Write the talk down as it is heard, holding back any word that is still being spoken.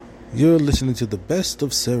You're listening to the best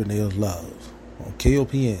of Serenade of Love on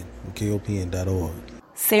KOPN and KOPN.org.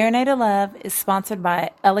 Serenade of Love is sponsored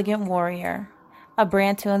by Elegant Warrior, a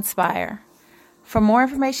brand to inspire. For more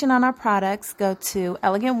information on our products, go to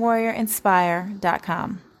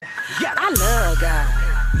elegantwarriorinspire.com. Yeah, I love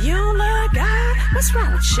God. You don't love God? What's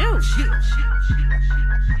wrong with you?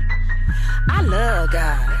 I love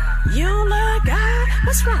God. You don't love God?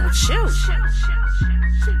 What's wrong with you?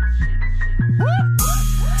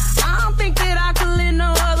 I don't think that I could live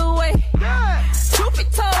no other way. Truth be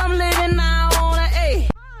told, I'm living now on an A.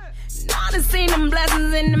 Now I done seen them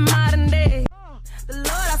blessings in the modern day. The Lord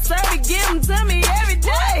I serve, He give them to me every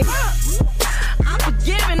day. I'm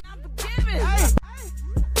forgiven, I'm forgiven.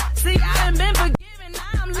 See, I done been forgiven,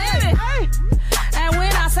 now I'm living. And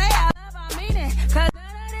when I say I love, I mean it. Cause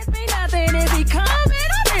none of this be nothing if He come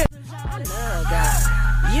in on it. I love God.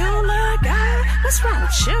 You don't love God? What's wrong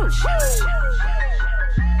with you?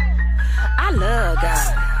 I love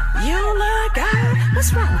God. You don't love God?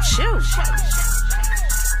 What's wrong with you?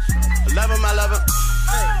 Love him, I love him.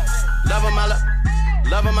 Love him, I love him.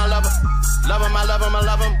 Love him, I love him. Love him, I love him, I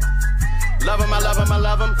love him. Love him, I love him, I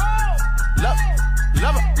love him. Love him,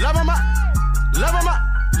 love him, I love him, love him,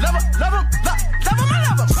 love him, love him, I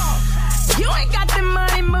love him. You ain't got the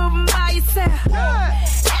money moving by yourself.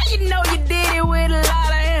 And you know you did it with a lot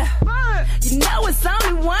of air. You know it's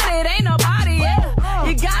only one, it ain't nobody else.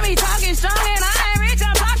 You got me talking strong and I ain't rich,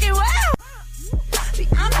 I'm talking well. See,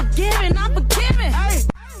 I'm forgiving, I'm forgiving.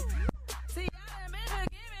 See, I done been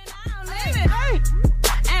forgiven, now I'm living.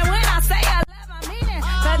 And when I say I love, I mean it.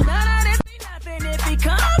 Cause none of this be nothing if He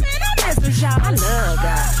come in on this with y'all. I love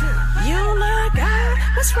God. You don't love God?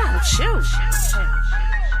 What's wrong with you?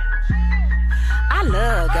 I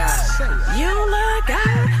love God. You don't love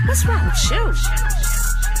God? What's wrong with you?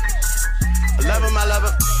 Love him, I love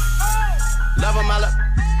him. Love him, I love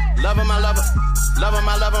him. Love him, I love him. Love him,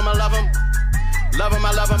 I love him, I love him. Love him,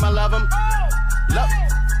 I love him, I love him. Love him,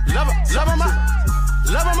 love him, love him,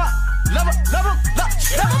 love him, love him, love him, love him,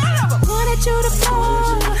 I love him. Wanted you to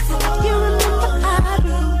fall. You remember I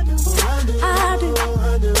do.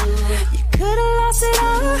 You could have lost it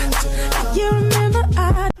all. You remember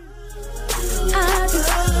I do.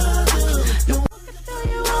 No one can fill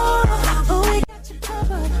you all. Oh, we got you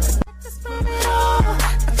covered. Just from it all.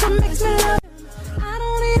 That's what makes me love you. I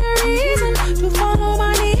don't need a reason to fall on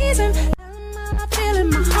my knees and tell them how I feel in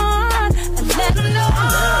my heart and let them know.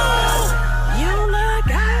 You don't love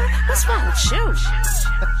God? What's wrong with you?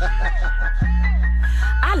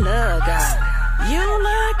 I love God. You don't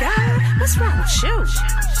love God? What's wrong with you?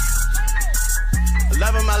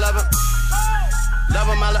 Love him, I love him. Love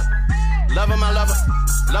him, I love him. Love him, I love him.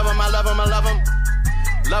 Love him, I love him, I love him.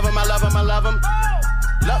 Love him, I love him, I love him.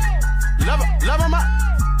 Love him, love him, love him, love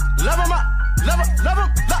him, love him, love him,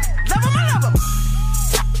 love him, I love him.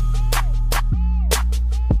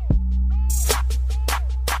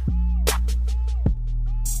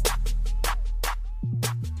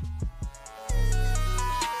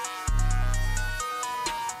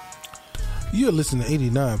 You're listening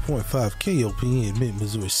to 89.5 KOPN,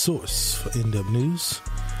 Mid-Missouri source for in-depth news,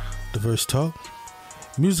 diverse talk.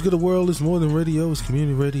 Music of the world is more than radio, it's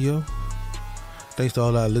community radio. Thanks to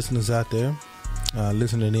all our listeners out there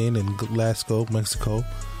listening in Glasgow, Mexico,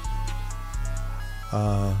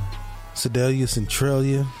 Sedalia,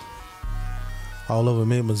 Centralia, all over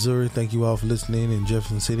Mid-Missouri. Thank you all for listening in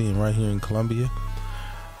Jefferson City and right here in Columbia.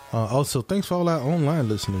 Also, thanks for all our online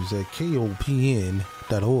listeners at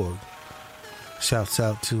KOPN.org. Shouts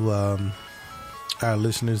out to our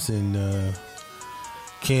listeners in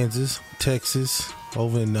Kansas, Texas,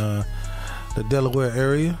 over in the Delaware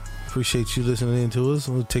area. Appreciate you listening in to us.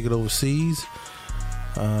 We'll take it overseas.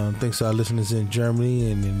 Thanks to our listeners in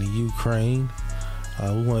Germany and in the Ukraine.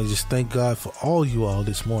 We want to just thank God for all you all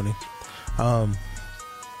this morning.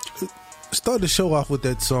 Start the show off with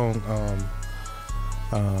that song,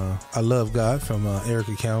 I Love God, from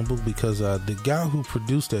Erica Campbell, because the guy who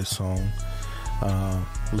produced that song,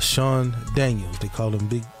 LaShawn Daniels, they call him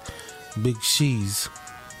Big Shees,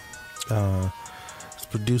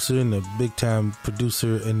 producer and a big time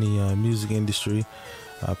producer in the music industry,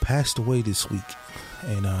 passed away this week.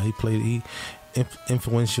 And he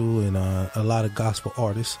influential in a lot of gospel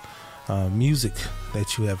artists, music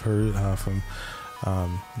that you have heard from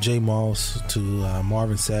J. Moss to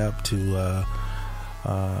Marvin Sapp to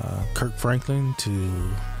Kirk Franklin to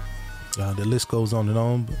the list goes on and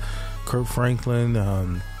on. Kirk Franklin,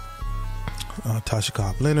 Tasha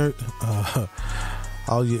Cobb Leonard,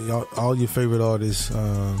 all your favorite artists,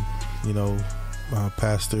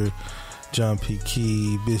 Pastor John P.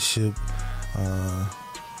 Key, Bishop,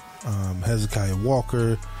 Hezekiah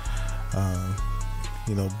Walker,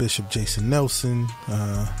 Bishop Jason Nelson,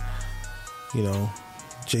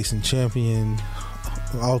 Jason Champion,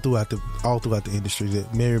 all throughout the industry.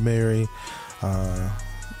 That Mary,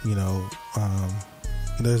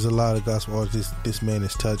 there's a lot of gospel artists this man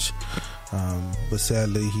has touched, but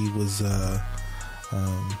sadly he was in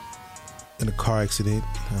a car accident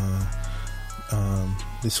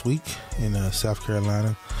this week in South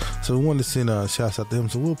Carolina. So we wanted to send shouts out to him.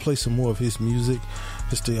 So we'll play some more of his music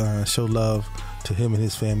just to show love to him and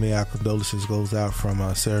his family. Our condolences goes out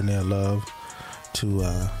from Serenade Love to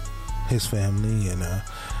his family, and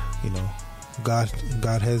God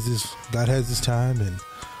has his time. And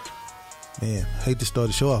man, hate to start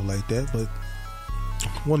the show off like that, but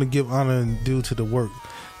want to give honor and due to the work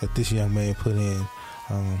that this young man put in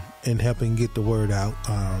helping get the word out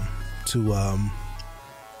to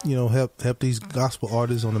help these gospel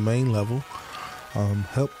artists on the main level,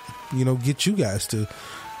 help get you guys to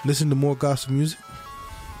listen to more gospel music.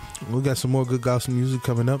 We got some more good gospel music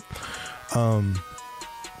coming up.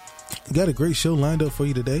 Got a great show lined up for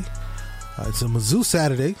you today. It's a Mizzou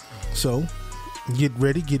Saturday, so get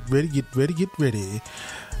ready. Need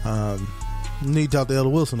to talk to Ella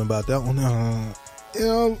Wilson about that one.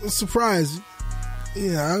 Surprise.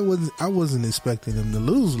 Yeah, I wasn't expecting them to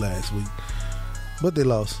lose last week, but they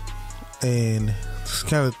lost, and it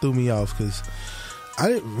kind of threw me off because I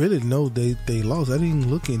didn't really know they lost. I didn't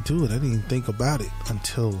look into it. I didn't think about it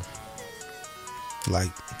until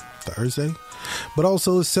like Thursday. But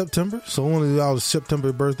also it's September, so I want to do all the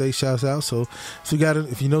September birthday shouts out. So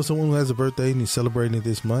if you know someone who has a birthday and you're celebrating it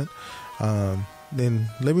this month, then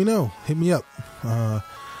let me know. Hit me up.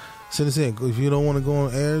 Send us in. If you don't want to go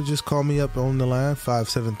on air, just call me up on the line,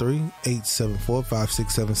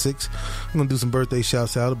 573-874-5676. I'm going to do some birthday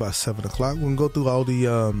shouts out about 7 o'clock. We're going to go through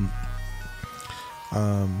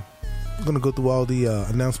all the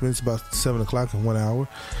announcements about 7 o'clock in 1 hour.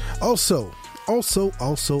 Also, we're going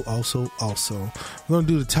to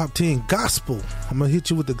do the top 10 gospel. I'm going to hit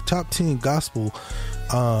you with the top 10 gospel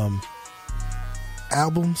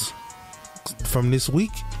albums from this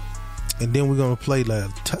week. And then we're going to play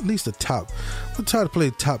at least the top. We'll try to play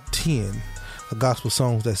the top 10 of gospel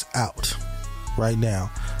songs that's out right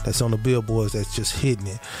now. That's on the billboards, that's just hitting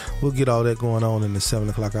it. We'll get all that going on in the 7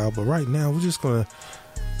 o'clock hour. But right now, we're just going to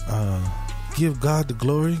give God the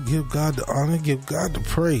glory, give God the honor, give God the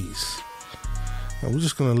praise. And we're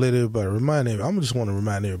just going to let everybody I just want to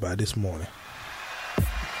remind everybody this morning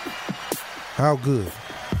how good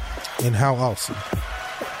and how awesome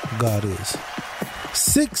God is.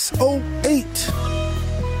 6:08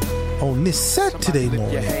 on this Saturday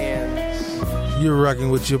morning. You're rocking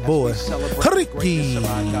with your boy Ricky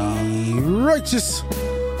Righteous,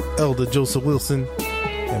 Elder Joseph Wilson,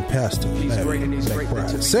 and Pastor Larry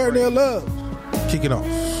McBride. Saturday Love, kicking off.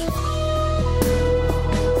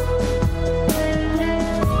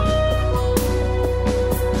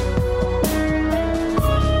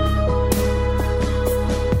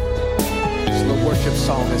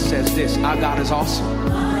 Song that says this: our God is awesome.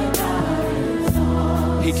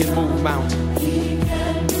 He can move mountains.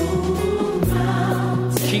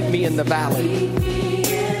 Keep me in the valley.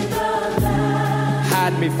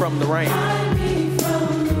 Hide me from the rain.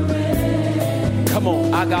 Come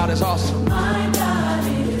on, our God is awesome.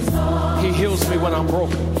 He heals me when I'm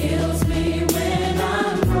broken. Gives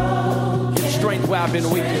strength where I've been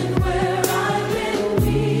weak.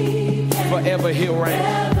 Forever he'll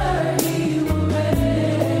reign.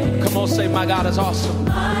 Come on, say, my God is awesome.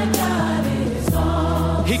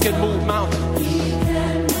 He can move mountains.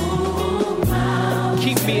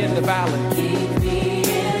 Keep me in the valley.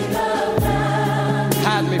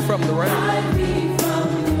 Hide me from the rain.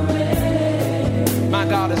 My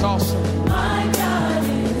God is awesome.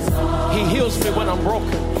 He heals me when I'm broken.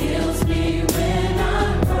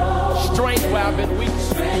 Strength where I've been weak.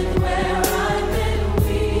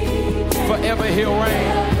 Forever he'll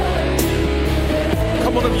reign.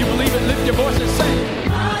 Come on, if you believe it, lift your voice and say,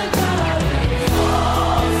 my God is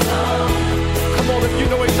awesome. Come on, if you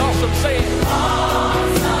know he's awesome, say it.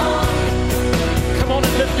 Awesome. Come on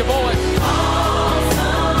and lift your voice.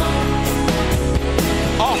 Awesome.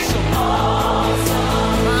 Awesome.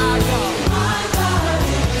 Awesome. My God. My God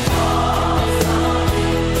is awesome.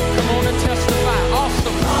 Come on and testify.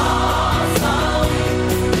 Awesome.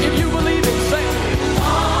 Awesome. If you believe it, say it.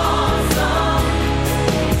 Awesome.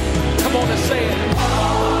 Come on and say it.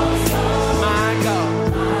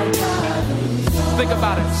 Think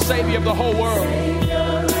about it. Savior of the whole world.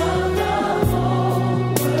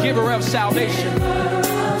 Giver of salvation.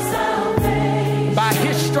 By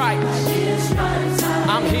his stripes,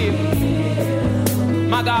 I'm healed.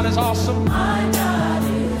 My God is awesome.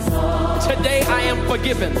 Today I am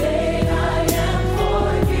forgiven.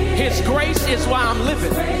 His grace is why I'm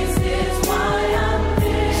living.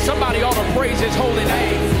 Somebody ought to praise his holy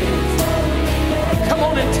name. Come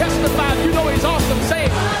on and testify. You know he's awesome. Say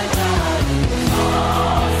it.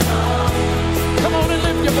 Come on and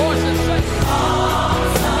lift your voice and say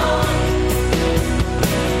awesome.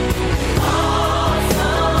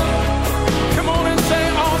 Awesome. Come on and say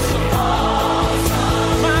awesome.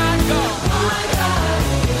 Awesome. My God. My God.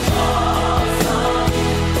 Awesome.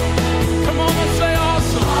 Come on and say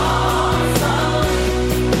awesome. Awesome.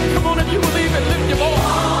 Come on, if you believe it, lift your voice.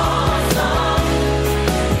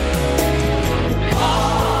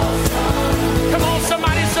 Come on,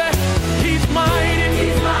 somebody say, he's mighty.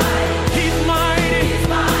 He's mighty. He's mighty. He's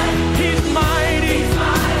mighty. He's mighty. He's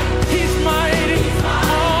mighty. He's mighty.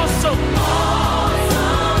 Awesome.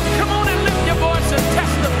 Awesome. Come on and lift your voice and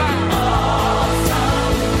testify.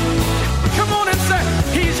 Awesome. Come on and say,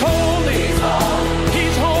 he's holy. He's holy.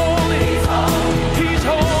 He's holy. He's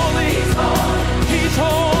holy. He's holy. He's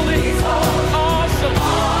holy. He's holy. Awesome.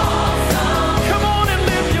 Awesome. Come on and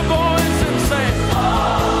lift your voice and say,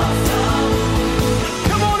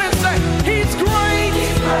 he's great.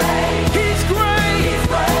 He's great. He's great. He's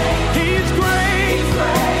great. He's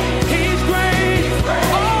great. He's great. He's great.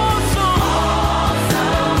 Awesome.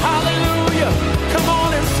 Awesome. Hallelujah. Come on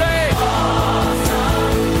and say awesome.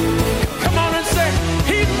 Come on and say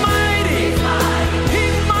he's mighty.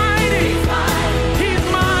 He's mighty. He's mighty. He's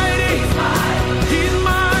mighty. He's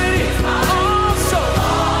mighty. Awesome.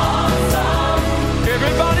 Awesome.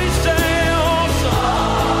 Everybody say awesome.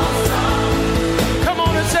 Come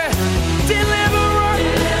on and say deliverer,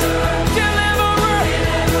 deliverer,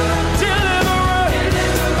 deliverer,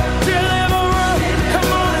 deliverer. Come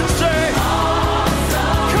on and say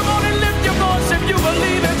awesome. Come on and lift your voice if you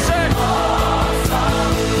believe it. Say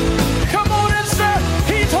awesome. Come on and say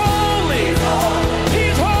he's holy.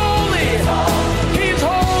 He's holy. He's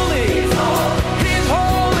holy. He's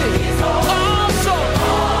holy. Awesome.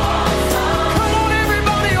 Come on,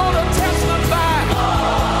 everybody ought to testify.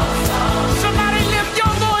 Somebody lift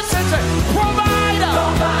your voice and say, provider,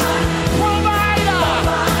 provider,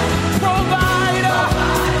 provider,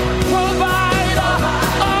 provider,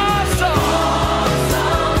 awesome.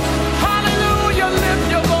 Hallelujah, lift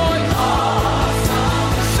your voice.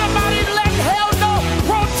 Somebody let hell know,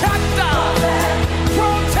 protector,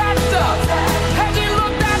 protector. Has he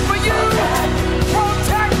looked out for you?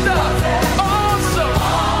 Protector, awesome.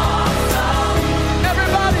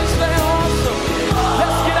 Everybody say awesome.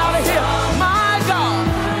 Let's get out of here. My God.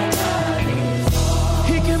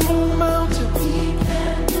 He can move mountains.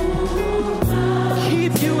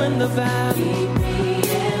 Keep you in the valley.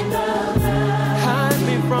 Hide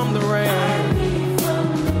me from the rain.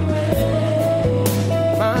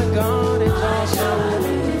 My God is awesome.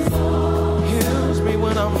 Heals me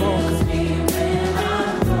when I'm broken.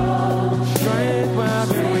 Strength where I've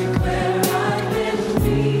been weak.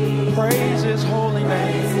 Praise his holy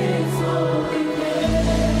name.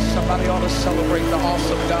 Somebody ought to celebrate the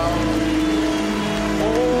awesome God.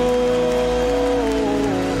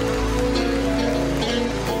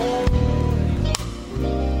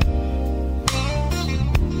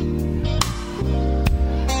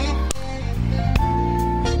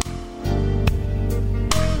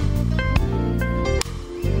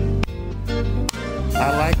 I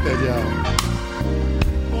like that, y'all.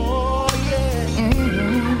 Oh, yeah.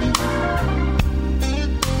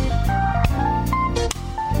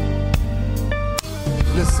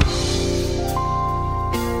 Listen.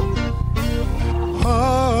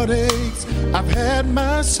 Heartaches, I've had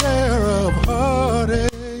my share of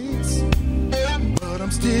heartaches, but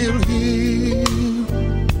I'm still here.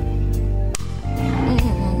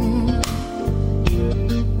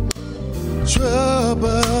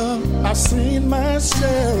 Trouble, I've seen my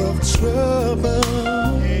share of trouble,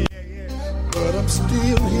 but I'm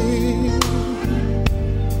still here.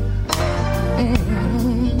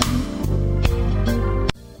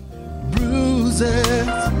 Bruises,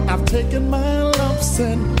 I've taken my lumps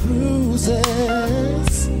and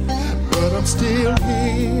bruises, but I'm still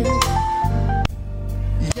here.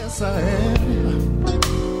 Yes, I am.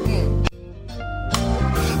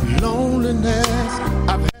 Loneliness,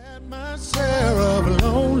 I've had my share of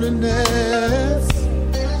loneliness,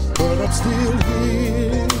 but I'm still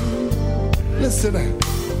here. Listen,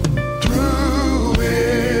 through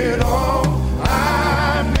it all,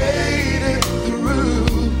 I made it through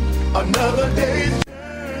another day's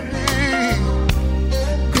journey.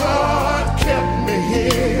 God kept me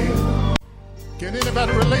here. Can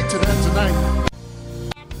anybody relate to that tonight?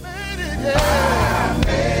 I made it, yeah.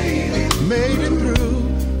 I made it through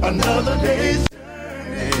another day's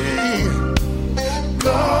journey.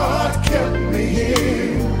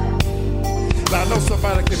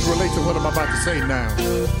 Anybody can relate to what I'm about to say now.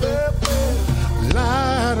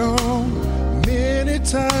 Lied on. Many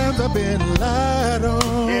times I've been lied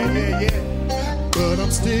on. Yeah. But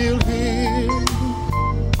I'm still here.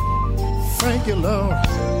 Thank you, Lord.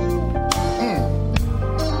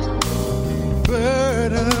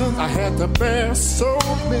 Burdens. I had to bear so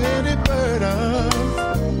many burdens.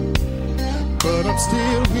 But I'm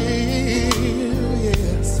still here.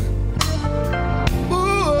 Yes.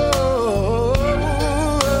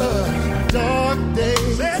 Dark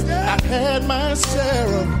days, I've had my share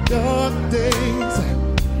of dark days,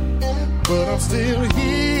 but I'm still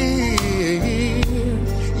here.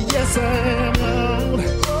 Yes, I am.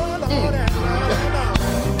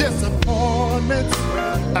 Disappointments,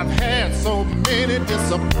 I've had so many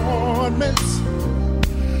disappointments,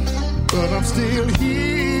 but I'm still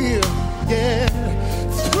here. Yeah,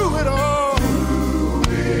 through it all.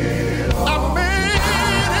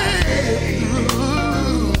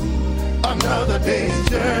 Another day's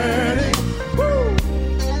journey. Woo.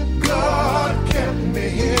 God kept me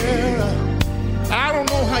here. I don't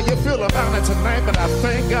know how you feel about it tonight, but I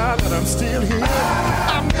thank God that I'm still here.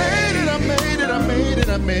 I made it, I made it, I made it,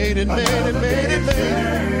 I made it, made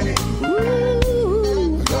it.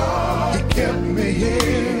 Woo. He kept me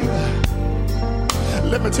here.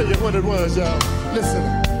 Let me tell you what it was, y'all. Listen.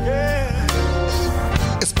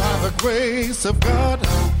 Yeah. It's by the grace of God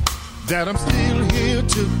that I'm still here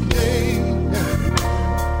today.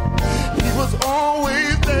 He was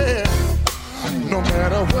always there, no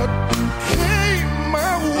matter what came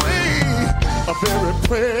my way. A very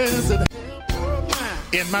present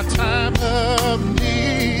help in my time of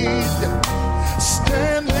need,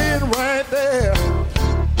 standing right there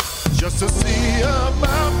just to see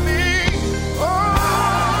about me. Oh,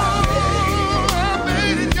 I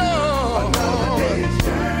made it, y'all.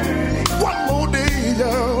 One more day,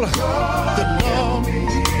 y'all. The Lord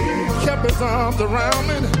kept his arms around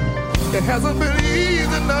me. It hasn't been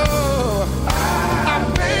easy, no. I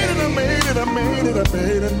made it, I made it, I made it, I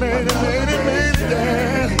made it, made it, made it, made it,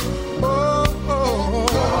 yeah. Oh,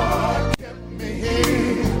 kept me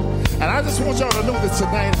here. And I just want y'all to know this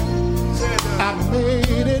tonight. I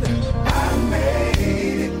made it. I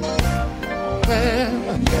made it.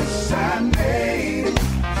 Well, yes, I made it.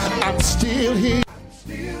 I'm still here.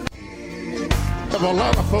 A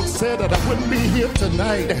lot of folks said that I wouldn't be here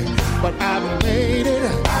tonight, but I made it.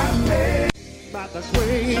 I made it. By the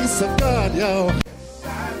grace of God, y'all.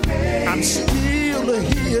 I'm still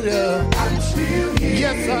here. I'm still here.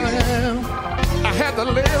 Yes, I am. I had to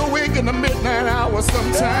lay awake in the midnight hour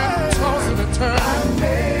sometimes, tossing and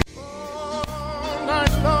turning all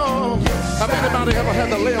night long. Have anybody ever had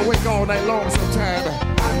to lay awake all night long sometimes?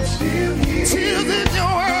 I'm still here. Tears in your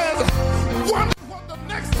eyes. Wonder what the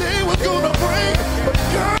next day was gonna bring. But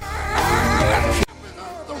God kept his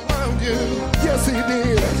arms around you. Yes, he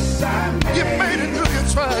did. You made it through your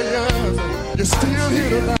trials. You're still here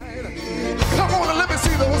tonight. Come on and let me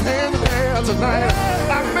see those hands in the air tonight.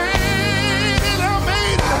 I made it, I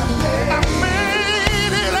made it, I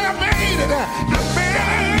made it, I made it, I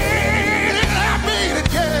made it, I made it,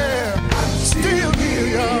 yeah. I'm still here,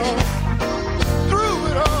 y'all. Through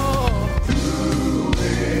it all,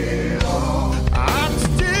 I'm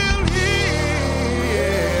still here.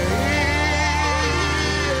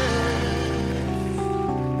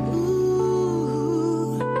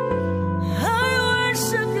 Ooh, I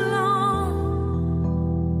worship you, Lord.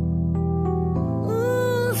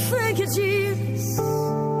 Ooh, thank you, Jesus.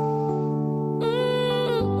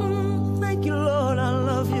 Thank you, Lord. I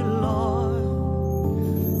love you, Lord.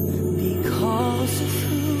 Because of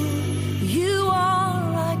who you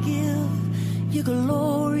are, I give you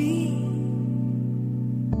glory.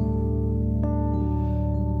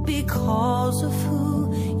 Because of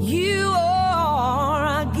who you are,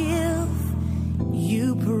 I give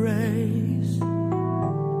you praise.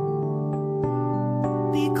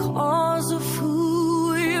 Because of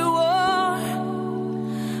who you are,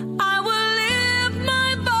 I will lift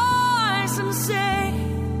my voice and say,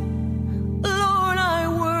 Lord, I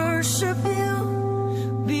worship you.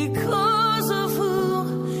 Because of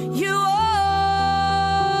who you are,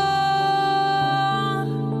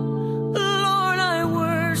 Lord, I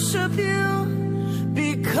worship you.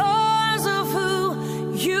 Because of who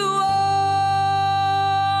you are,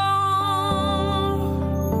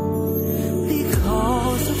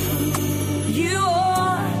 because of who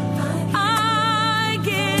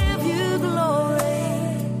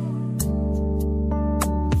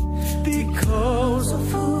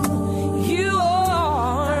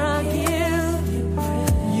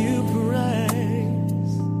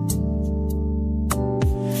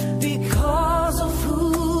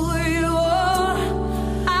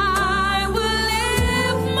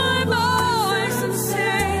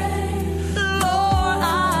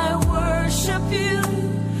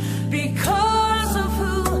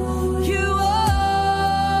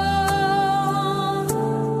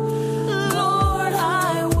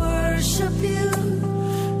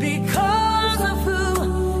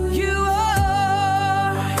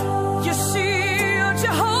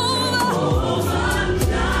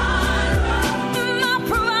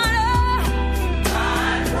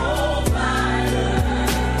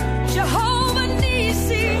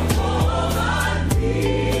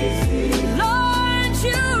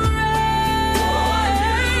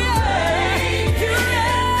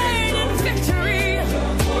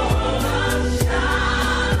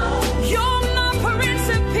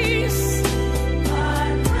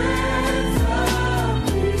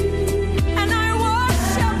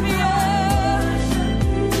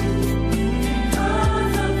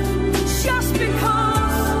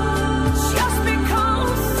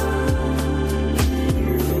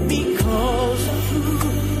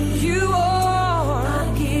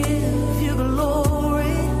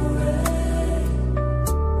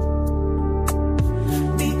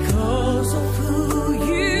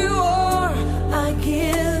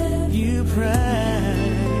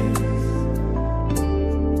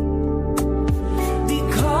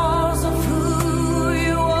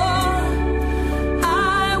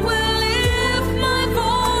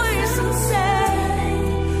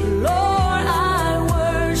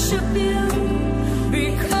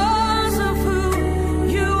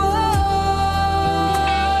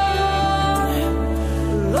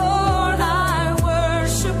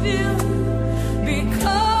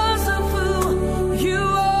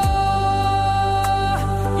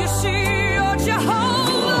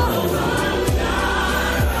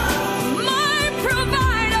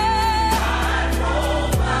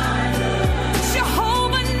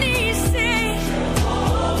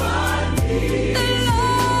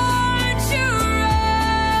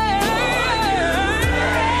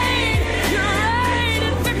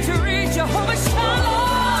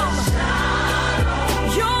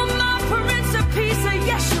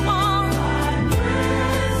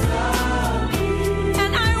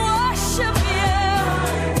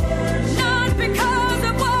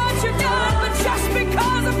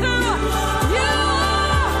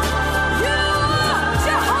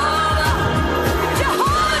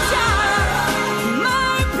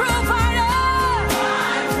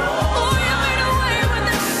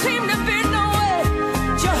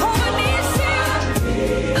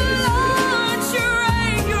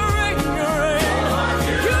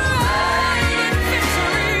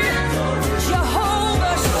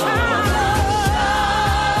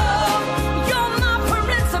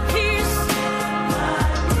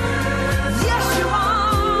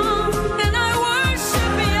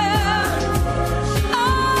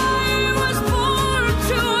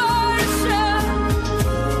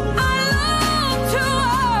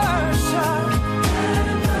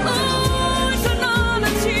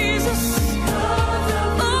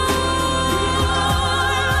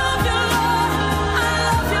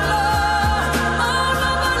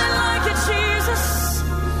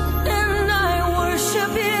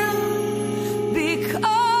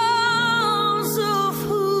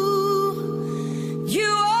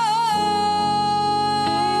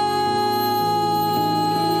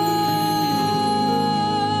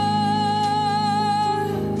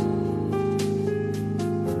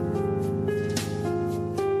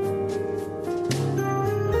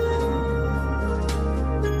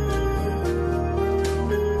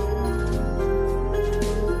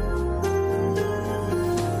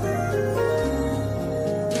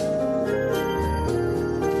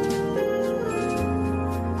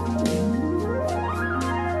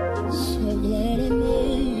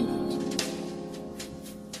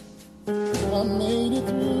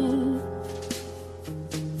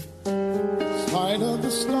spite of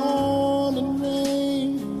the storm and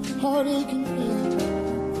rain, heartache and pain,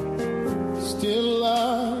 still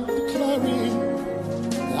I'm declaring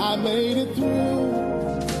I made it through.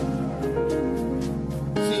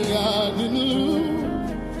 See, I didn't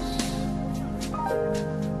lose.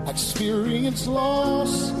 I experienced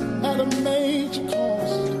loss at a major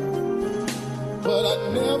cost, but I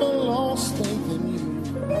never lost faith in you.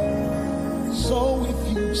 So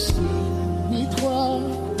if you see me cry,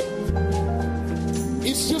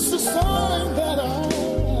 it's just a sign that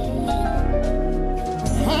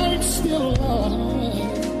I'm still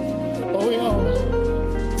alive. Oh yeah,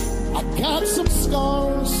 I got some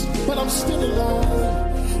scars, but I'm still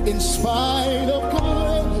alive. In spite of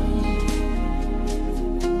calamity,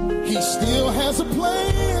 He still has a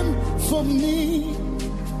plan for me,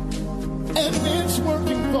 and it's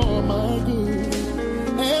working for my good,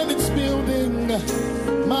 and it's building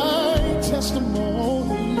my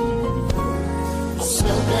testimony. So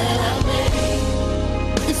glad I made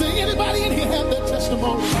it. Is there anybody in here have that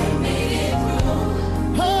testimony? I made it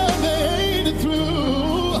through. I made it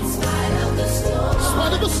through. In spite of the storm. In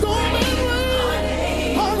spite of the storm and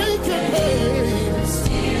rain. Heartache and pain.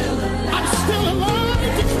 I'm still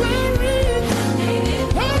alive, declaring.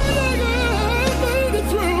 I made it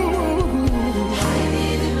through.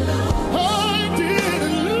 I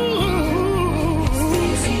didn't lose.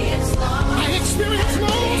 I experienced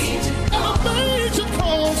loss at a major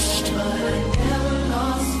cost. But I never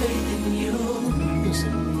lost faith in you.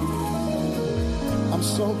 Listen, I'm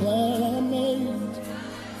so glad I made it.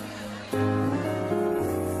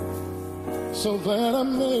 So glad I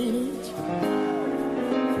made it.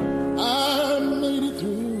 I made it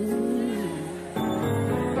through.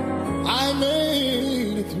 I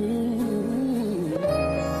made it through.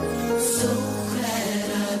 So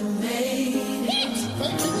glad I made it. Thank you,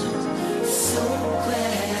 Jesus. So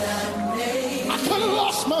glad I made it. I could have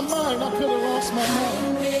lost my mind. I could have lost my mind. I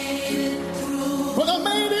made it through. But I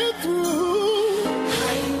made it through. I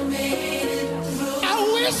made it through. I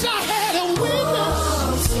wish I had a witness. Oh,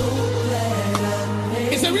 so glad I made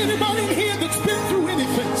it. Is there anybody in here that's been through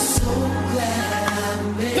anything? So glad I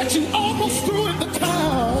made it. That you almost threw in the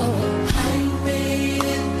towel. I made it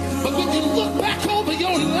through. But when you look back over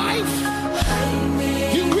your life,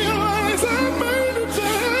 you realize I made it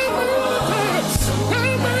there. I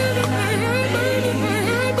made it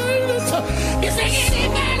there. Is there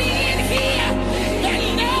anybody in here that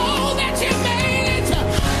know that you made it? I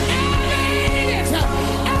made it. I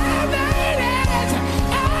made it.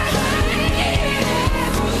 I made it.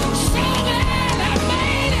 So glad I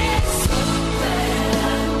made it. So glad I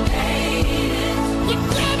made it. The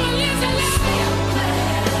devil is a liar.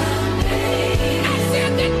 I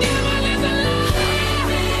said the devil is a liar.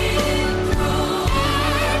 I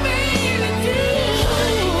made it through.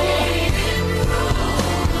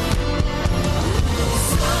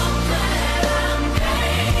 So glad I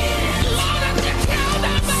made it. Lord, I'm just held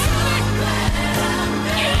up by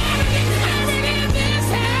in this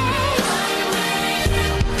house. I made it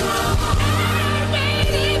through. I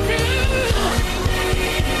made it through.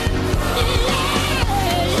 So glad I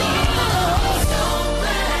made it.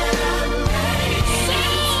 So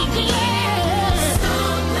glad. So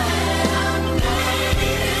glad I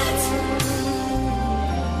made it.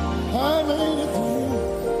 I made it through.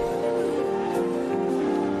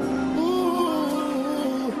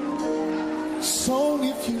 Ooh. So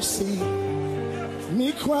if you see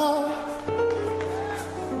me cry,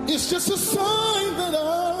 it's just a sign that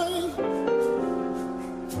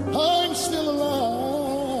I'm still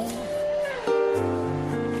alive.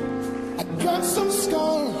 I got some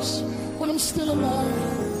scars, but I'm still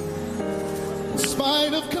alive. In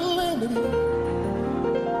spite of calamity,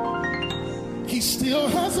 He still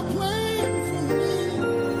has a plan for me.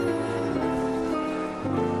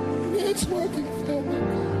 It's working for me.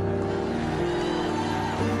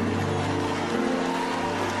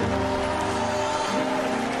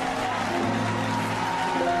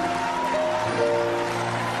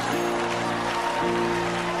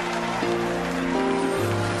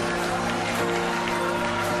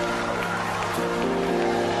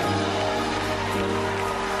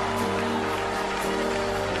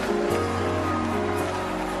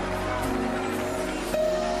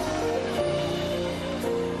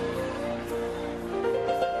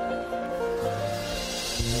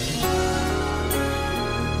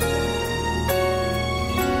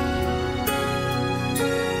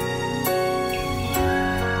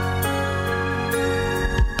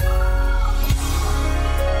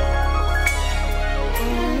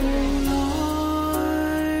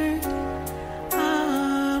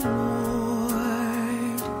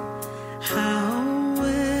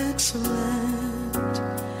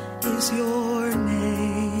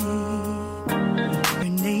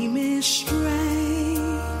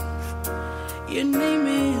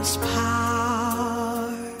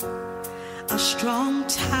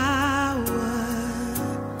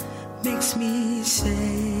 makes me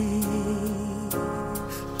safe.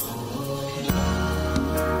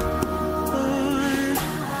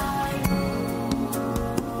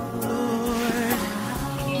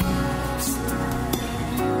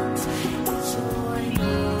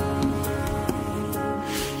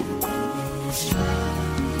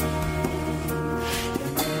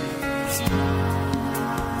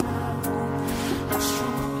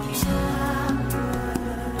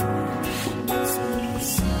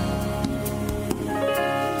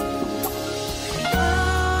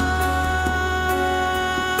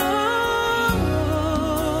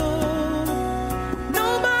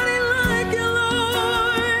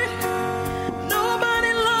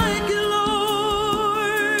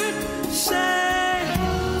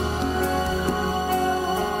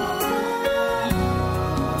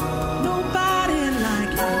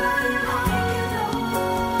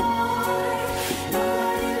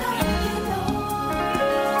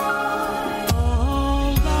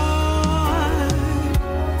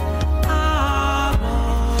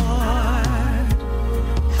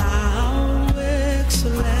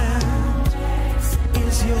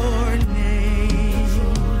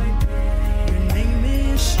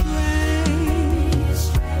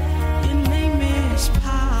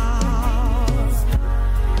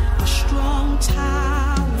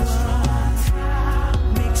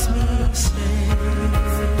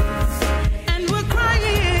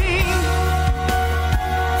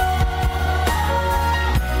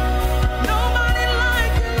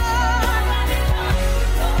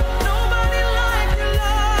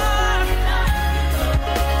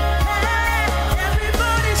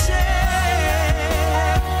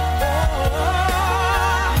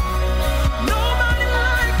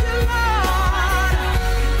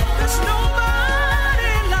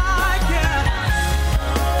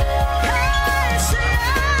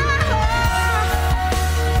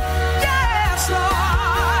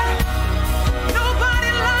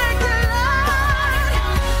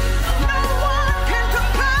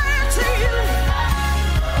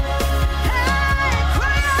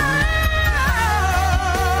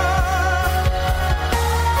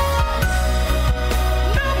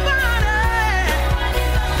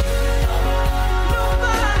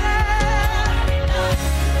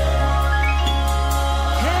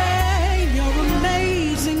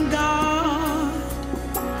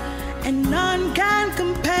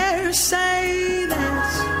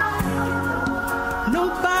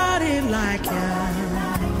 No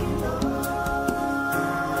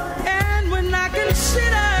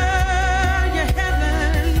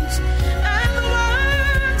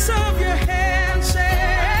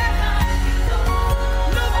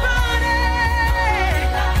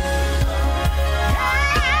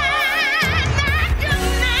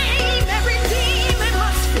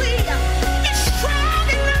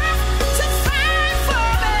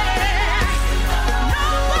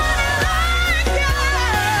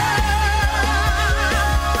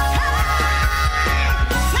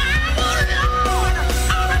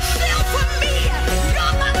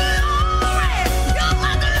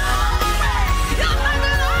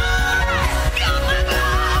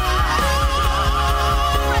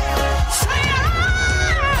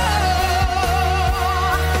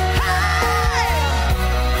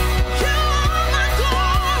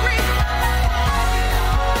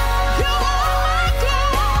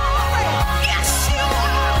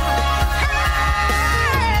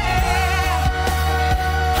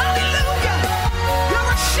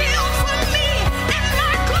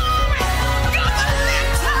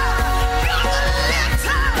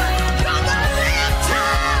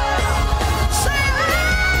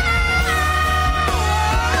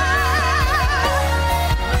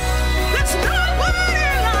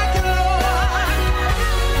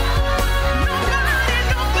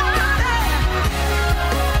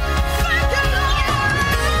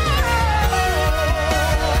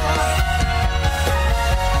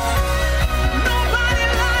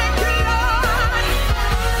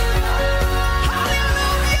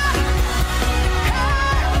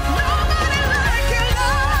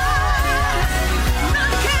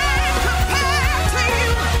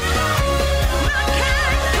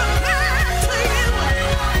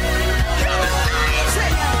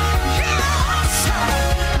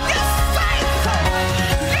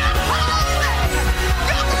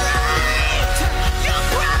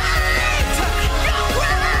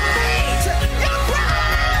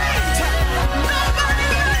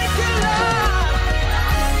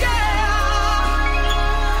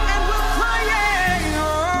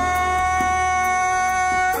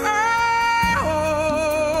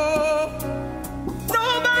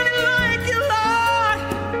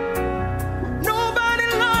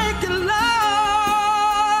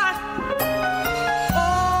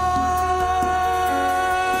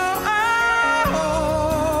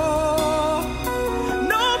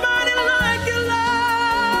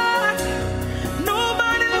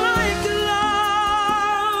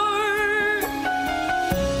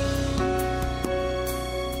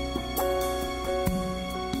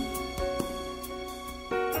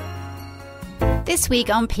This week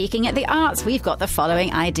on Peeking at the Arts, we've got the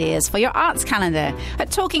following ideas for your arts calendar.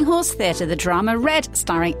 At Talking Horse Theatre, the drama Red,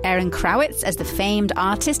 starring Aaron Krawitz as the famed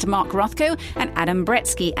artist Mark Rothko and Adam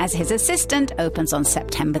Bretsky as his assistant, opens on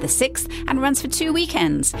September the 6th and runs for 2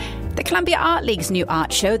 weekends. The Columbia Art League's new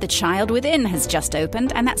art show, The Child Within, has just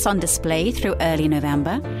opened, and that's on display through early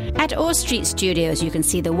November. At Orr Street Studios, you can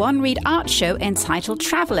see the One Read art show entitled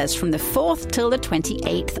Travellers from the 4th till the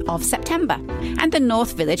 28th of September. And the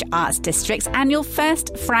North Village Arts District's annual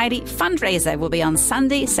First Friday fundraiser will be on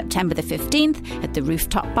Sunday, September the 15th at the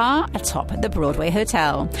Rooftop Bar atop the Broadway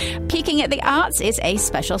Hotel. Peeking at the Arts is a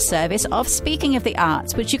special service of Speaking of the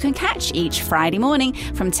Arts, which you can catch each Friday morning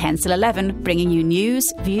from 10 till 11, bringing you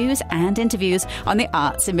news, views, and interviews on the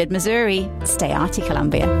arts in mid-Missouri. Stay arty,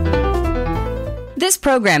 Columbia. This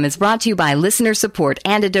program is brought to you by listener support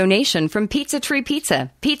and a donation from Pizza Tree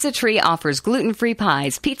Pizza. Pizza Tree offers gluten-free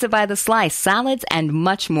pies, pizza by the slice, salads, and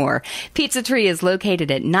much more. Pizza Tree is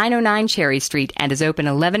located at 909 Cherry Street and is open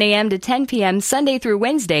 11 a.m. to 10 p.m. Sunday through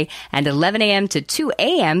Wednesday and 11 a.m. to 2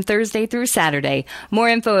 a.m. Thursday through Saturday. More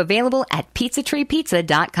info available at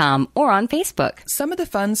pizzatreepizza.com or on Facebook. Some of the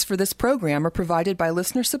funds for this program are provided by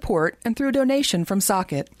listener support and through a donation from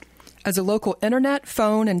Socket. As a local internet,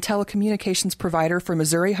 phone, and telecommunications provider for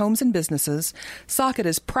Missouri homes and businesses, Socket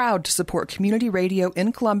is proud to support community radio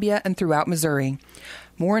in Columbia and throughout Missouri.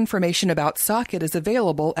 More information about Socket is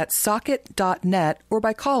available at socket.net or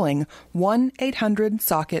by calling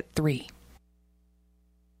 1-800-SOCKET-3.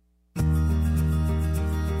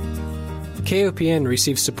 KOPN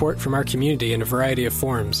receives support from our community in a variety of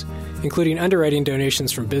forms, including underwriting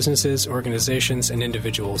donations from businesses, organizations, and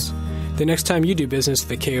individuals. The next time you do business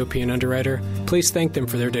with a KOPN underwriter, please thank them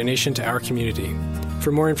for their donation to our community.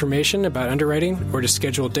 For more information about underwriting or to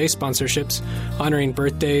schedule day sponsorships, honoring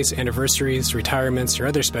birthdays, anniversaries, retirements, or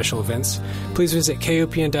other special events, please visit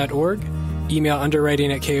kopn.org, email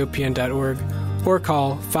underwriting@kopn.org, or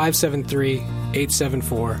call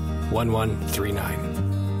 573-874-1139.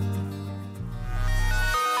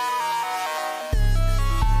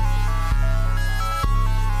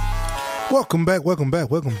 Welcome back.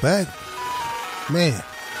 Man,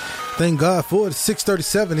 thank God for it.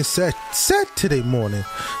 6:37. It's Saturday morning.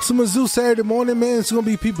 So Mizzou Saturday morning, man, it's going to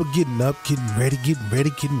be people getting up, getting ready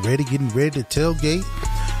to tailgate.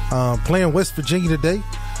 Playing West Virginia today.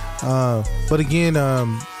 But again,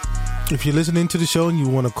 if you're listening to the show and you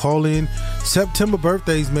want to call in, September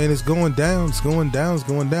birthdays, man, it's going down.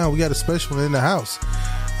 We got a special in the house.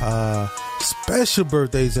 Special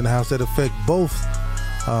birthdays in the house that affect both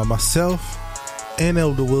myself and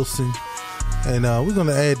Elder Wilson, and we're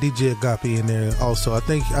gonna add DJ Agape in there also. I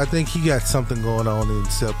think he got something going on in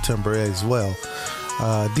September as well.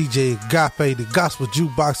 DJ Agape, the gospel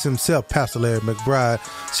jukebox himself, Pastor Larry McBride.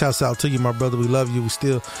 Shouts out to you, my brother. We love you.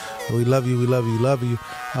 We love you.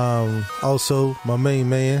 Also, my main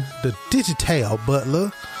man, the digital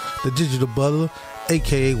butler,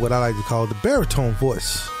 aka what I like to call the baritone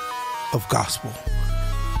voice of gospel,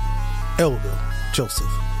 Elder Joseph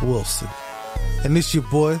Wilson. And this your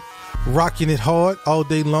boy, rocking it hard all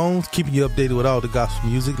day long, keeping you updated with all the gospel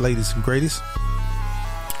music, latest and greatest.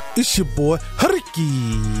 It's your boy,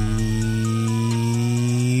 Ricky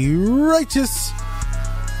Righteous.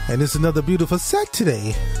 And it's another beautiful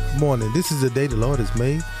Saturday morning. This is the day the Lord has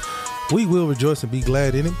made. We will rejoice and be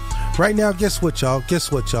glad in it. Right now, guess what, y'all? It's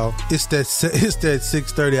that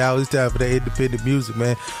 6:30 hour. It's time for the independent music,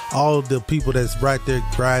 man. All the people that's right there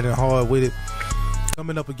grinding hard with it.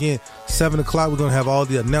 Coming up again, 7 o'clock, we're going to have all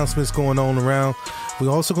the announcements going on around. We're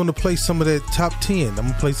also going to play some of that top 10. I'm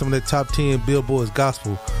going to play some of that top 10 Billboard's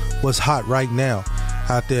gospel, what's hot right now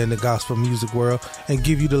out there in the gospel music world, and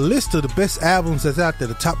give you the list of the best albums that's out there,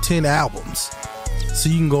 the top 10 albums. So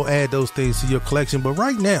you can go add those things to your collection. But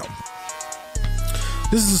right now,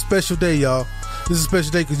 this is a special day, y'all. This is a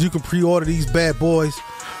special day because you can pre-order these bad boys.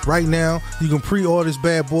 Right now, you can pre-order this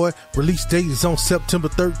bad boy. Release date is on September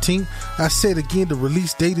 13th. I said again, the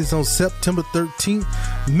release date is on September 13th.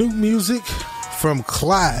 New music from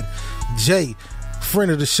Clyde J, friend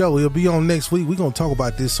of the show. He'll be on next week. We're going to talk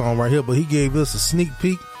about this song right here, but he gave us a sneak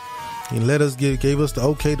peek and gave us the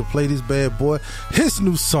okay to play this bad boy. His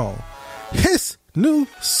new song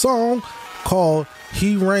called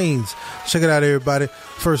He Reigns. Check it out, everybody.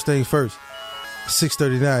 First thing first.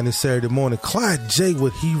 6:39 this Saturday morning. Clyde J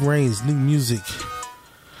with He Reigns, new music.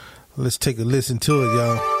 Let's take a listen to it,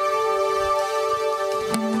 y'all.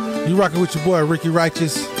 You rocking with your boy Ricky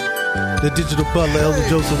Righteous, the digital butler, Elder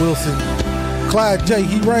Joseph Wilson. Clyde J,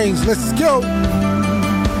 He Reigns. Let's go.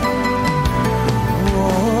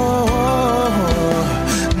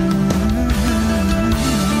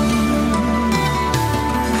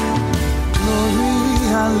 Glory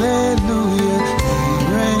hallelujah, he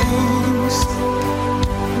reigns.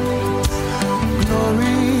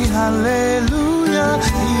 Glory, hallelujah,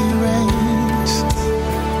 he reigns.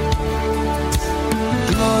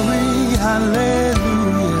 Glory,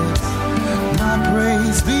 hallelujah, my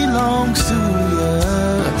praise belongs to you.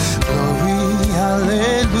 Glory,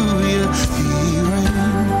 hallelujah, he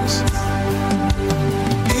reigns.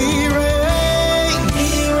 He reigns. He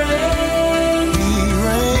reigns. He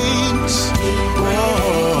reigns.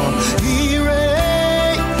 Oh, he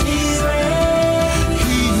reigns. He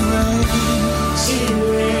reigns. He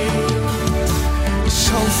reigns.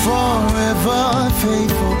 So forever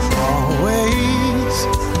faithful, always.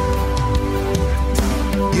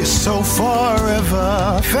 You're so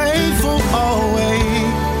forever faithful,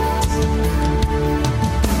 always.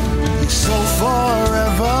 You're so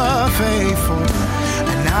forever faithful,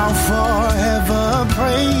 and I'll forever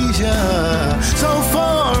praise you. So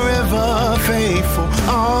forever faithful,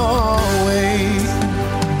 always.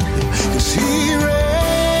 'Cause he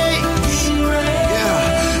reigns. He reigns. Yeah,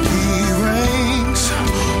 he reigns.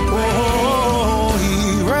 Oh, he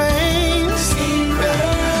reigns. He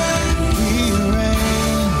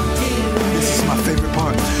reigns. This is my favorite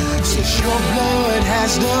part. Says your blood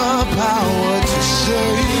has the power to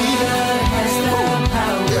save.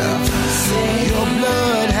 Your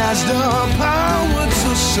blood has the power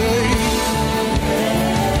to save.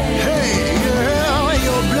 Hey, yeah,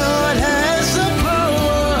 your blood has the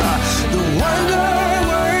power, the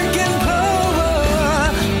wonder-working power.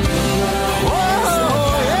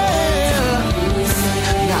 Oh, yeah.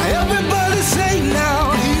 Now everybody say now,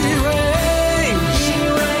 he reigns. He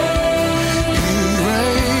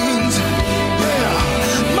reigns. Yeah,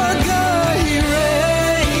 my God, he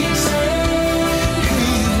reigns. He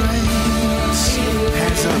reigns.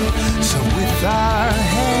 Hands up. So with our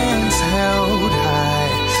hands held high,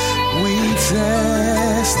 we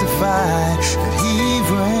testify that he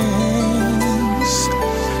reigns.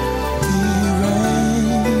 He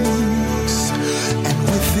reigns. And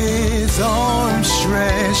with his arms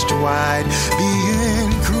stretched wide,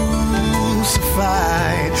 being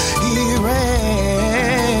crucified, he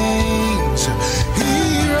reigns. He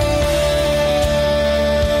reigns.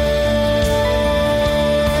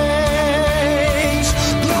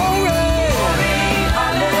 Glory.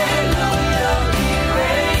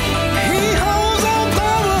 He holds all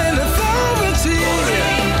power and authority.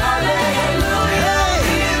 Hey,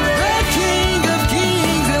 the King of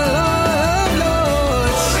Kings and Lord of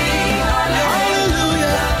Lords.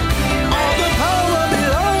 Hallelujah. All the power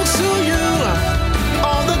belongs to you.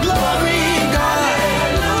 All the glory, God.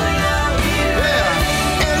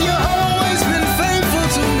 Yeah. And you've always been faithful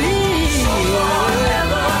to me.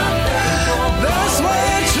 That's why I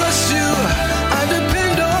trust you. I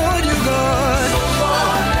depend on you, God.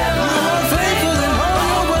 You are faithful in all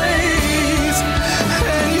your ways.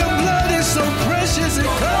 And your blood is so precious, it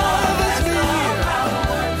covers me.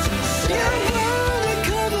 Your blood, it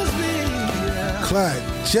covers me.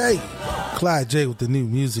 Clyde J with the new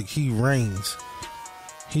music. He reigns.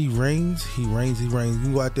 He reigns. He reigns. He reigns. You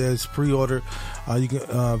can go out there. It's pre-order. You can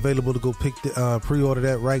available to go pick the pre-order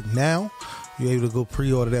that right now. You're able to go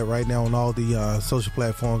pre-order that right now on all the social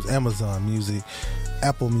platforms: Amazon Music,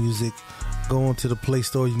 Apple Music. Go onto the Play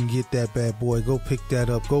Store. You can get that bad boy. Go pick that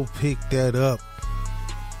up. Go pick that up,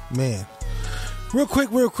 man. Real quick,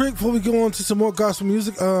 before we go on to some more gospel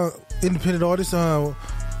music, independent artists.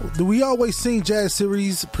 The We Always Sing Jazz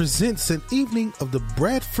Series presents an evening of the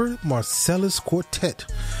Bradford Marcellus Quartet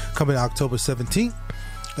coming October 17th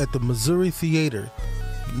at the Missouri Theater.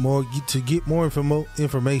 To get more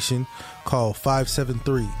information, call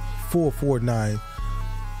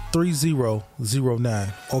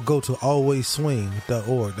 573-449-3009 or go to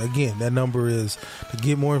alwaysswing.org. Again, that number is, to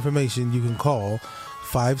get more information, you can call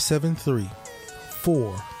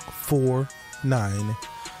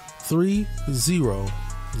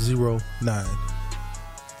 573-449-3009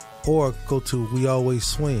 or go to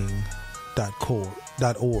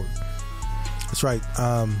wealwaysswing.org. That's right.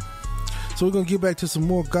 So we're gonna get back to some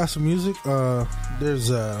more gospel music. There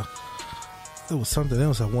was something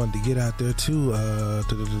else I wanted to get out there too. I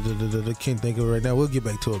can't think of it right now. We'll get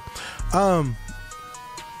back to it.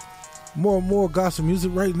 More gospel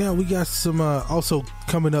music right now. We got some also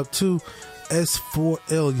coming up too.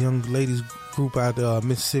 S4L, young ladies group out of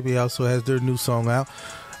Mississippi, also has their new song out.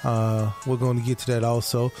 We're going to get to that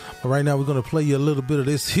also. But right now we're going to play you a little bit of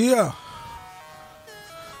this here.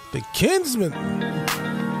 The Kinsmen.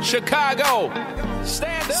 Chicago.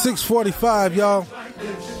 Stand up. 6:45, y'all.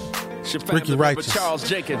 Ricky Righteous. Charles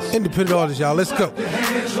Jenkins. Independent artist, y'all. Let's go.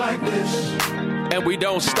 Hands like this. and we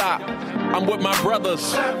don't stop. I'm with my brothers.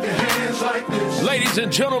 Clap your hands like this. Ladies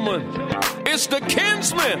and gentlemen, it's the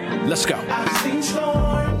Kinsmen. Let's go. I've seen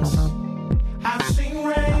storms, I've seen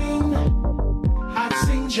rain, I've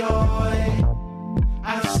seen joy,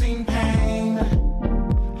 I've seen pain,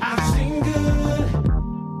 I've seen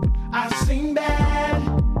good, I've seen bad,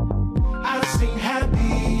 I've seen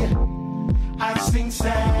happy, I've seen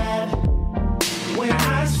sad. When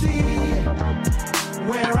I see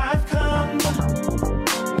where I've come,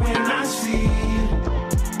 when I see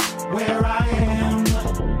where I am,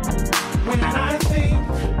 when I think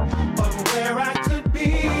of where I could be,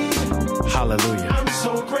 hallelujah. I'm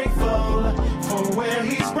so grateful for where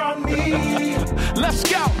he's brought me. Let's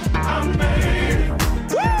go. I'm made.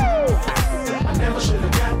 Woo! I never should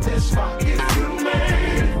have got this far if you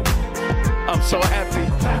made. I'm so happy.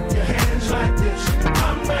 Clap your hands like this.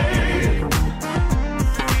 I'm made.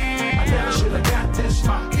 I never should have got this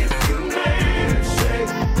far if you made. Say,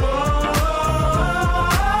 oh,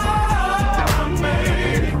 I'm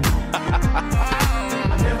made.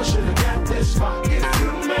 I never should have got this far if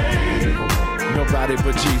you made. Nobody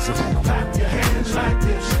but Jesus. Clap your hands like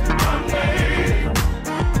this. I'm made.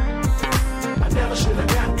 I never should have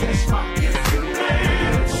got this far if you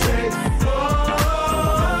made. Say, oh,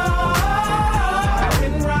 I've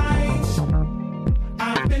been right.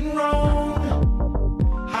 I've been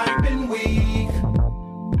wrong. I've been weak.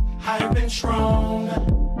 I've been strong.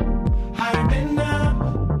 I've been up.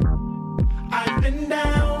 I've been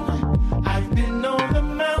down. I've been on the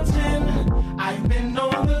mountain. I've been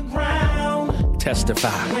on the ground. Testify.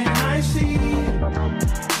 When I see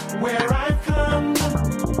where I've come,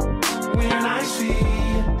 when I see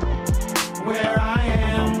where I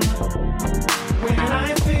am, when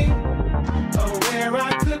I think of where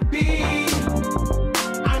I could be,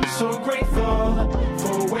 I'm so grateful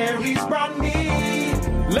for where he's brought me.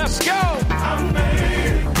 Let's go. I'm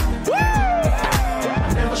made. Woo!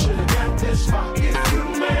 I never should have got this far if you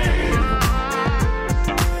made.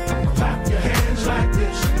 Clap your hands like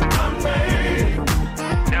this. I'm made.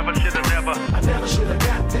 Never should have never. I never should have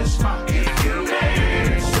got this far if you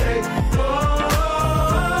made. Say, oh,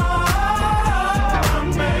 I'm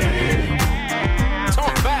made.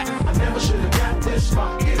 Talk back. I never should have got this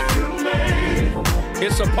far if you made.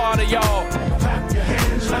 It's a part of y'all. Clap your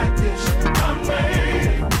hands like this. I'm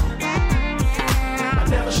made. I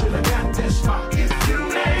never should have got this far if you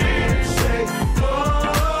made. Say, oh,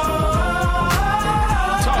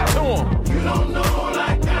 Talk to him. you don't know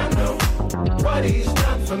like I know what he's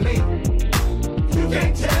done for me. You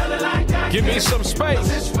can't tell it like I Give me can. some space.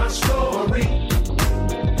 It's my story.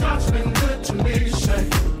 God's been good to me, say.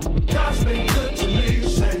 God's been good to me,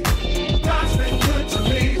 say. God's been good to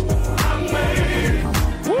me. I'm made.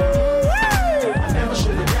 I never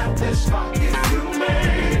should have got this far if you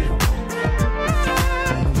made.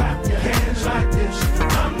 Clap your hands like this.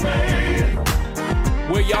 I'm made.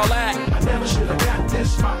 Where y'all at? I never should have got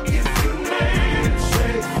this far if you made.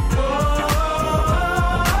 Say,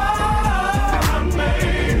 oh, I'm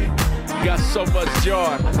made. Got so much joy.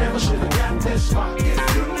 I never should have got this far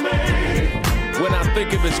if you made. When I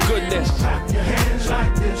think of his goodness, Clap your hands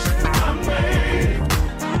like this. I'm made.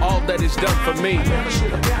 all that he's done for me. Never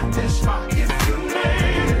should have got this far if you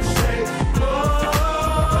made. Say, oh,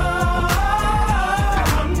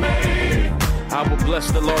 I'm made. I will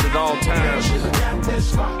bless the Lord at all Never times, should have got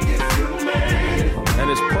this far if you made. and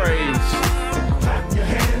his praise Clap your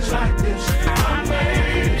hands like this. I'm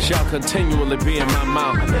made. shall continually be in my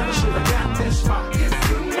mouth. Never should have got this far if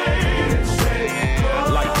you made. Say,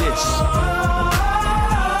 oh, Like this.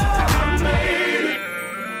 I'm made.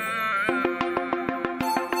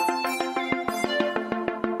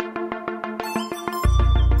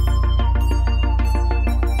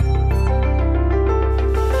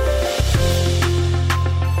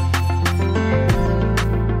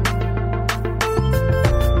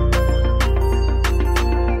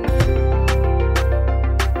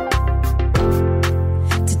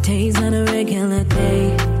 Today's not a regular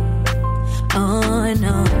day. Oh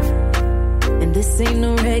no. And this ain't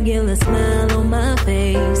no regular smile on my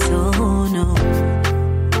face. Oh no.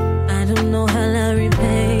 I don't know how I'll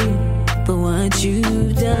repay for what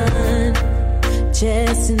you've done.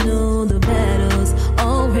 Just to know the battle's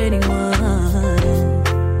already won.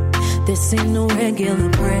 This ain't no regular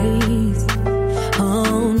praise.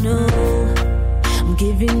 Oh no. I'm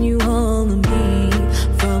giving you all of me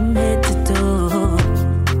from head to toe.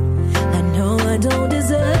 I know I don't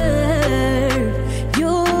deserve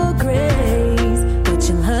your grace, but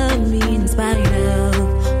you love me in spite of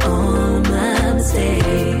all my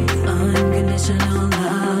mistakes. Unconditional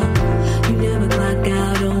love, you never clock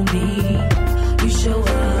out on me. You show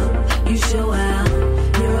up, you show out.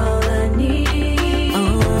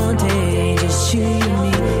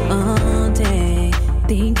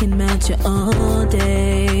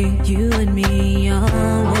 you and me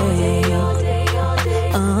always, all day, all day,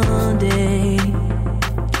 all day,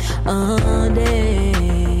 all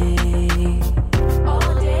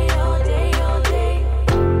day, all day.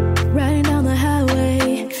 Riding down the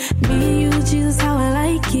highway, me and you, Jesus, how I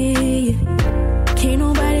like it. Can't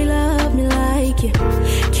nobody love me like you.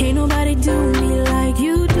 Can't nobody do me like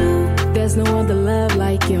you do. There's no other love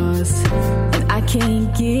like yours, and I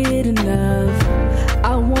can't get enough.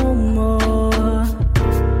 I want more,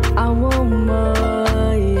 I want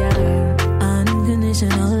more, yeah.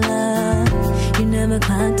 Unconditional love, you never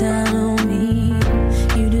clock down on me.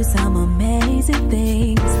 You do some amazing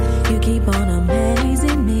things, you keep on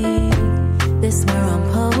amazing me. This is where I'm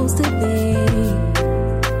supposed to be,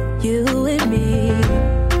 you and me,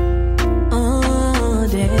 all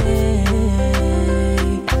day,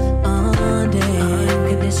 all day.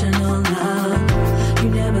 Unconditional love, you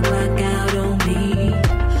never clock out on me.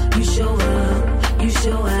 You show up, you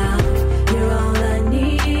show out, you're all I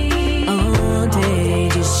need. All day,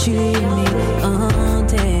 just you and me, all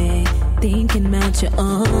day. Thinking about you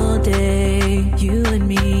all day, you and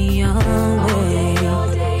me always, all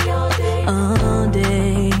day, all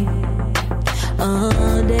day,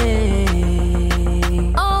 all day,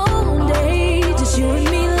 all day. Just you and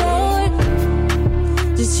me, Lord,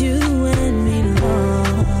 just you and me,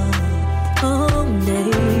 Lord, all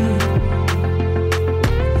day.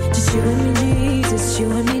 Just you and me, Jesus, you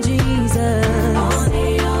and me, Jesus. All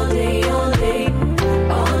day, all day, all day,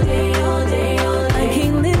 all day, all day, all day. I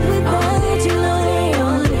can't live without you, Lord.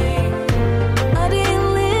 I didn't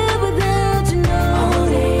live without you, Lord. All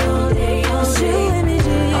day, all day, all day. Just you and me,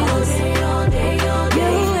 Jesus. All day, all day, all day.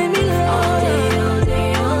 You and me, Lord. All day, all day,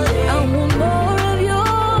 all day. I want more of your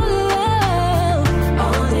love.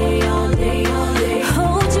 All day, all day, all day.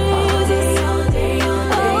 Oh, Jesus. All day, all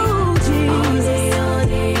day, oh, Jesus. All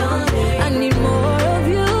day, all day. I need more of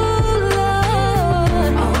your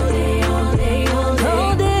love. All day, all day, all day.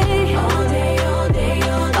 All day, all day,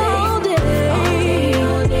 all day, all day.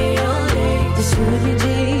 All day, all day. Just you and me,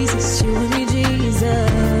 Jesus. You and me,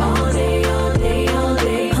 Jesus. All day, all day, all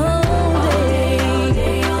day. All day, all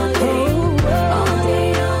day, all day. All day,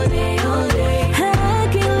 all day, all day. I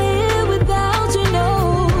can't live without you, no.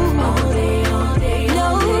 All day, all day,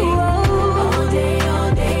 all day. All day, all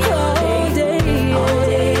day, all day. All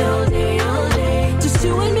day, all day, all day. Just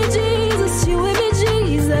you and me, Jesus. You and me,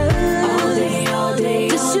 Jesus. All day, all day.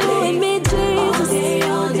 Just you and me, Jesus.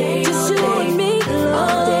 All day, just you and me, Lord.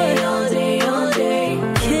 All day, all day, all day.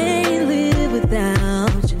 Can't live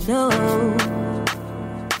without you, no.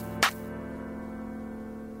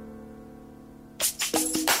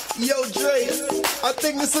 Yo, Dre, I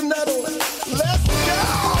think it's another one. Let's go!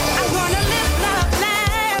 I wanna live love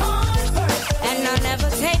loud, and I'll never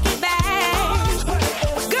take it back.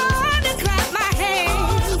 Gonna clap my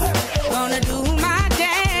hands, gonna do my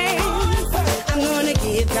dance. I'm gonna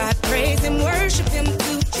give God praise and worship Him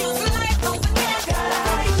through choose life over death.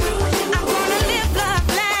 I'm gonna live love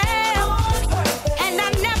loud, and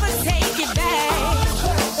I'll never take it back.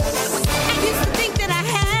 I used to think that I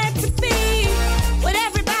had to be what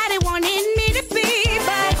everybody wanted me to be,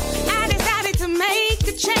 but I decided to make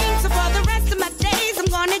a change. So for the rest of my days, I'm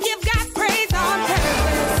gonna give God praise on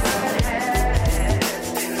purpose.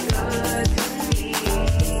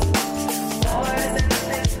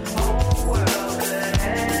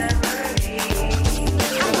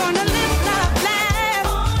 I'm gonna live love loud,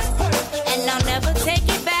 and I'll never take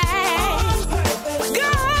it back.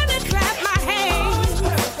 Gonna clap my hands,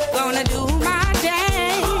 gonna do my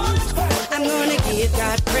dance. I'm gonna give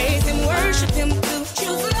God praise and worship Him through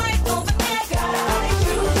choose life over death.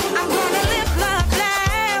 I'm gonna live love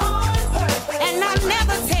loud, and I'll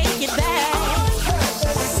never take it back.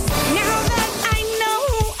 Now that I know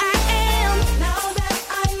who I am, now that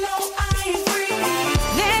I know I'm free,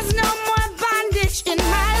 there's no more bondage in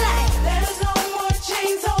my life. There's no more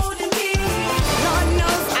chains holding me. Lord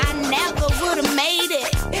knows I never would have made it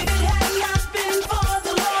if it had not been for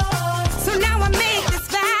the Lord. So now I make this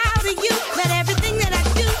vow to you that everything that I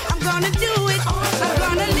do, I'm gonna do it. I'm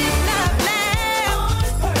gonna live love loud,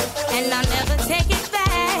 and I'll never take it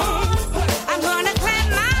back. I'm gonna clap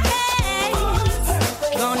my hands,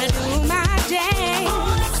 gonna do my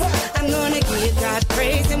dance. I'm gonna give God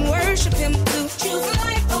praise and worship Him through choose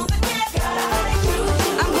life over death.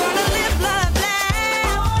 I'm gonna live love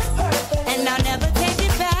loud, and I'll never take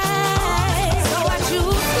it back. So I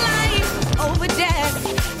choose life over death.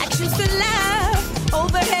 I choose to love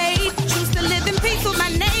over hate. Choose to live in peace with my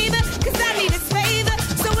neighbor, 'cause I need His favor.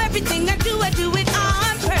 So everything I do it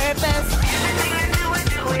on purpose. Everything I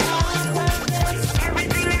do it on purpose.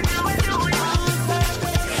 Everything I do it on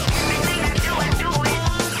purpose. Everything I do it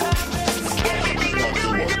on purpose.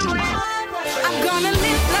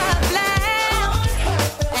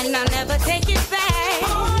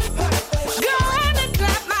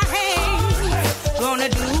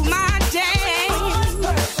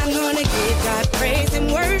 praise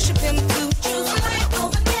and worship him through.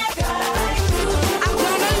 I'm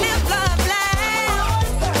gonna live love loud,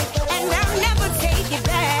 and I'll never take it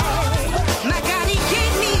back. My God, he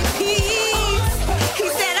gave me peace. He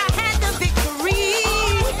said I had the victory.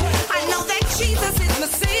 I know that Jesus is my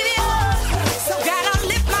savior. So God, I'll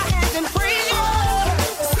lift my hands and praise you.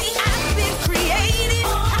 See, I've been created.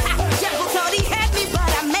 Devil thought he had me, but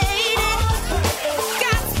I made it.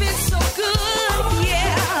 God's been so good,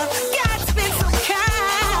 yeah. God's been so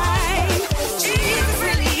kind. Jesus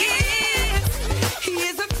really is. He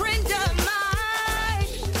is a friend of mine.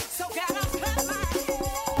 So God, I'll clap my hands.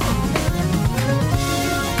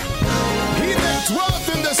 He that dwelleth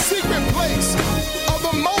in the secret place of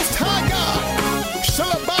the Most High God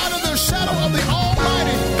shall abide in the shadow of the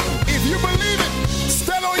Almighty. If you believe it,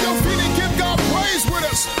 stand on your feet and give God praise with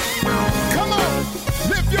us. Come on,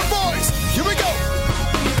 lift your voice. Here we go.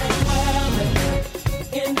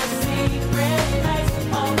 In the secret place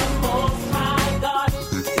of the Most High God,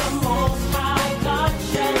 the Most High God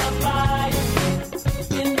shall abide.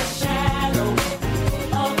 In the shadow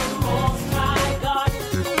of the Most High God,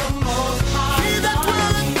 the Most High He that God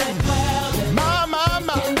dwelleth, my,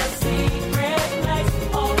 in the secret place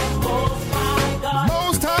of the Most High God,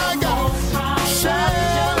 Most High God Most High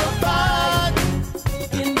shall abide.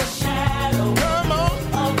 in the shadow Come on,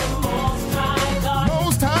 of the Most High God.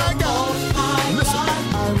 Most High God. Listen,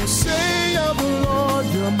 I will say of the Lord,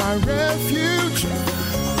 you're my refuge.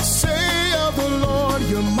 Say of the Lord,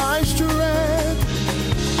 you're my strength.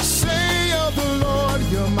 Say of the Lord,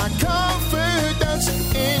 you're my confidence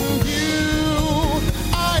in you.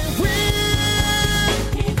 I will.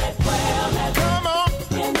 He that dwelleth Come on.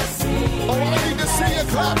 in the secret Oh, I need to see you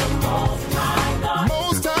clap. Most High God,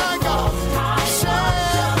 Most High God shall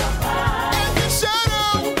in the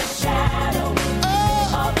shadow shadow of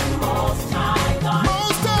of the Most High God.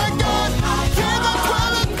 Most High God. He that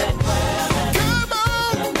dwelleth. That dwelleth Come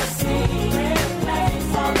on. in the secret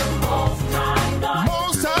place of the Most High God.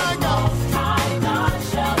 Most High God Most High God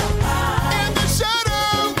shall abide in the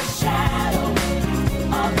shadow. shadow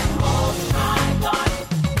of the Most High God.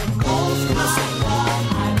 The Most High God,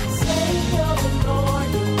 I will say of the Lord,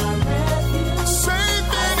 you're my refuge, Safe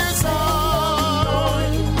in His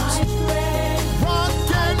arms. my strength,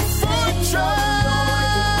 Rock and fortress.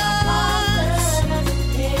 confidence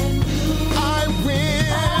in you. I will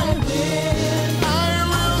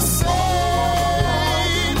say.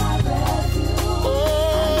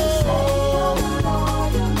 Oh,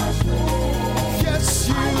 yes,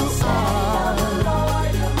 you are.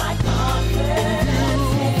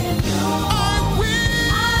 I will.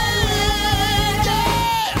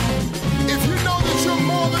 If you know that you're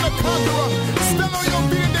more than a conqueror, stand on your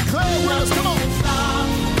feet and declare with us. Come on.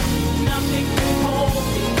 Nothing can hold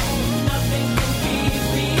me, nothing can keep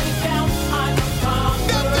me down. I'm a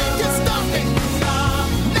conqueror. Nothing can stop me.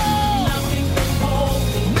 No. Nothing can hold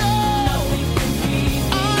me, No. nothing can keep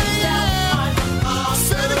me down. I'm a conqueror.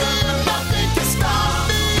 Say it again. Nothing can stop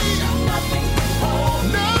me. Nothing can hold me,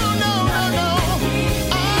 No, no, no, no.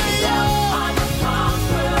 I am. I'm a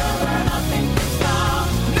conqueror. Nothing can stop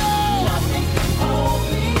me, No. nothing can hold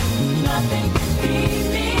me, nothing can keep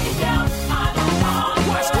me down. I'm a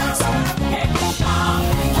Watch conqueror. this. Can't stop me,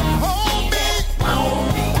 Hold me.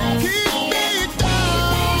 Keep me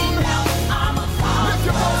down. I'm a Lift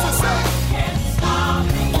your voice and say, can't stop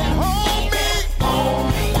me. hold me.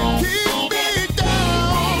 Keep me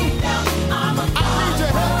down. I'm a I need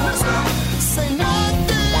your help. Listen. Say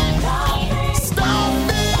nothing. Stop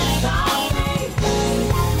me.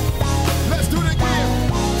 Let's do it again.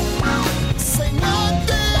 Say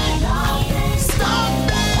nothing. Stop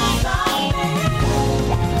me.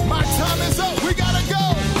 My time is up. We gotta go.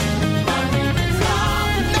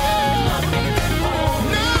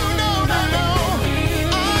 No, no, no, no.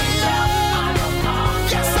 I am.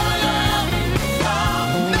 Yes, I am.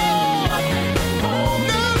 No,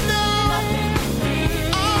 no, no.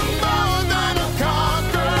 I'm more than a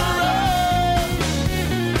conqueror.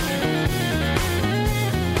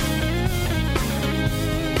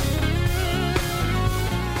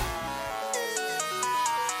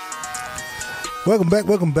 Welcome back,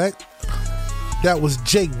 welcome back. That was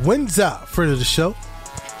Jake Windsor, friend of the show,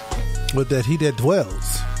 with that He That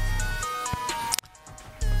Dwells.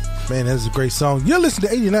 Man, that's a great song. You're listening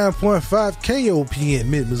to 89.5 KOPN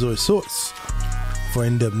Mid-Missouri Source for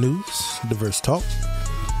in-depth news, diverse talk.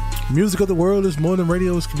 Music of the world is more than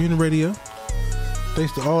radio, it's community radio.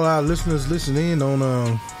 Thanks to all our listeners listening in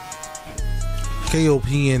on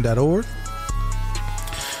KOPN.org.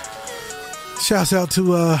 Shouts out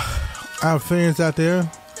to our fans out there,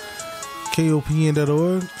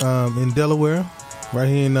 KOPN.org, in Delaware, right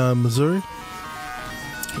here in Missouri,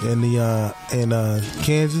 in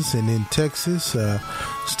Kansas and in Texas.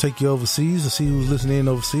 Let's take you overseas to see who's listening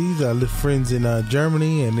overseas. I live friends in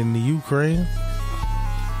Germany and in the Ukraine,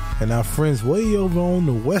 and our friends way over on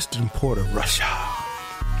the western port of Russia.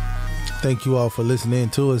 Thank you all for listening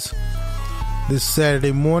to us this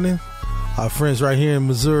Saturday morning. Our friends right here in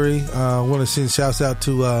Missouri, I want to send shouts out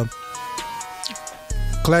to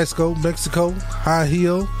Clasico, Mexico, High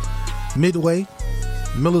Hill, Midway,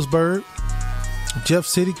 Millersburg, Jeff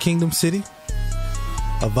City, Kingdom City,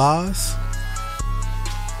 Avaz,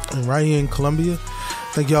 and right here in Columbia.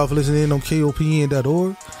 Thank y'all for listening on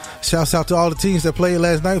KOPN.org. Shouts out to all the teams that played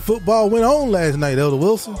last night. Football went on last night, Elder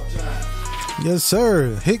Wilson. Yes,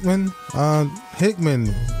 sir. Hickman,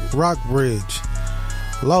 Rockbridge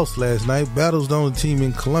lost last night. Battle's the only team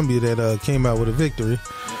in Columbia that came out with a victory.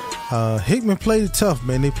 Hickman played it tough,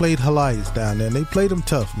 man. They played Helias down there, and they played them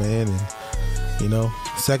tough, man. And, you know,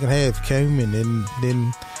 second half came, and then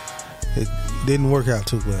it didn't work out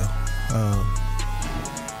too well.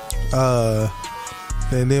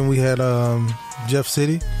 And then we had Jeff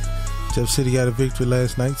City. Jeff City got a victory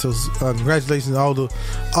last night. So congratulations to all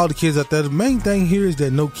the kids out there. The main thing here is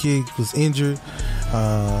that no kid was injured,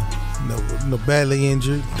 no badly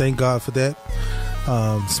injured. Thank God for that.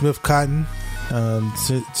 Smith Cotton,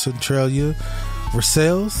 Centralia,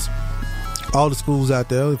 Versailles, all the schools out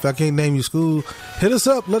there. If I can't name your school, hit us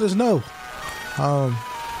up. Let us know.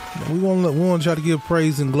 We want to try to give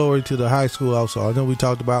praise and glory to the high school also. I know we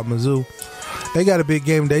talked about Mizzou. They got a big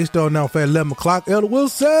game. They starting off at 11 o'clock. Elder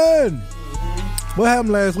Wilson, what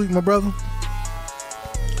happened last week, my brother?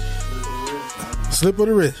 Slip of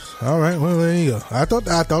the wrist. All right, well, there you go. I thought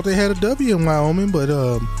they had a W in Wyoming, but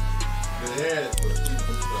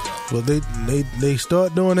well, they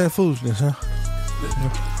start doing that foolishness, huh?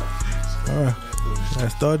 All right, I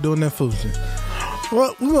start doing that foolishness.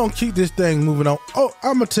 Well, we're gonna keep this thing moving on. Oh,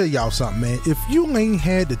 I'm gonna tell y'all something, man. If you ain't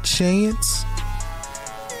had the chance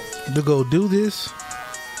to go do this,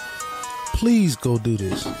 please go do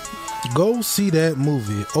this. Go see that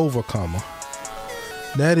movie, Overcomer.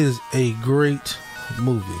 That is a great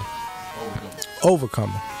movie.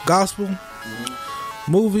 Overcomer. Gospel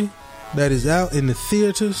movie that is out in the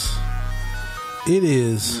theaters. It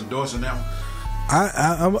is. You endorsing that one?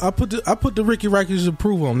 I put the Ricky Rikers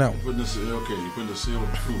approval on that one. You put the seal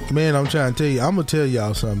of approval. Man, I'm trying to tell you, I'm gonna tell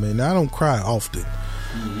y'all something, man. Now, I don't cry often,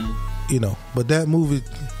 you know, but that movie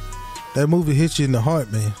hits you in the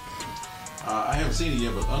heart, man. I haven't seen it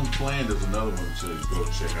yet, but Unplanned is another one to go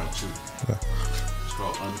check out too. It's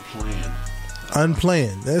called Unplanned.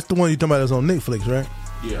 Unplanned. That's the one you're talking about. That's on Netflix, right?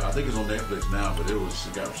 Yeah, I think it's on Netflix now, but it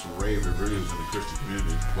got some rave reviews in the Christian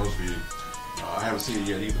community. It's supposed to be. I haven't seen it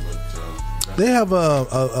yet either, but they have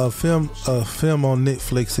a film on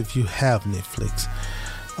Netflix if you have Netflix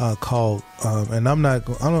called and I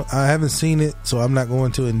haven't seen it, so I'm not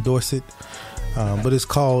going to endorse it. But it's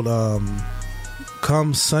called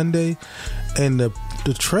Come Sunday, and the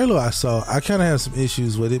trailer I saw, I kind of have some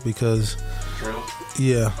issues with it because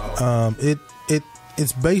it's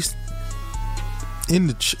based in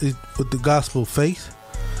with the gospel faith,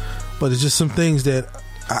 but it's just some things that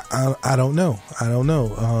I don't know.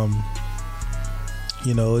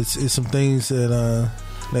 You know, it's some things that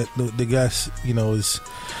the guys, you know, is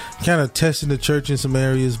kind of testing the church in some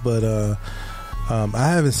areas, but I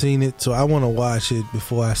haven't seen it, so I want to watch it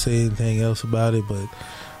before I say anything else about it. But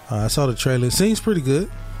I saw the trailer; it seems pretty good.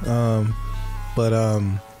 But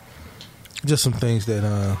just some things that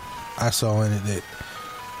I saw in it that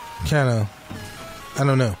kind of, I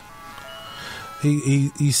don't know.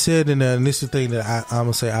 He said in there, and this is the thing that I'm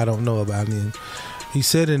gonna say I don't know about him. He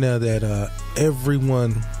said in there that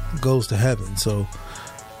everyone goes to heaven, so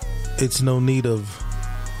it's no need of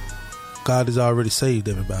God has already saved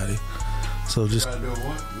everybody. So just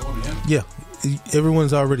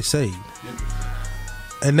everyone's already saved,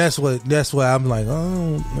 and that's why I'm like,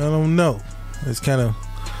 oh, I don't know. It's kind of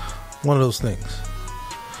one of those things.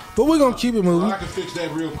 But we're gonna keep it moving. Well, I can fix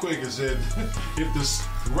that real quick. It said, if the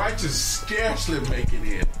righteous scarcely make it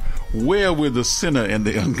in, where will the sinner and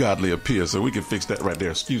the ungodly appear? So we can fix that right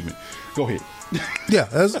there. Excuse me. Go ahead. Yeah,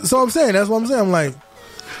 that's what I'm saying. That's what I'm saying. I'm like,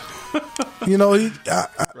 you know,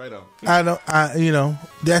 right on. You know,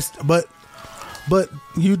 but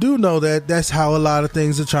you do know that that's how a lot of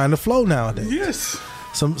things are trying to flow nowadays. Yes.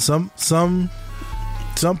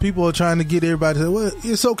 Some people are trying to get everybody to say, well,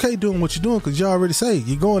 it's okay doing what you're doing because you already saved.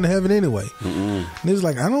 You're going to heaven anyway. And it's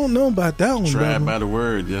like, I don't know about that one. Try it by the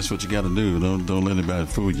word. That's what you got to do. Don't let anybody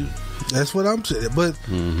fool you. That's what I'm saying. But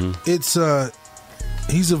it's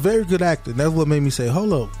he's a very good actor. That's what made me say,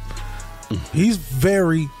 hold up. He's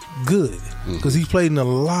very, good because he's played in a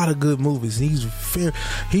lot of good movies. He's fair.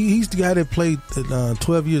 He's the guy that played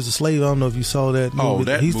 12 Years a Slave. I don't know if you saw that movie. Oh,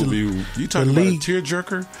 that he's movie. You talking about a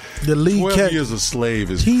tearjerker? The lead 12 Years a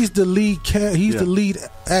Slave is. He's the lead. He's the lead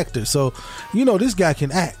actor. So this guy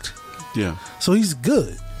can act. Yeah. So he's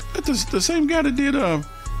good. But the same guy that did.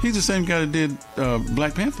 He's the same guy that did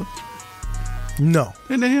Black Panther. No.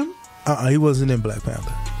 Isn't that him? He wasn't in Black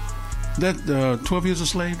Panther. That 12 Years a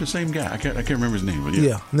Slave, the same guy. I can't remember his name, but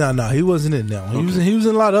yeah. No, he wasn't in that one. He was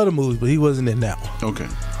in a lot of other movies, but he wasn't in that one. Okay.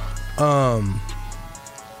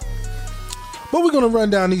 But we're gonna run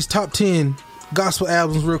down these top 10 gospel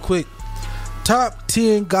albums real quick. Top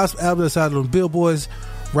 10 gospel albums out of the Billboards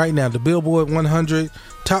right now. The Billboard 100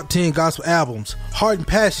 top 10 gospel albums. Heart and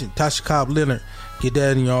Passion, Tasha Cobb Leonard. Get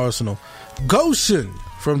that in your arsenal. Goshen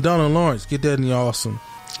from Donna Lawrence. Get that in your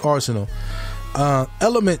arsenal.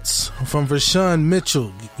 Elements from Vershawn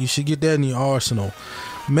Mitchell. You should get that in your arsenal.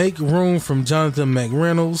 Make Room from Jonathan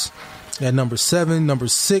McReynolds at number 7. Number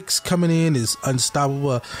 6 coming in is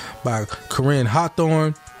Unstoppable by Corinne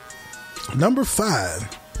Hawthorne. Number 5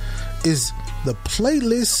 is The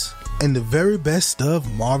Playlist and the Very Best of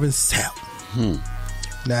Marvin Sapp.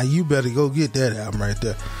 Now you better go get that album right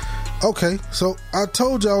there. Okay, so I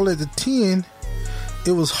told y'all at the 10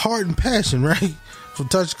 it was Heart and Passion, right? From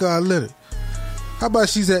Tasha Cobb Leonard. How about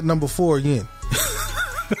she's at number 4 again?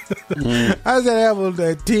 How's that album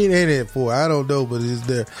at 10 and at 4? I don't know, but it's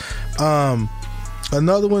there.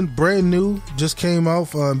 Another one, brand new, just came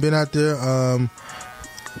off, been out there.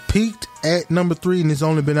 Peaked at number 3 and it's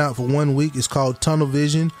only been out for 1 week. It's called Tunnel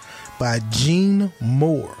Vision by Gene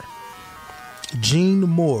Moore. Gene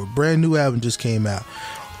Moore, brand new album just came out.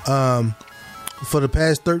 For the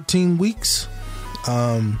past 13 weeks,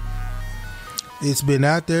 it's been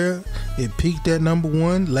out there. It peaked at number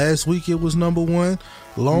 1. Last week it was number 1.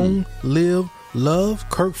 Long Live Love.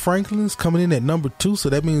 Kirk Franklin's coming in at number 2. So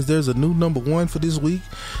that means there's a new number 1 for this week.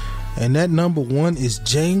 And that number 1 is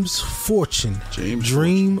James Fortune.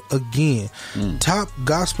 Dream Again. Top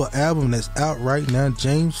gospel album that's out right now.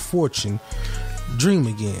 James Fortune. Dream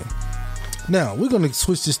Again. Now we're going to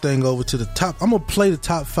switch this thing over to the top. I'm going to play the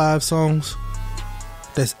top 5 songs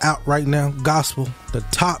that's out right now, gospel. The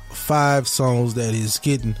top 5 songs that is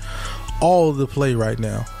getting all the play right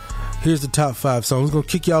now. Here's the top 5 songs. We're going to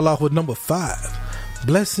kick y'all off with number 5.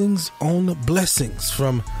 Blessings on Blessings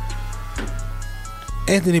from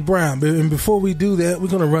Anthony Brown. And before we do that, we're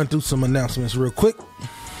going to run through some announcements real quick.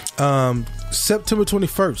 September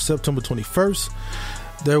 21st,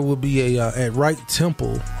 there will be a at Right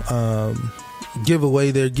Temple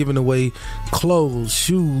giveaway. They're giving away clothes,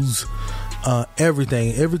 shoes,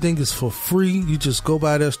 everything is for free. You just go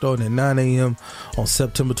by there starting at 9 a.m. on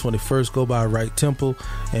September 21st. Go by Right Temple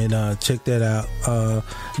and check that out.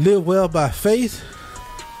 Live Well by Faith.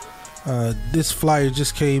 This flyer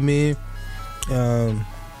just came in. Elder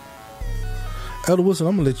Wilson,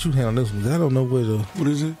 I'm gonna let you handle this one. I don't know where what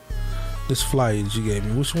is it? This flyer that you gave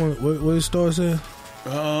me. Which one? Where it starts at?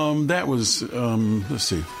 That was let's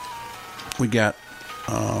see. We got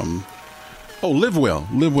Live Well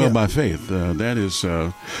by Faith. That is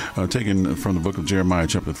taken from the book of Jeremiah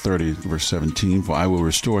chapter 30 verse 17. For I will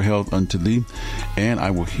restore health unto thee, and I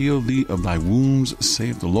will heal thee of thy wounds,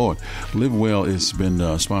 saith the Lord. Live Well has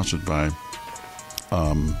been sponsored by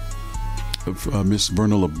Miss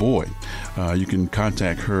Verna LeBoy. You can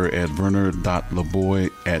contact her at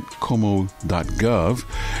verna.leboy@como.gov,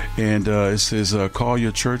 and it says call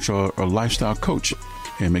your church or lifestyle coach,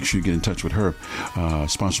 and make sure you get in touch with her.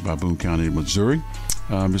 Sponsored by Boone County, Missouri.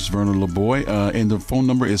 Miss Verna LeBoy, and the phone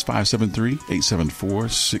number is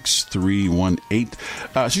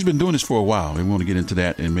 573-874-6318. She's been doing this for a while. We want to get into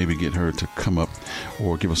that and maybe get her to come up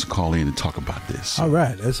or give us a call in and talk about this. All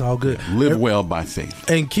right, that's all good. Yeah, Live Well by Faith.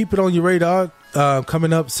 And keep it on your radar.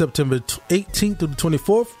 Coming up September 18th through the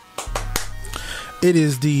 24th, it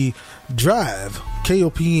is the Drive,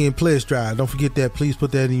 KOPN Pledge Drive. Don't forget that. Please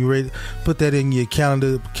put that in your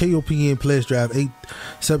calendar. KOPN Pledge Drive,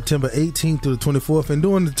 September 18th through the 24th. And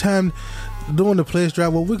during the Pledge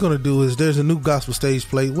Drive, what we're going to do is there's a new gospel stage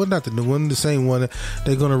play. Well, not the new one, the same one.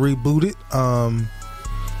 They're going to reboot it.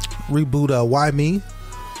 Why Me?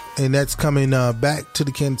 And that's coming back to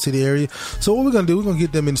the Kansas City area. So what we're going to do, we're going to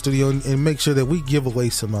get them in the studio and make sure that we give away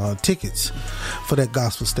some tickets for that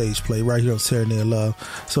gospel stage play right here on Saturday Night Love.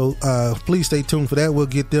 So please stay tuned for that. We'll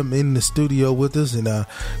get them in the studio with us and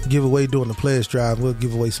give away during the Pledge Drive. We'll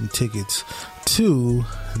give away some tickets to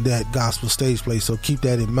that gospel stage play. So keep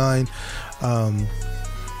that in mind.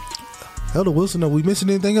 Elder Wilson, are we missing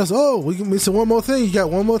anything else? Oh, we missing one more thing. You got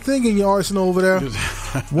one more thing in your arsenal over there.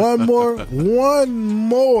 One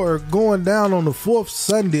more going down on the 4th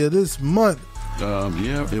Sunday of this month.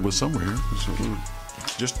 Yeah, it was somewhere.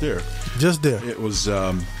 Just there. It was.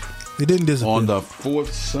 It didn't disappear. On the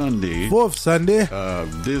 4th Sunday.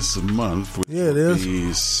 This month. Which it is.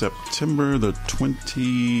 Be September the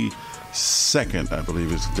 22nd, I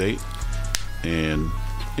believe is the date, and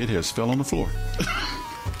it has fell on the floor.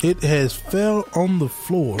 It has fell on the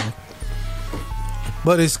floor.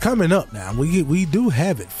 But it's coming up now. We do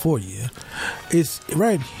have it for you. It's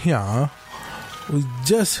right here. We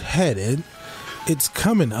just had it. It's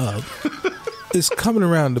coming up. It's coming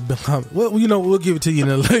around the. Well, we'll give it to you in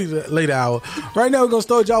a later hour. Right now, we're gonna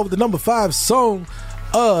start y'all with the number 5 song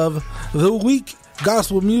of the week.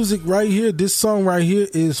 Gospel music right here. This song right here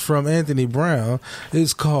is from Anthony Brown.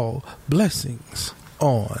 It's called "Blessings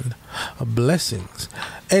on Blessings."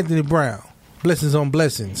 Anthony Brown, "Blessings on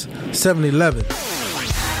Blessings." 7-11.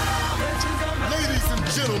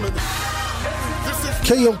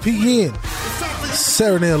 KOPN,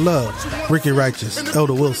 Serenade Love, Ricky Righteous,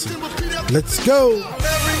 Elder Wilson. Let's go.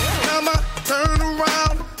 Every time I turn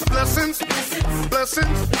around, blessings,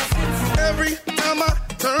 blessings. Every time I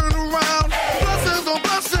turn around, blessings on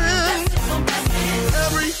blessings.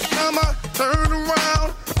 Every time I turn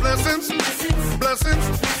around, blessings, blessings.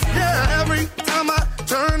 Yeah, every time I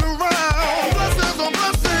turn around, blessings on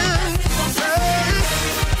blessings. Hey,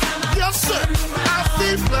 yes, sir. I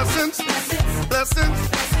see blessings, blessings.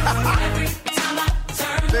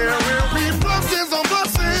 There will be blessings on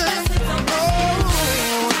blessings.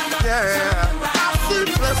 Yeah, I see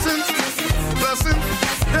blessings, blessings,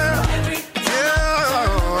 yeah,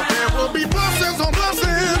 there will be blessings on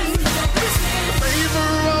blessings. The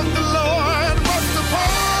favor of the Lord rests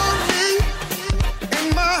upon me. In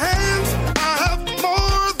my hands, I have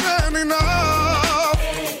more than enough.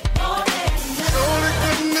 Surely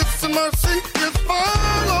goodness and mercy is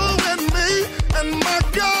following me, and my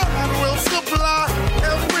God will supply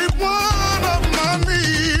every one of my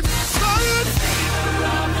needs. Say it.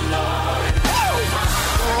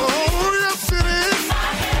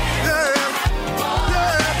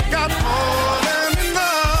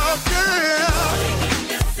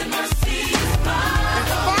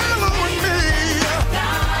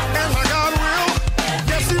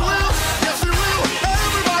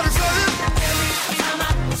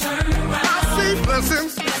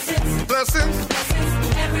 Blessings.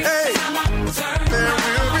 Hey, there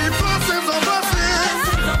will be blessings on blessings.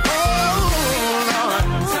 Oh, Lord.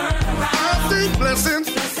 I see blessings,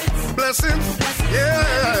 blessings.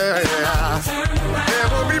 Yeah. There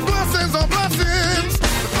will be blessings on blessings.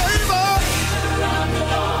 Favor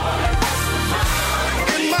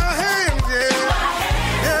in my hands, yeah.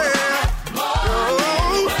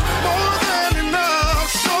 Oh, more than enough,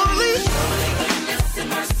 surely.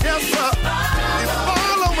 Yes, sir.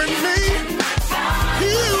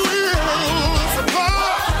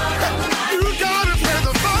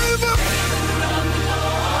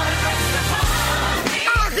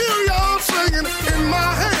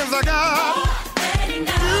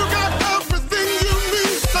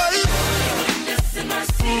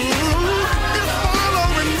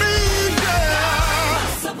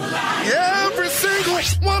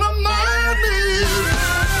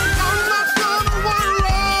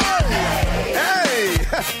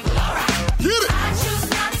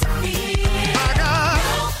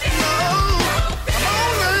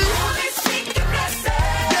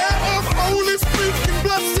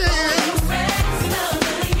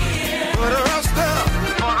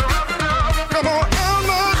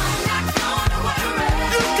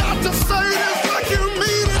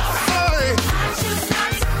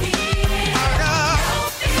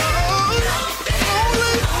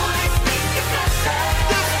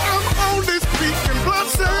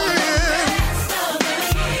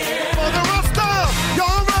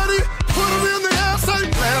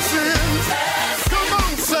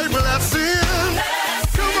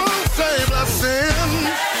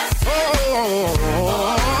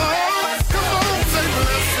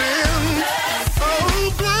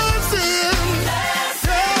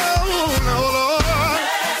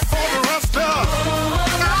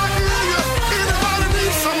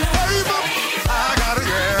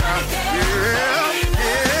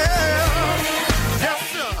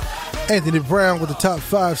 Anthony Brown with the top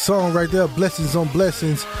 5 song right there, Blessings on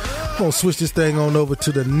Blessings. I'm going to switch this thing on over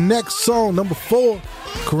to the next song, number 4,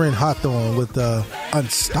 Corinne Hawthorne with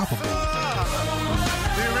Unstoppable.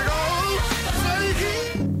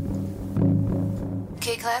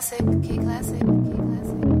 K-Classic.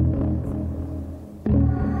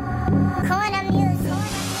 Corner music.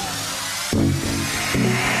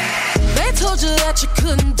 They told you that you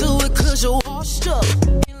couldn't do it 'cause you're washed washed up.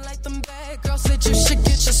 Like them bad girls said you should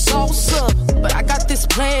get your sauce up. But I got this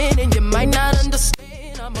plan and you might not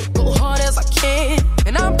understand. I'ma go hard as I can,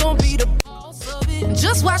 and I'm gonna be the boss of it. And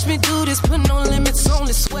just watch me do this, put no limits on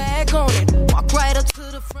the swag on it. Walk right up to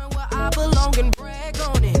the front where I belong and brag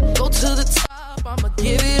on it. Go to the top, I'ma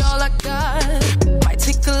give it all I got. Might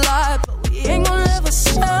take a lot, but we ain't gonna ever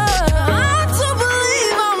stop. I do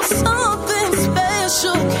believe I'm something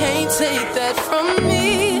special. Can't take that from me.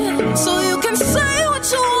 So you can say what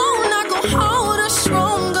you want, I go harder,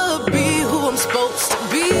 stronger, be who I'm supposed to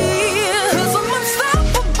be. 'Cause I'm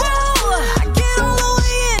unstoppable, I get all the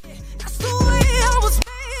way in it. That's the way I was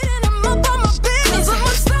made, and I'm up on my business. 'Cause I'm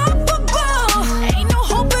unstoppable, ain't no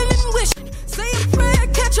hoping and wishing. Say a prayer,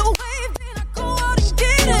 catch a wave, then I go out and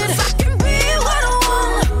get it. 'Cause I can be what I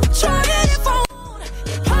want, try it if I want.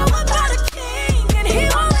 Powered by the king, and he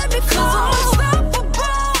won't let me fall. 'Cause I'm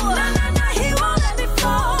unstoppable, nah, nah, nah, he won't let me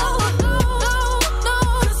fall. No,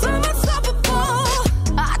 'cause I'm unstoppable.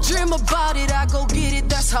 I dream about it, I go get it,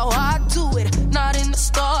 that's how I do it. Not in the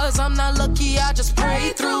stars, I'm not lucky, I just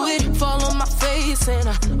pray through it. Fall on my face and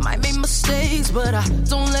I might make mistakes, but I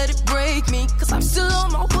don't let it break me, 'cause I'm still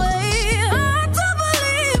on my way. I do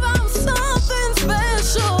believe I'm something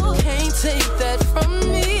special. Can't take that from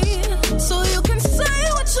me. So you can say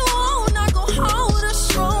what you want, I go harder,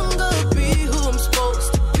 stronger, be who I'm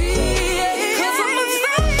supposed to be. 'Cause I'm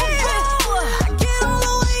unstoppable, I get all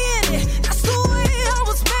the way in it. That's the way I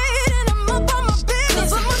was made, and I'm up on my business.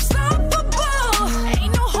 'Cause I'm unstoppable,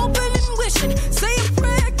 ain't no hoping and wishing. Say a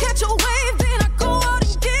prayer, catch a wave, then I go out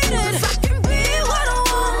and get it. 'Cause I can be what I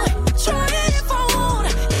want, try it if I want.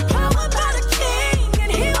 Powered by the king,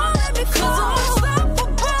 and he won't let me fall. 'Cause I'm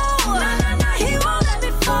unstoppable, nah, nah, nah, he won't let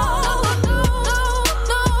me fall.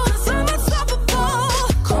 No, 'cause I'm unstoppable.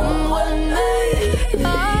 Come what may, I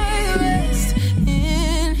rest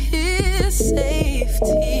in his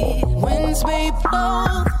safety. Winds may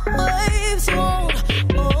blow, waves won't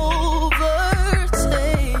overtake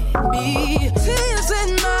me. Tears in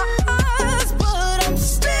my eyes, but I'm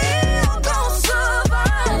still gonna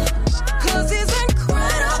survive. 'Cause he's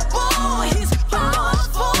incredible, he's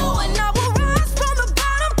powerful, and I will rise from the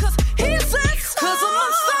bottom, 'cause he's inside. 'Cause I'm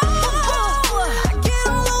unstoppable, I get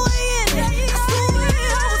all the way in it. That's the way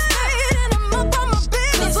I was made, and I'm up on my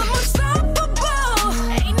business. 'Cause I'm unstoppable,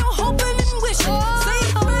 ain't no hoping and wishing. Say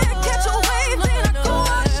a prayer, catch a wave, then I go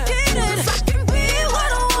out and get it. 'Cause I can be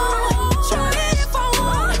what I want, try it if I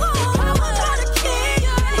want. Powered by the king,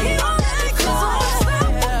 and he won't let me go. 'Cause I'm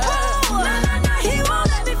unstoppable, nah, nah, nah, he won't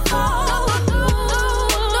let me fall.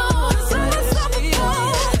 No, 'cause I'm unstoppable.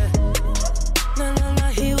 Nah, nah,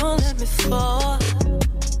 nah, he won't let me fall.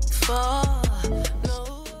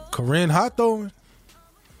 Corinne Hawthorne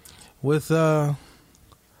with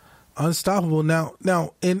Unstoppable. Now,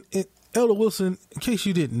 in Elder Wilson, in case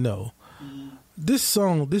you didn't know, this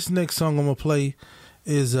next song I'm gonna play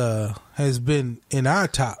is has been in our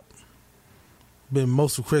top, been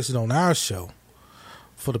most requested on our show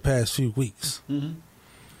for the past few weeks. Mm-hmm.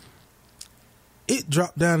 It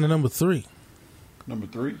dropped down to number 3. Number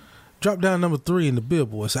 3? Dropped down to number 3 in the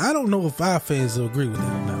Billboard. So I don't know if our fans will agree with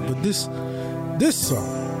that or not. But this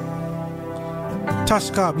song,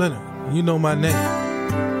 Tasha Cobb Leonard, You Know My Name,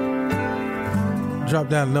 dropped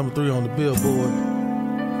down to number 3 on the Billboard.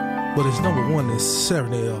 But it's number 1 is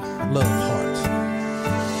Serenade Love Hearts.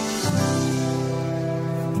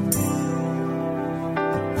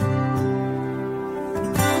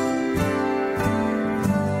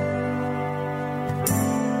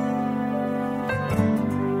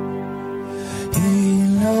 He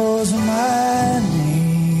knows my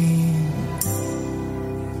name.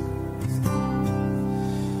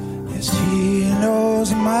 Yes, he knows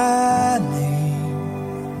my name.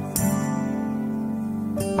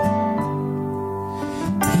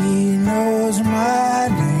 He knows my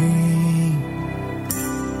name.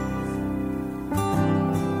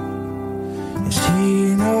 Yes, he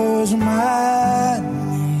knows my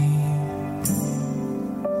name.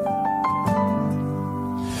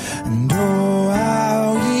 And oh,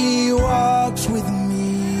 how he walks with me.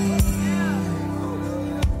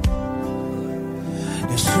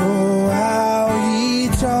 Yes, oh, how he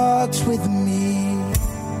talks with me.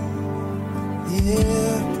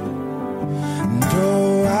 Yeah. And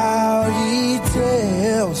oh, how he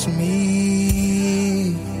tells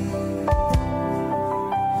me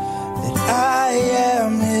that I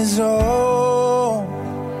am his own.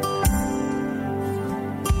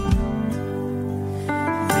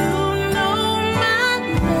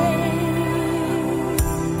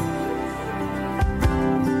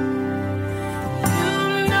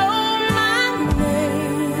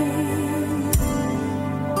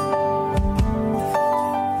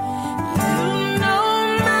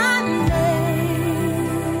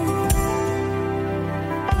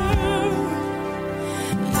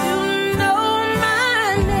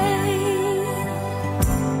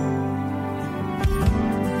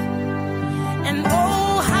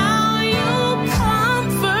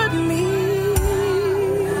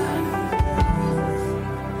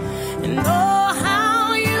 and oh,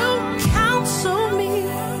 how you counsel me.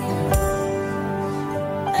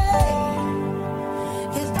 Hey,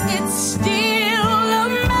 it still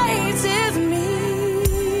amazes me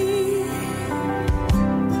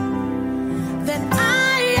that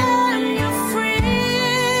I am your friend.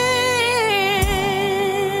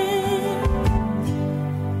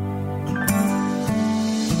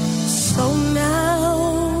 So now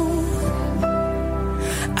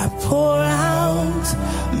I pour out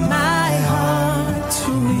my heart.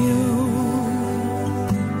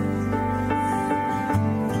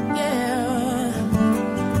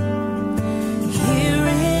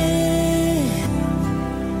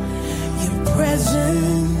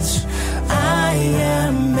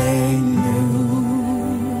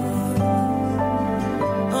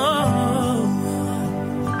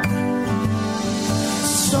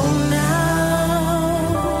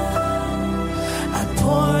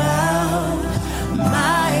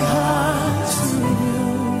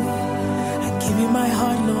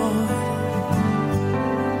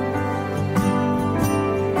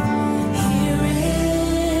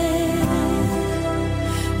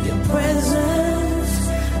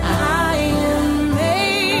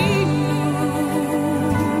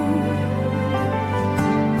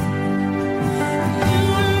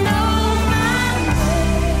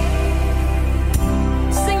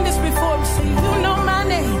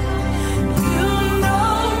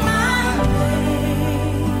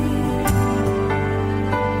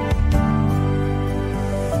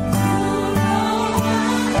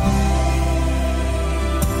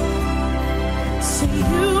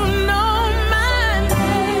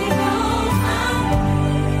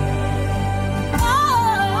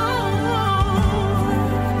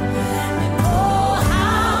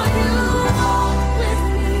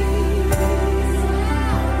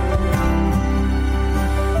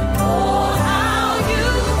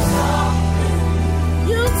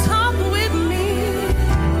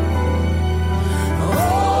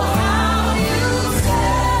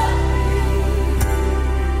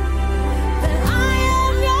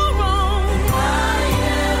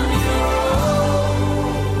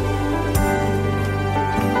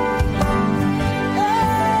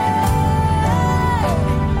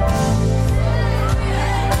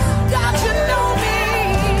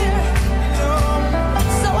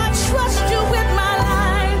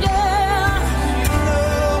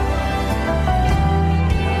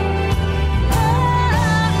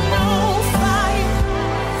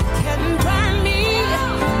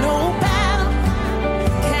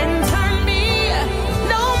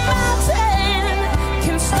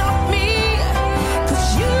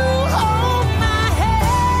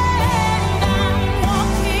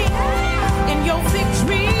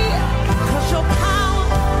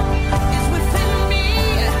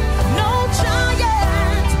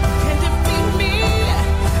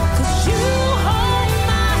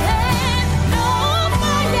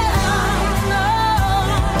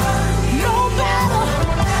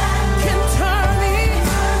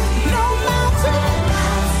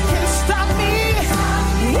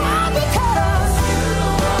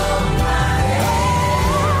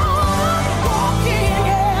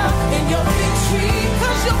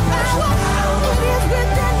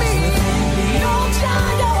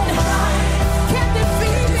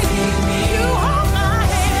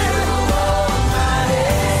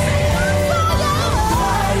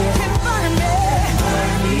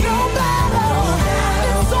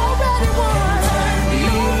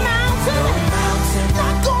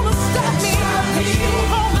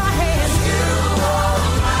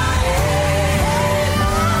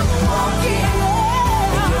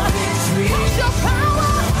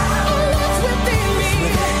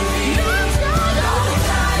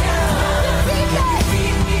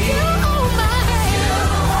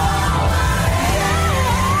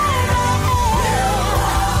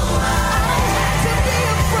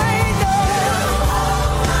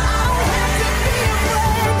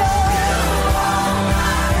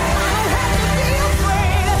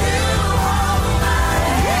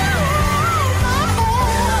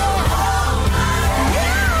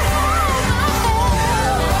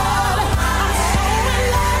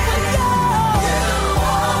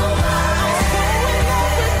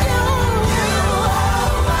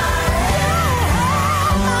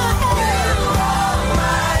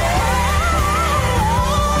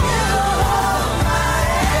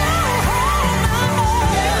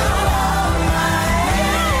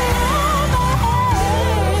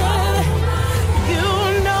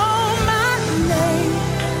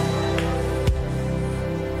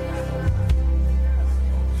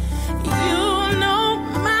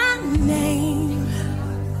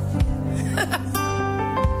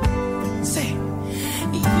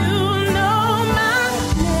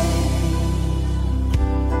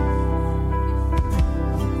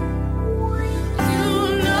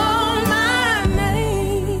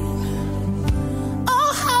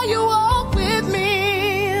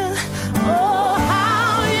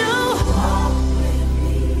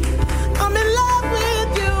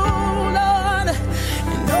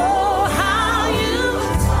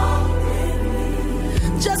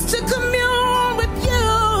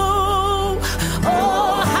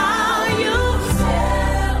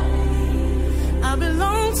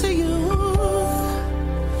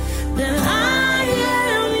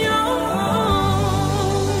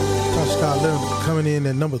 in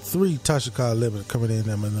at number 3. Tasha Cobb Levitt coming in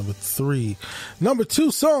at number 3. Number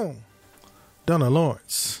 2 song, Donna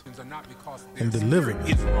Lawrence and Deliver.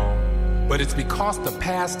 It's wrong, but it's because the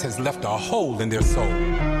past has left a hole in their soul.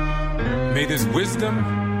 May this wisdom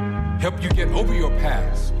help you get over your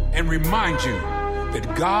past and remind you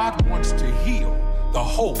that God wants to heal the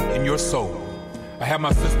hole in your soul. I have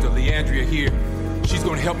my sister Leandria here. She's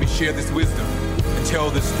going to help me share this wisdom and tell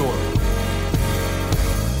this story.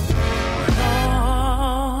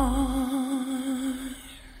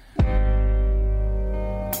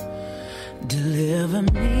 Deliver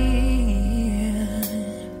me,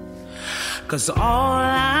 'cause all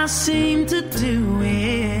I seem to do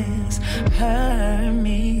is hurt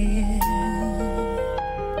me,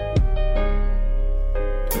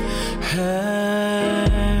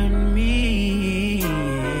 hurt me.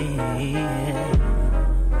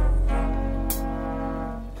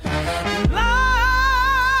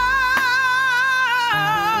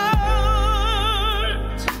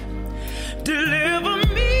 Lord, deliver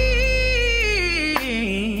me,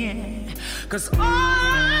 'cause all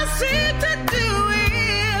I seem to do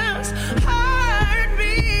is hurt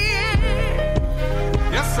me.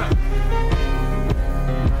 Yes, sir.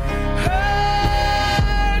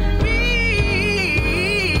 Hurt me.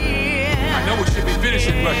 I know we should be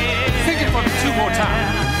finishing, but sing it for me 2 more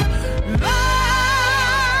times.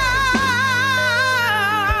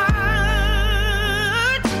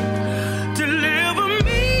 Lord, deliver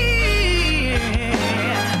me,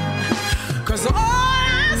 'cause all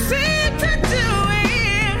I seem to do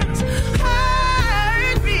is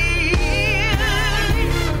hurt me.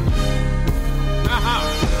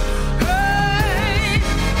 Hurt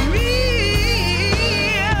me.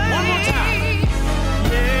 One more time.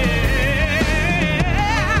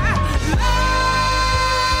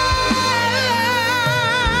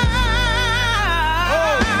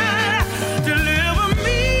 Deliver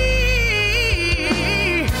me,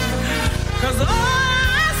 'cause all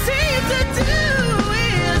I seem to do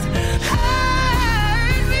is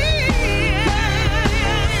hurt me.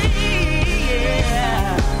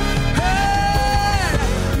 Hurt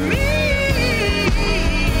me.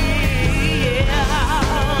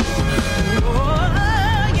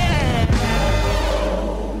 Oh, yeah.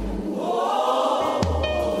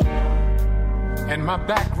 And my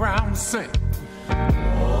background sing.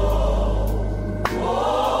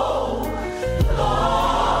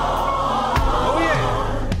 Oh yeah.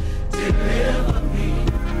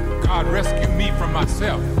 God rescue me from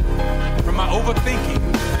myself, from my overthinking.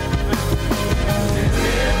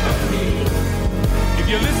 If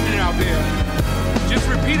you're listening out there, just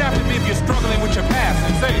repeat after me if you're struggling with your past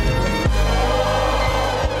and say,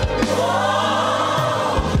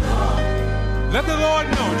 let the Lord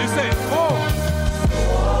know. Just say, oh.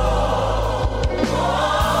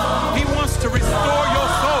 He wants to restore your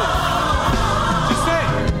soul. Just say,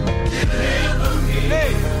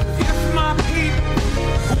 hey, if my people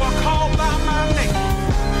who are called by my name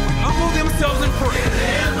humble themselves and pray,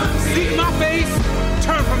 seek my face,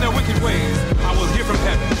 turn from their wicked ways, I will hear from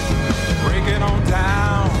heaven. Break it on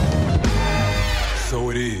down. So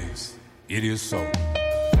it is. It is so.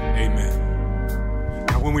 Amen.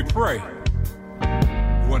 Now when we pray,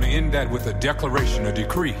 we want to end that with a declaration, a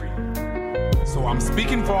decree. So I'm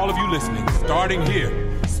speaking for all of you listening, starting here,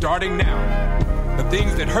 starting now. The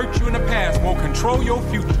things that hurt you in the past won't control your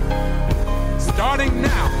future. Starting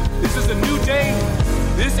now, this is a new day.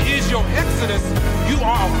 This is your exodus. You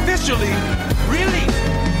are officially released.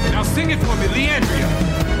 Now sing it for me, Leandria.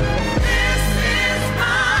 This is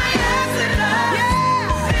my exodus.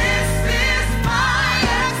 Yeah. This is my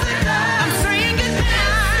exodus. I'm singing this.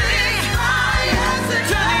 This is my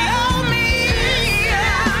exodus. Tell me.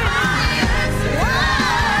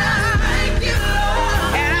 Thank you,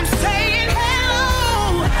 Lord. And I'm saying hello.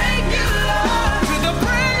 Thank you, Lord. To the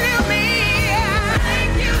brand new me.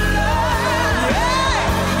 Thank you, Lord.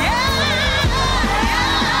 Yeah. Yeah.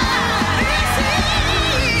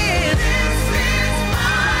 This is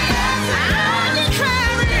my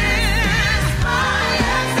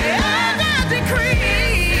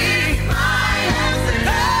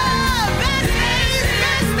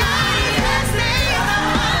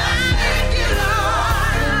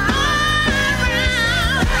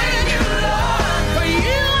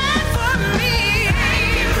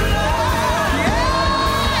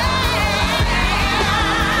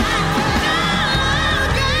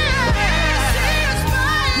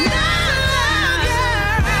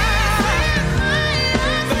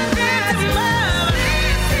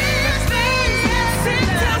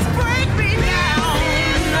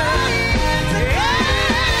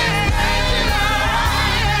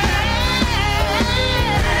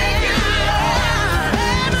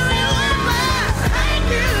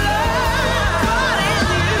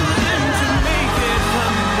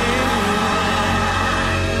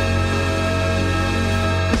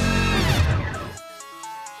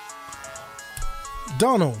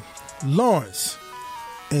Donald Lawrence,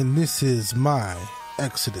 and this is My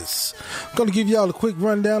Exodus. I'm going to give y'all a quick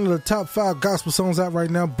rundown of the top 5 gospel songs out right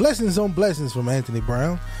now. Blessings on Blessings from Anthony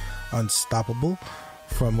Brown, Unstoppable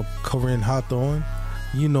from Corinne Hawthorne,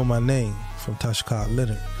 You Know My Name from Tasha Cobb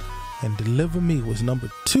Leonard, and Deliver Me was number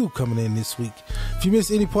 2 coming in this week. If you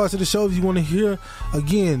missed any parts of the show, if you want to hear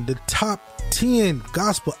again the top 10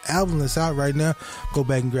 gospel albums that's out right now, go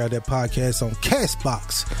back and grab that podcast on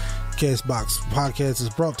Castbox. Castbox podcast is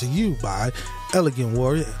brought to you by Elegant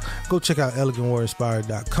Warrior. Go check out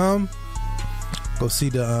elegantwarriorinspired.com. Go see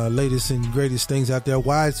the latest and greatest things out there.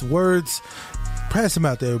 Wise words, pass them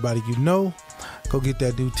out to everybody you know. Go get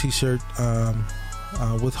that new t-shirt,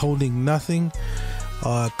 Withholding Nothing.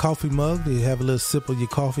 Coffee mug. You have a little sip of your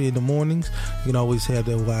coffee in the mornings. You can always have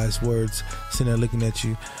their wise words sitting there looking at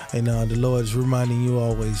you. And the Lord is reminding you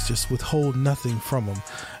always, just withhold nothing from them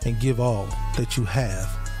and give all that you have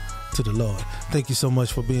to the Lord. Thank you so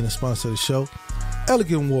much for being a sponsor of the show.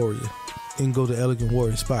 Elegant Warrior. You can go to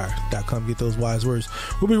elegantwarriorinspired.com, get those wise words.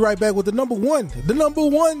 We'll be right back with the number one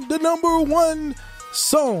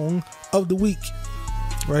song of the week.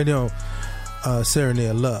 Right now,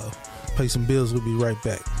 Serenade of Love. Pay some bills. We'll be right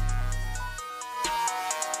back.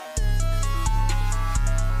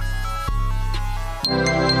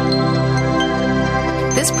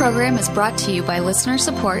 This program is brought to you by listener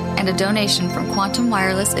support and a donation from Quantum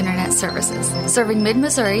Wireless Internet Services. Serving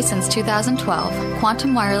Mid-Missouri since 2012,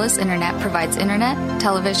 Quantum Wireless Internet provides internet,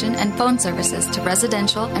 television, and phone services to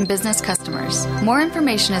residential and business customers. More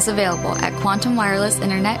information is available at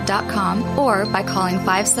quantumwirelessinternet.com or by calling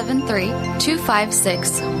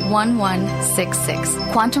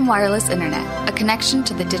 573-256-1166. Quantum Wireless Internet, a connection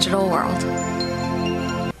to the digital world.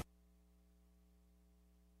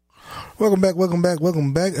 Welcome back.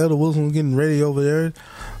 Elder Wilson getting ready over there.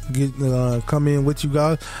 Come in with you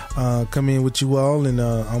guys. Come in with you all, and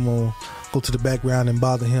I'm gonna go to the background and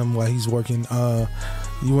bother him while he's working.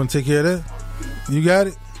 You want to take care of that? You got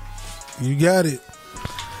it.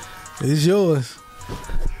 It's yours.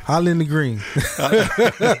 Holla in the green.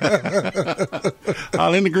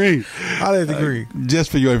 Holla in the green. Just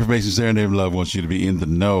for your information, Serenade of Love wants you to be in the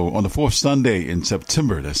know. On the 4th Sunday in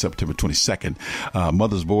September, that's September 22nd,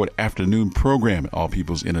 Mother's Board afternoon program at All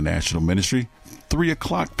People's International Ministry, 3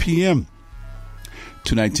 o'clock p.m.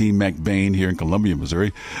 219 McBain here in Columbia,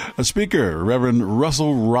 Missouri. A speaker, Reverend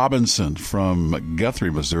Russell Robinson from Guthrie,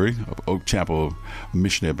 Missouri, of Oak Chapel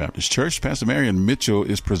Missionary Baptist Church. Pastor Marion Mitchell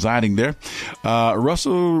is presiding there.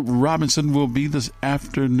 Russell Robinson will be this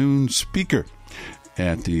afternoon speaker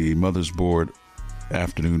at the Mother's Board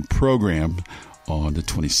afternoon program on the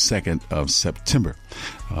 22nd of September.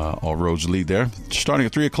 All roads lead there. Starting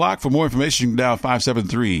at 3 o'clock. For more information, you can dial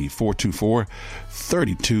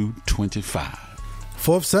 573-424-3225.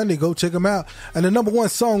 4th Sunday, go check them out. And the number one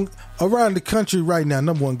song around the country right now,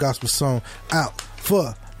 number one gospel song out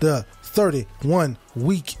for the 31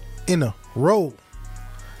 week in a row.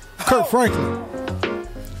 Kirk Franklin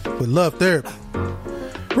with Love Therapy.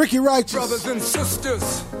 Ricky Righteous, brothers and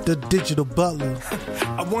sisters, the Digital Butler.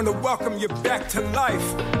 I want to welcome you back to life.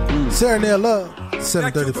 Serenade of Love,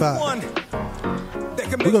 7:35.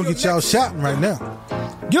 We're going to get y'all shouting right now.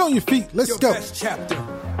 Get on your feet. Let's go. Best chapter.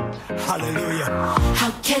 Hallelujah.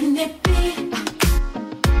 How can it be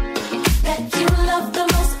that you love the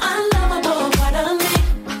most unlovable part of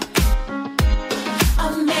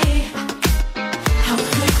me? How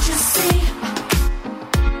could you see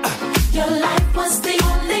your life was the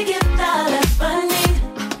only gift I'll ever need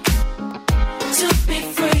to be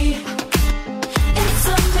free? It's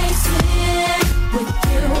amazing with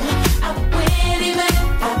you. I win even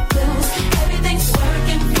if I lose. Everything's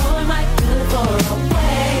working for my good for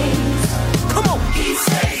always. Come on. He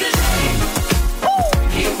saves the day.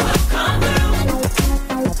 He will come through.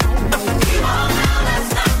 He won't know that's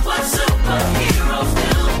not what superheroes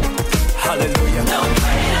do. Hallelujah. No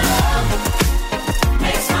greater love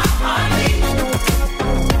makes my heart beat.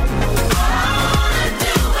 All I wanna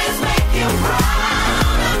do is make you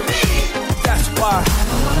proud of me. That's why I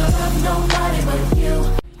don't wanna love nobody but you. I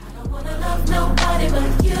don't wanna love nobody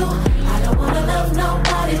but you. I don't wanna love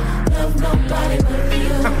nobody but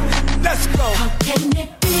you. Let's go. How can it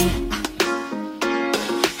be?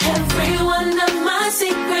 Every one of my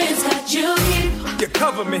secrets that you keep. You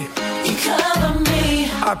cover me. You cover me.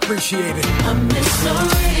 I appreciate it. A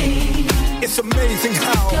mystery. It's amazing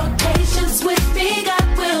how Your patience with me,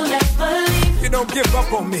 God will never leave. you don't give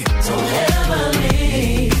up on me. Don't ever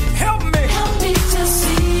leave. Help me. Help me to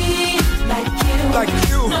see like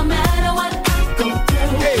you. No matter what I go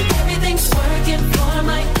through, everything's working for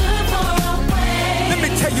my good for always. Let me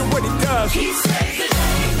tell you what he does. He saves the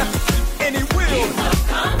day. And he will.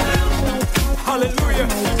 you.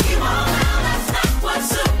 That's not what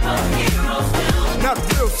superheroes do. Not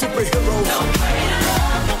real superheroes. Don't pray to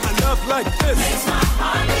love. A love like this makes my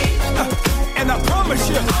heart beat. And I promise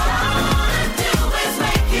you, all I wanna do is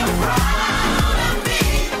make you proud of me.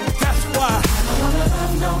 That's why I don't wanna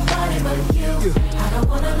love nobody but you. I don't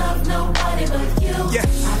wanna love nobody but you.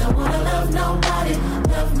 Yes. I don't wanna love nobody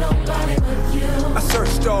but you. I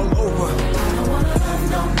searched all over. I don't wanna love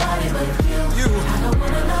nobody but you. I don't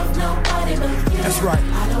wanna love nobody but you. That's right.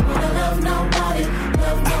 I don't wanna love nobody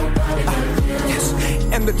but you. Yes.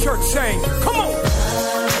 And the church sang, come on.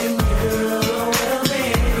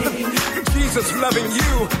 Jesus loving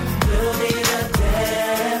you will be the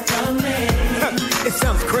death of me. It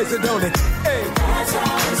sounds crazy, don't it? Hey. That's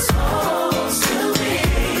how it's supposed to be.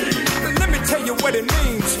 Let me tell you what it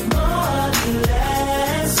means. More than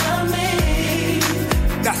less of me.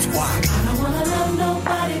 That's why I don't wanna love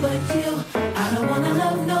nobody but you. I don't wanna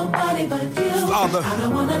love nobody but you. Father, I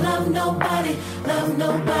don't wanna love nobody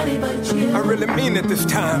but you. I really mean it this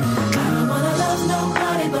time. I don't wanna love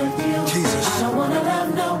nobody but you. Jesus. I don't wanna love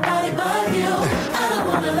nobody but you. I don't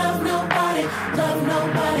wanna love nobody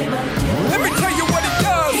but you. Let me tell you what it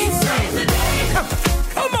does. He saves the day.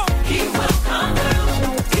 Come on. He will come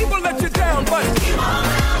through. He will let you down, but he won't.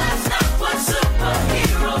 That's not what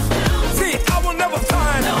superheroes do. See, I will never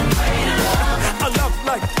find a love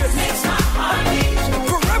like this. Makes my heart beat.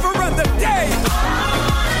 Forever and the day. All I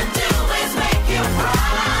wanna do is make you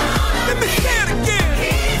proud. Let me say it again.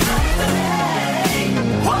 He saves the day. He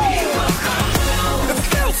will come through. It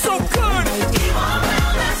feels so good. He won't.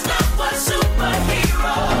 That's not what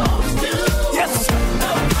superheroes do. Yes.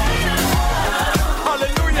 No way to love.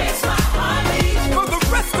 Hallelujah. Makes my heart beat. For the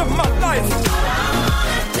rest of my life. All I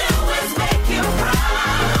wanna do is make you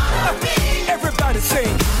proud of me. Everybody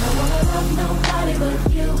sing. I don't wanna love nobody but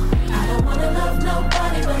you. I don't wanna love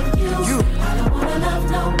nobody but you. I don't wanna love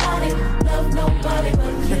nobody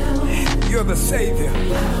but you. You're the savior. I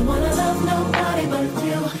don't wanna love nobody but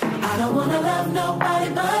you. I don't wanna love nobody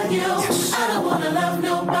but you. Yes. I don't wanna love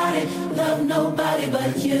nobody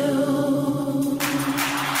but you.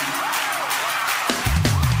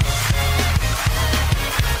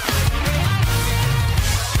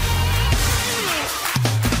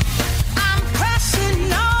 I'm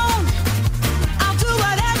pressing on. I'll do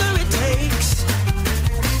whatever it takes.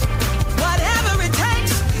 Whatever it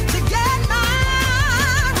takes to get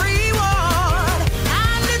my reward.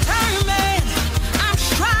 I'm determined. I'm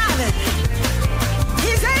striving.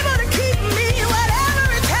 He's able to keep me whatever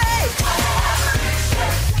it takes.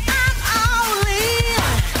 I'm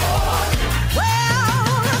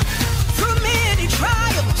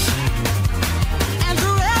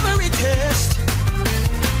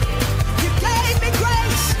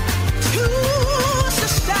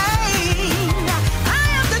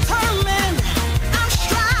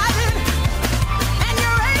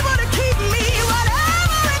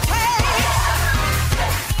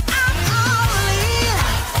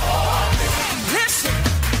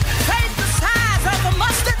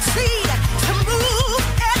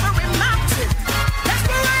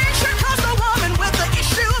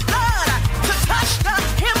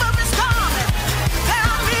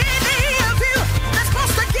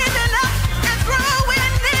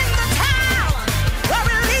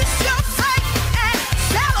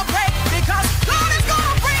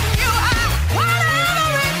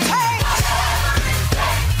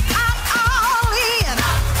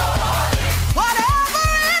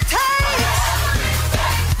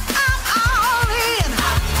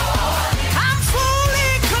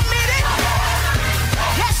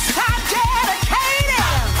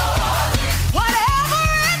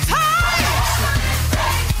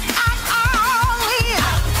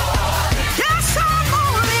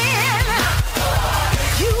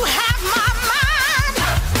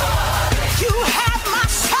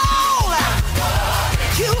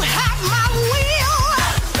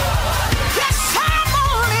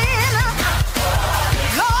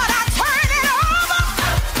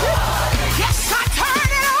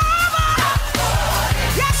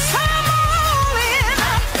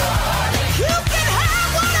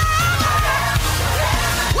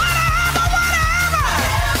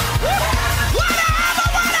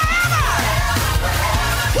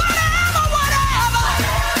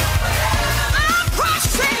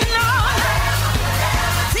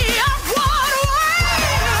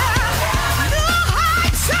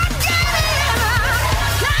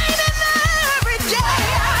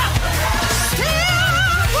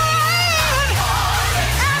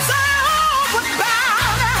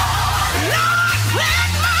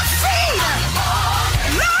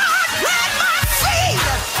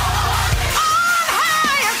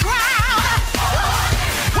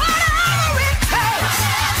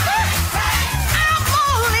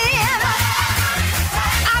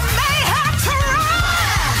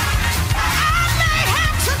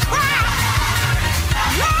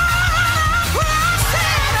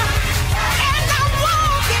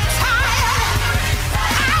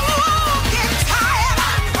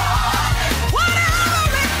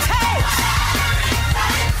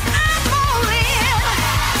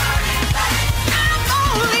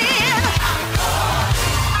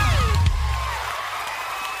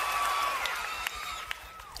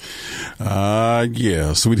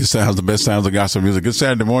Yeah, Sweetest Sounds, the best sounds of gospel music. Good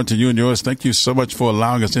Saturday morning to you and yours. Thank you so much for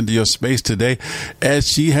allowing us into your space today. As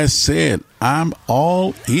she has said, I'm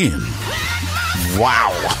all in.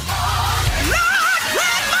 Wow.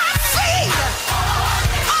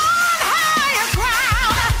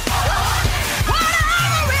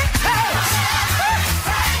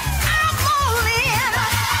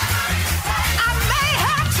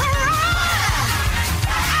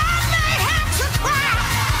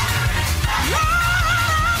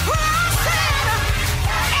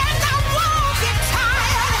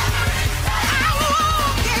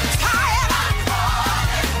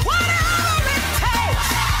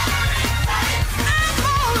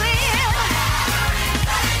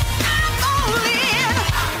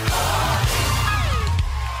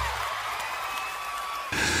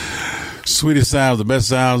 Sweetest sounds, the best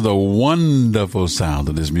sounds, the wonderful sound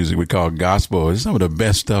of this music we call gospel. It's some of the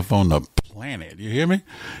best stuff on the planet. You hear me?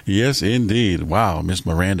 Yes, indeed. Wow, Miss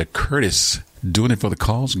Miranda Curtis doing it for the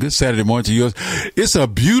cause. Good Saturday morning to yours. It's a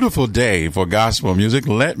beautiful day for gospel music.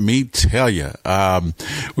 Let me tell you.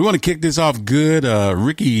 We want to kick this off good.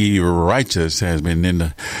 Ricky Righteous has been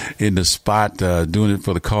in the spot doing it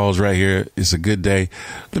for the cause right here. It's a good day.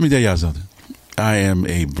 Let me tell y'all something. I am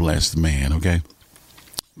a blessed man. Okay.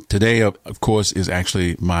 Today, of course, is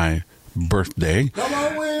actually my birthday. Come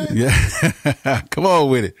on with it. Yeah. Come on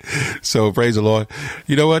with it. So praise the Lord.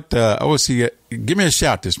 You know what? I will see you. Give me a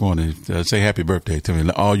shout this morning. Say happy birthday to me.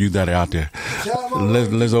 All you that are out there.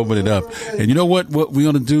 Let's open it up. And you know what we're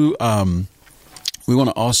going to do? We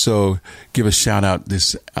want to also give a shout out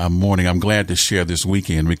this morning. I'm glad to share this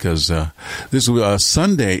weekend because this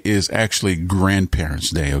Sunday is actually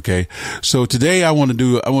Grandparents' Day. Okay, so today I want to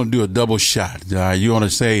do a double shot. You want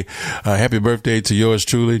to say happy birthday to yours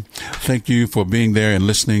truly. Thank you for being there and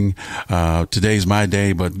listening. Today's my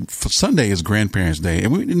day, but for Sunday is Grandparents' Day,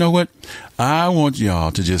 and you know what? I want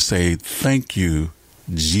y'all to just say thank you,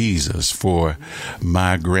 Jesus, for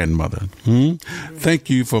my grandmother. Thank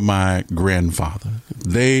you for my grandfather.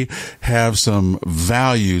 They have some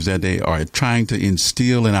values that they are trying to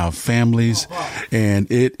instill in our families,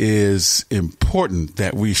 and it is important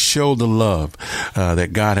that we show the love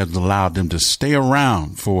that God has allowed them to stay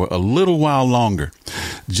around for a little while longer,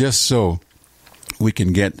 just so we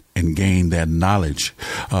can get and gain that knowledge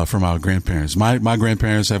from our grandparents. My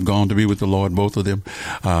grandparents have gone to be with the Lord, both of them.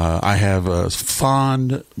 I have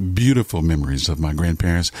fond, beautiful memories of my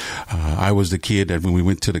grandparents. I was the kid that when we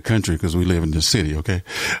went to the country, because we live in the city, okay?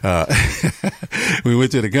 We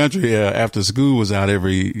went to the country after school was out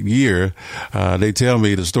every year. They tell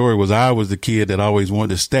me the story was I was the kid that always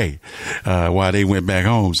wanted to stay while they went back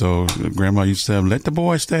home. So Grandma used to tell them, let the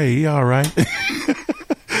boy stay. He all right.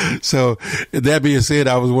 So that being said,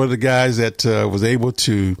 I was one of the guys that was able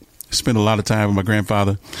to spend a lot of time with my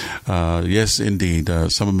grandfather. Yes, indeed.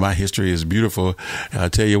 Some of my history is beautiful. I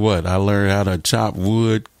tell you what, I learned how to chop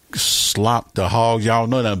wood, slop the hogs. Y'all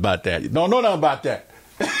know nothing about that. You don't know nothing about that.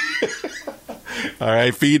 All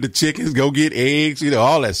right. Feed the chickens, go get eggs,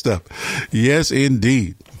 all that stuff. Yes,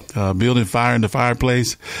 indeed. Building fire in the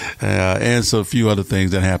fireplace, and so a few other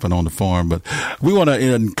things that happen on the farm. But we want to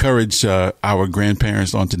encourage our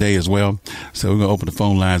grandparents on today as well. So we're going to open the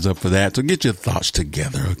phone lines up for that. So get your thoughts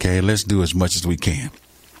together, okay? Let's do as much as we can.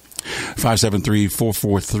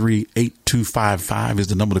 573-443-8255 is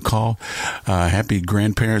the number to call. Happy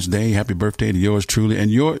Grandparents' Day. Happy birthday to yours truly.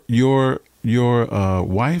 And your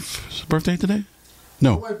wife's birthday today?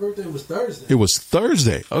 No. My birthday was Thursday. It was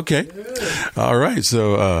Thursday. Okay. Yeah. All right.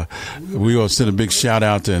 So we will send a big shout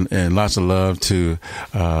out and lots of love to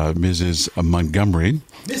Mrs. Montgomery.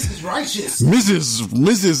 Mrs. Righteous.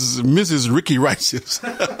 Mrs. Ricky Righteous.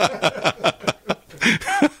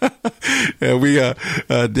 And we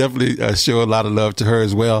definitely show a lot of love to her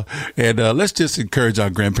as well. And let's just encourage our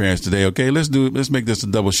grandparents today, okay? Let's make this a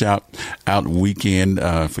double shout out weekend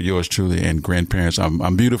for yours truly and grandparents.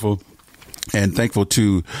 I'm beautiful and thankful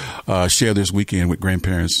to share this weekend with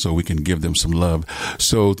grandparents so we can give them some love.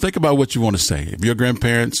 So think about what you want to say. If your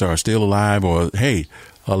grandparents are still alive, or hey,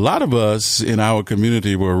 a lot of us in our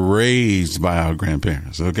community were raised by our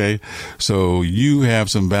grandparents, okay? So you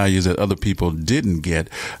have some values that other people didn't get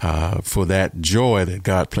for that joy that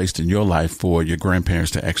God placed in your life for your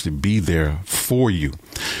grandparents to actually be there for you.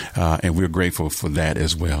 And we're grateful for that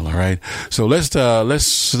as well, all right? So let's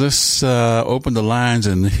open the lines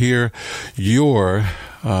and hear your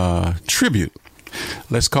tribute.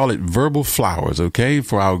 Let's call it verbal flowers, okay,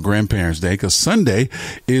 for our Grandparents' Day, because Sunday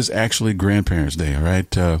is actually Grandparents' Day, all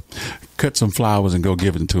right? Cut some flowers and go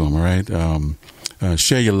give it to them, all right?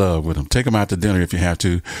 Share your love with them. Take them out to dinner if you have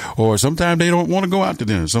to. Or sometimes they don't want to go out to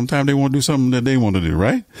dinner. Sometimes they want to do something that they want to do,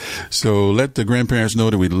 right? So let the grandparents know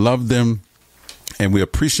that we love them and we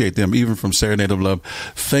appreciate them, even from Serenade of Love.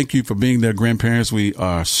 Thank you for being their grandparents. We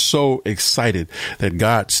are so excited that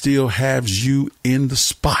God still has you in the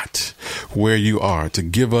spot where you are to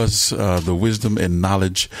give us the wisdom and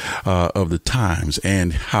knowledge of the times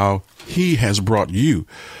and how He has brought you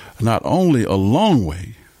not only a long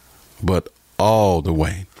way, but all the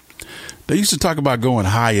way. They used to talk about going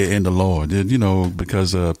higher in the Lord,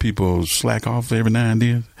 because people slack off every now and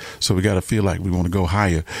then. So we got to feel like we want to go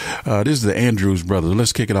higher. This is the Andrews Brothers.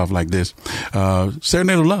 Let's kick it off like this.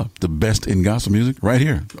 Serenade of Love, the best in gospel music, right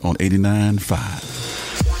here on 89.5.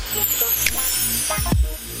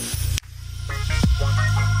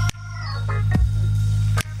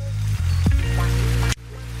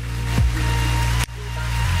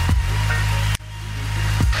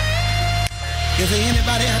 Is there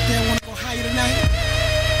anybody out there want to go higher tonight?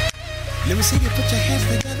 Let me see you put your hands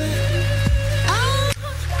together.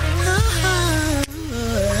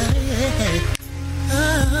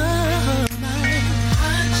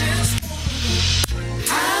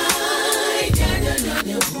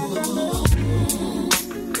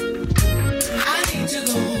 I need to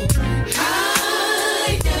go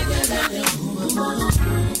high.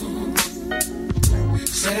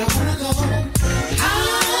 Said I want to go high.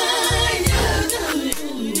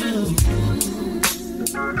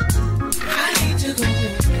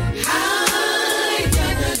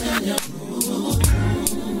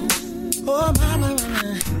 Oh, mama,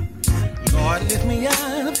 Lord, lift me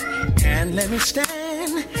up and let me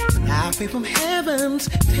stand 9 feet from heaven's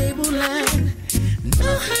tableland.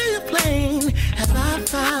 No higher plane have I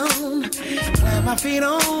found. Plant my feet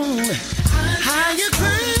on higher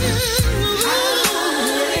ground.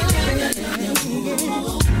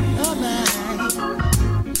 Oh, my.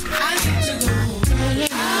 I need to go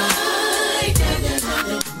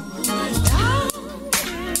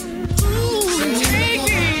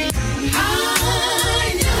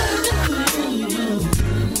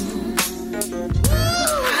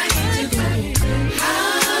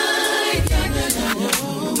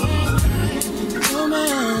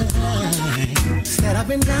I've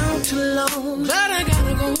been down too long, but I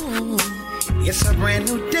gotta go. It's a brand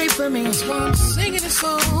new day for me. That's why I'm singing this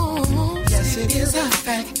song. Yes, it is a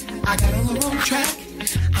fact. I got on the wrong track.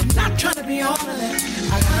 I'm not trying to be all of that.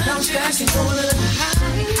 I gotta bounce back and go a little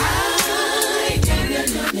high.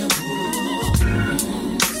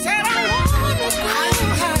 Said I want to go higher.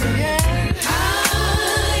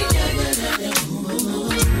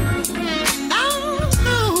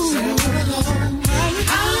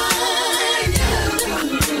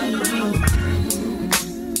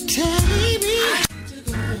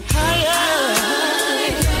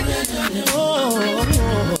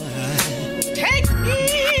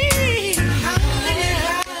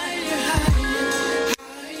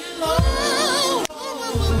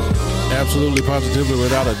 Absolutely, positively,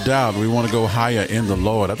 without a doubt, we want to go higher in the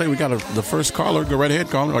Lord. I think we got the first caller. Go right ahead,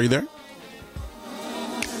 caller. Are you there?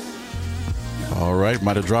 All right,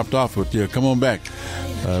 might have dropped off with you. Come on back.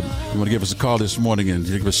 You want to give us a call this morning and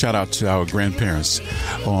give a shout out to our grandparents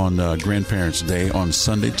on Grandparents' Day on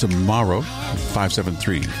Sunday tomorrow,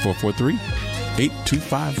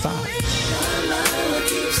 573-443-8255.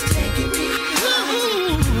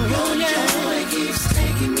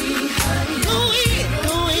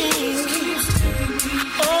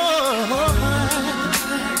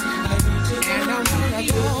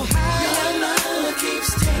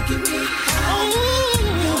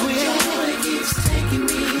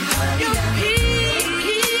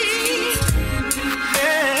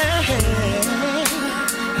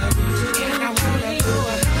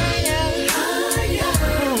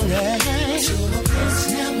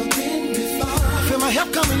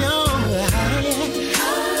 Coming on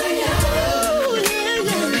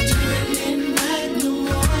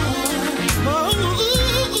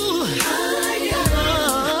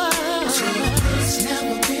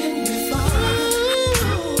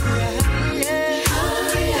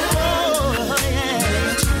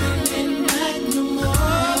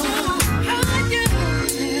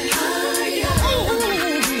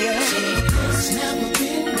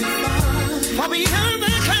I'll be on the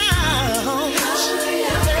clouds.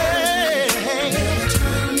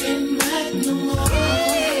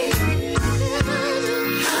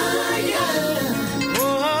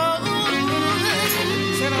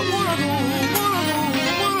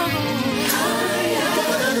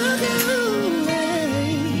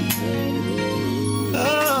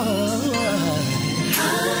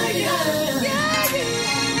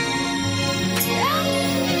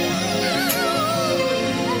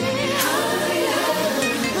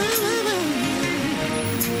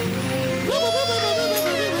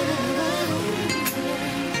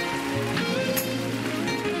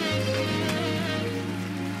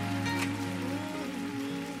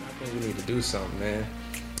 do something, man.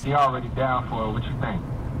 He already down for it. What you think?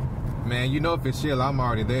 Man, you know if it's chill, I'm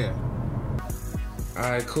already there. All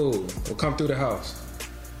right, cool. We'll come through the house.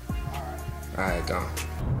 All right, gone.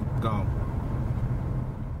 Gone.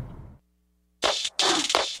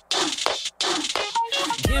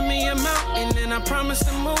 Give me a mountain and I promise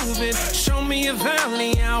to move it. Show me a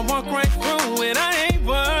valley, I'll walk right through it. I ain't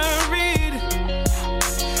worried.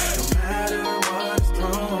 No matter what's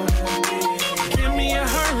thrown at me. Give me a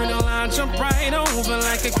hurdle, I'll jump right over.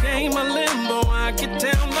 Like a game of limbo, I get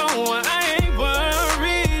down low. I ain't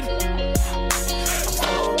worried.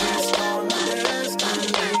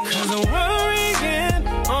 Cause worrying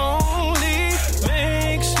only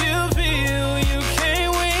makes you feel you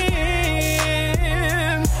can't win.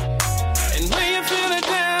 And when you feel it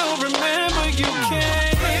down, remember you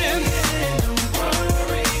can. Don't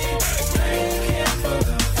worry, thank Him for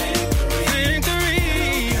the victory.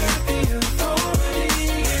 The authority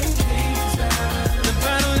in Jesus. The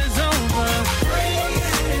battle is over.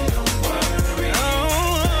 Don't worry, oh,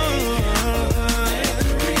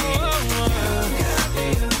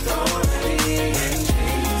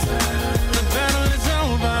 the battle is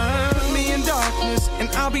over. Put me in darkness and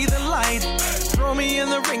I'll be the light. Throw me in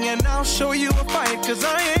the ring and I'll show you a fight. Cause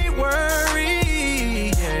I ain't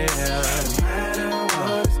worried, yeah. No matter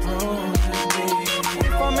what's thrown at me.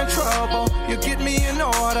 If I'm in trouble, you get me in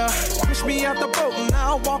order. Push me out the boat and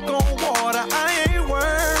I'll walk on water. I ain't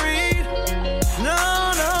worried.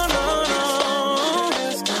 No, no, no, no.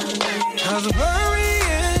 Cause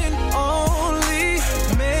worrying only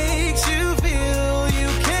makes you feel you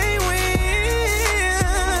can't win.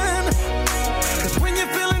 Cause when you're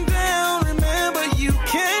feeling down, remember you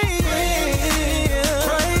can.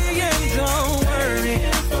 Pray and don't worry.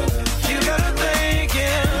 You gotta thank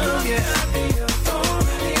Him, yeah.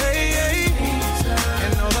 Hey, hey.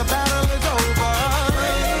 And know the battle is over.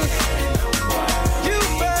 You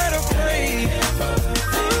better pray.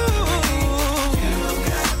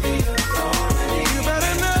 You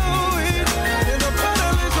better know it. And the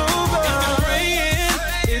battle is over. If you're praying,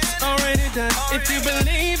 it's already done. If you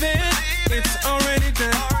believe it, it's already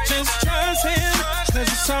done. Just trust Him, cause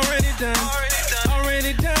it's already done.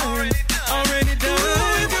 Already done. Already done.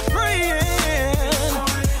 If you're praying,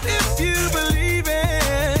 if you believe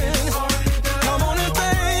it, come on and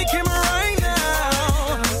thank Him right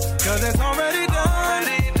now. Cause it's already done.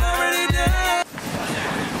 Already done.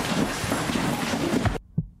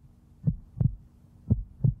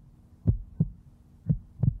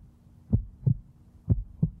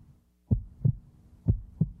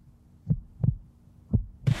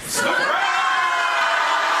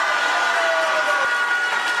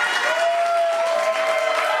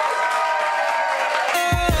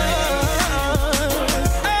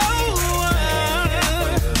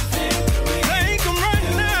 Thank Him right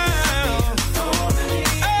now.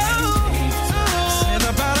 And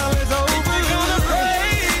the battle is over. If you're gonna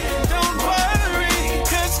pray, don't worry,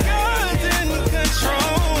 cause God's in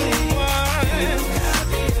control.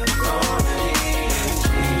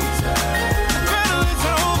 The battle is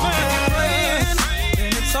over.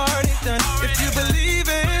 And it's already done. If you believe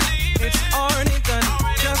it, it's already done.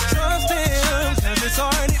 Just trust Him, cause it's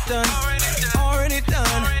already done. Already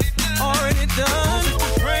done. Already done. If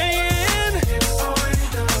you're praying,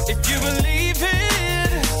 if you believe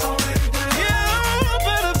it, you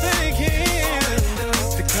better thank Him,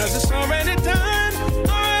 because it's already done.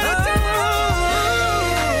 Already done.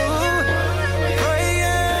 Pray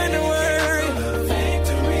and worry.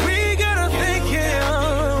 We gotta thank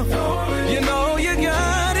Him. You know you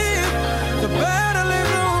got it. The battle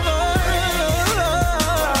is over.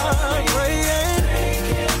 Pray and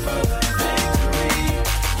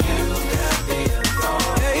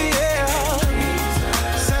hey, yeah.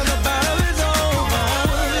 Said the battle is over.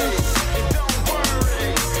 Don't worry,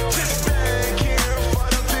 just thank Him for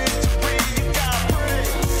the victory. You got pray.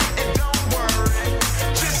 And don't worry,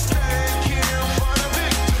 just thank Him for the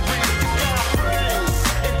victory. You got pray.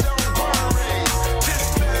 And don't worry, just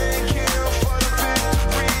thank Him for the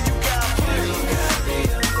victory. You got pray.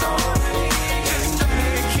 Just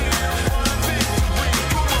thank Him for the victory.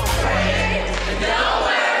 Come on.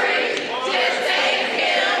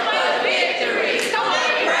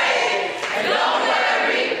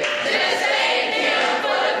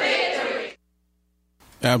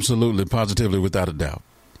 Absolutely, positively, without a doubt.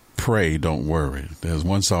 Pray, don't worry. There's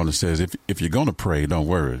one song that says, if you're going to pray, don't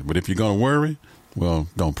worry. But if you're going to worry, well,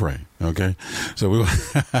 don't pray. Okay, so we want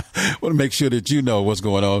to make sure that you know what's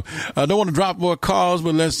going on. I don't want to drop more calls,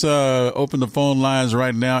 but let's open the phone lines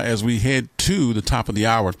right now as we head to the top of the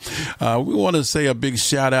hour. We want to say a big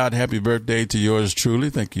shout out, happy birthday to yours truly.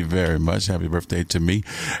 Thank you very much. Happy birthday to me.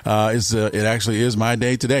 It actually is my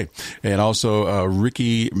day today, and also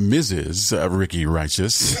Mrs. Ricky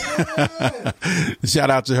Righteous. Shout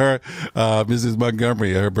out to her, Mrs.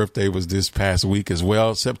 Montgomery. Her birthday was this past week as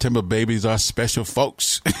well. September babies are special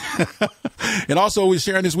folks. And also, we're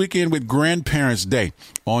sharing this weekend with Grandparents' Day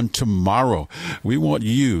on tomorrow. We want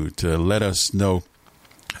you to let us know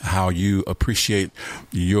how you appreciate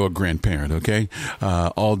your grandparent, okay?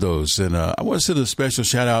 All those. And I want to send a special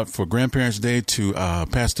shout out for Grandparents' Day to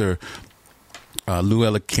Pastor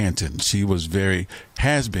Luella Canton. She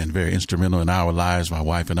has been very instrumental in our lives. My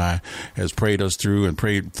wife and I has prayed us through and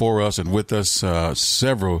prayed for us and with us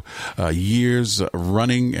several years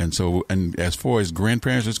running. And as far as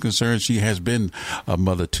grandparents is concerned, she has been a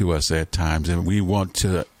mother to us at times. And we want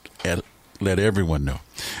to let everyone know.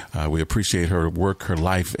 We appreciate her work, her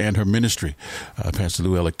life, and her ministry. Pastor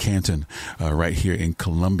Luella Canton, right here in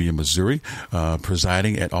Columbia, Missouri,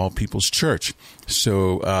 presiding at All People's Church.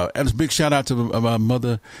 So, and a big shout out to my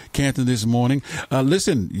mother, Canton, this morning.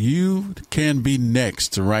 Listen, you can be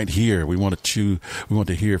next right here. We want to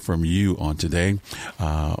hear from you on today,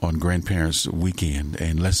 on Grandparents Weekend,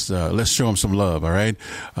 and let's show them some love. All right,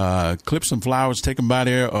 clip some flowers, take them by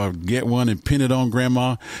there, or get one and pin it on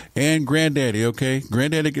Grandma and Granddaddy. Okay,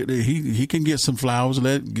 Granddaddy, he can get some flowers.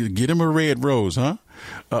 Get him a red rose, huh?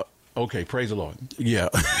 Okay, praise the Lord. Yeah,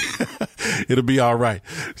 it'll be all right.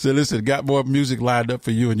 So listen, got more music lined up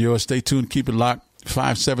for you and yours. Stay tuned. Keep it locked.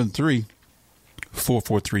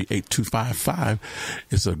 573-443-8255.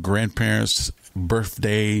 It's a grandparents'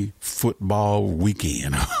 birthday football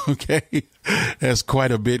weekend. Okay, that's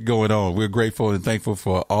quite a bit going on. We're grateful and thankful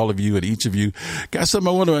for all of you and each of you. Got something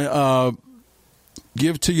I want to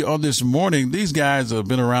give to you on this morning. These guys have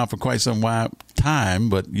been around for quite some time,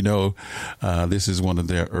 but this is one of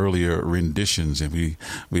their earlier renditions, and we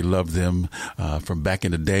love them from back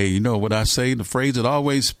in the day. You know what I say, the phrase that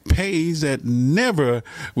always pays, that never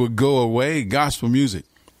will go away. Gospel music,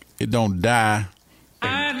 it don't die,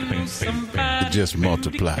 it just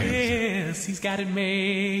multiplies. Yes, he's got it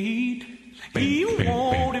made. He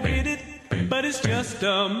won't admit it, but it's just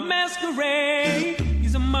a masquerade.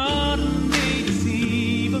 He's a modern day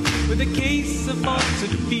deceiver with a case of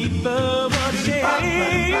falsehood fever. What a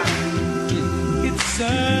shame. It's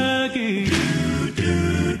a game.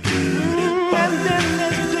 And then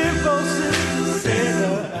there's Jimbo Sister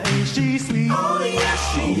Sarah. Ain't she sweet? Oh,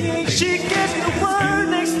 yes, she is. She gets the word,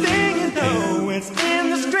 next thing you know, it's in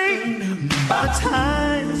the street. By the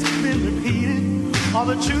time it's been repeated, all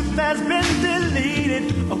the truth has been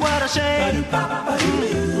deleted. What a shame.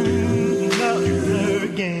 Love her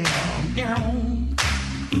again.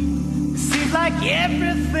 Seems like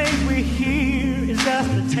everything we hear is just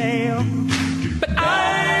a tale. But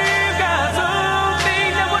I've got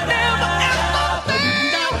something that will never ever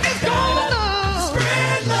fail. It's gonna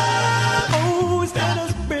spread love. Oh, instead of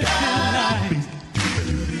spreading lies,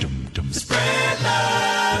 spread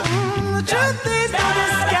love. The truth is no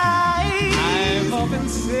disguise. I've often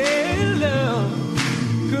said love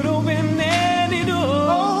could open any door.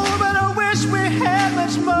 Oh, but I wish we had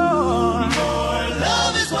much more. More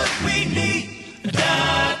love is what we need.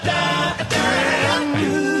 Da, da, da, da.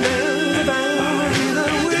 The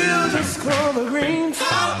wheels just scroll the greens.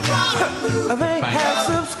 They have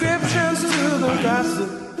subscriptions to the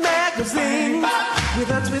gossip magazine. With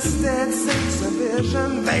a twisted sense of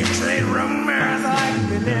vision, they trade rumors like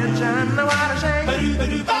religion. What a shame.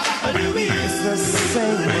 It's the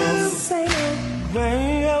same old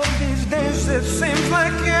way of these days. It seems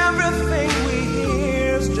like everything we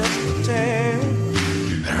hear is just a tale.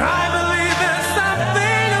 I believe in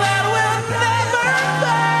something that will never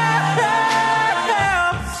fail.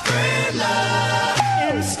 Spread love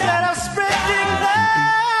instead of spreading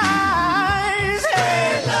lies.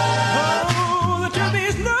 Spread love. Oh, the truth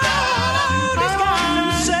is no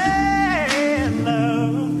disguise. Spread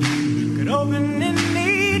love could open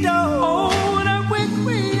any door. Oh, and I wish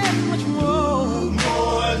we had much more.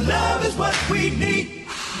 More love is what we need.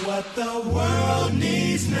 What the world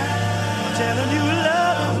needs now. I'm telling you,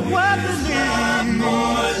 love is what we need.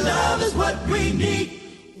 More love is what we need.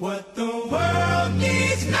 What the world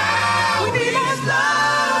needs now. We need is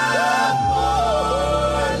love.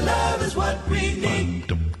 More love is what we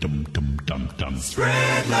need.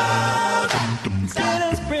 Spread love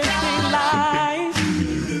instead of spreading lies.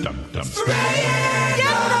 Spread you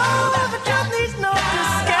know that the truth needs no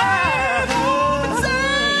disguise.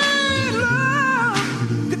 Spread love.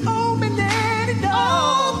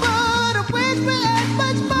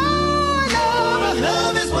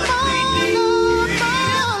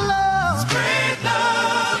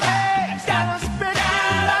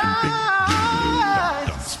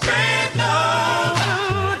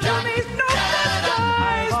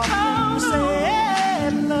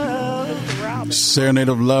 Serenade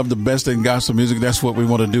of Love, the best in gospel music. That's what we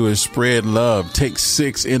want to do, is spread love. Take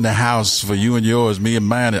 6 in the house for you and yours, me and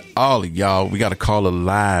mine, and all of y'all. We got a caller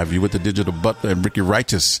live. You with the Digital Butler and Ricky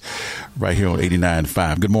Righteous right here on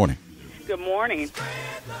 89.5. Good morning. Good morning.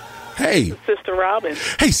 Hey. Sister Robin.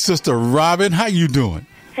 Hey, Sister Robin. How you doing?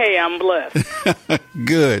 Hey, I'm blessed.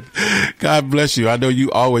 Good. God bless you. I know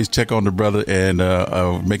you always check on the brother and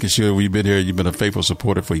making sure we've been here. You've been a faithful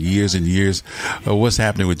supporter for years and years. What's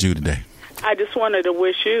happening with you today? I just wanted to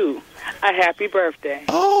wish you a happy birthday.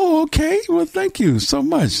 Oh, okay. Well, thank you so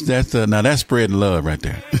much. That's now that's spreading love right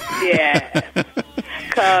there. Yeah.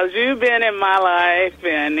 Because you've been in my life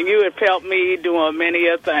and you have helped me doing many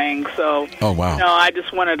a thing. So, oh, wow. I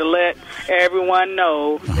just wanted to let everyone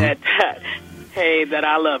know that hey, that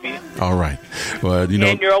I love you. All right. Well,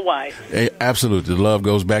 and your wife. Absolutely. The love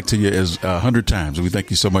goes back to you as 100 times. We thank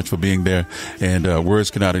you so much for being there. And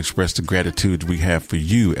words cannot express the gratitude we have for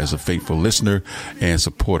you as a faithful listener and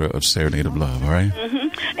supporter of Serenade of Love. All right?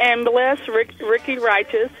 Mm-hmm. And bless Ricky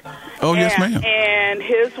Righteous. Oh, yes, ma'am. And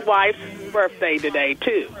his wife's birthday today,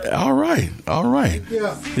 too. All right. All right.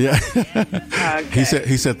 Yeah. Okay.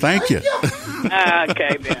 He said thank you.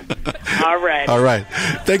 Okay, then. All right. All right.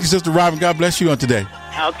 Thank you, Sister Robin. God bless you on today.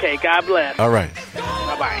 Okay. God bless. All right.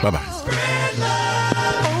 Bye-bye. Bye-bye.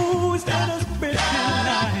 Oh, instead of spreading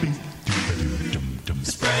lies,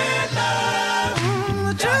 spread love.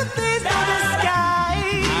 The truth is in the sky.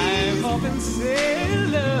 I've often said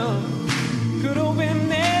love could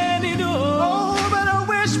open any door. Oh, but I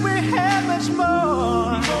wish we had much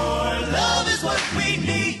more. More love is what we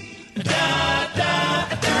need. Da, da,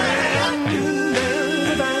 da, da.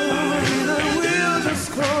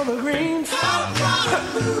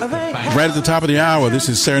 Right at the top of the hour, this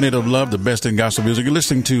is Serenade of Love, the best in gospel music. You're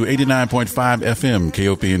listening to 89.5 FM,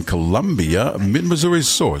 KOP in Columbia, Mid-Missouri's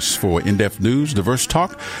source for in-depth news, diverse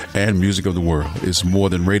talk, and music of the world. It's more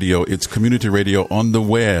than radio. It's community radio on the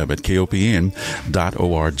web at kopn.org.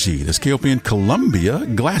 That's KOP in Columbia,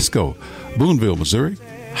 Glasgow, Boonville, Missouri,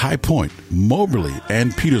 High Point, Moberly,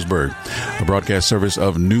 and Petersburg. A broadcast service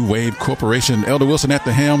of New Wave Corporation. Elder Wilson at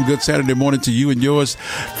the helm. Good Saturday morning to you and yours.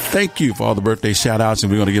 Thank you for all the birthday shout outs,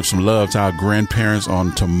 and we're going to give some love to our grandparents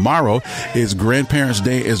on tomorrow. It's Grandparents'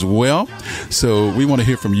 Day as well, so we want to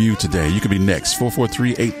hear from you today. You can be next.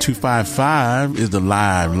 443-8255 is the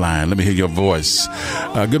live line. Let me hear your voice.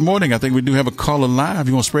 Good morning. I think we do have a caller live.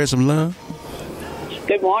 You want to spread some love?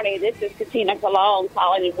 Good morning. This is Katina Cologne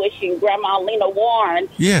calling and wishing Grandma Lena Warren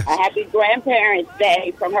a happy Grandparents'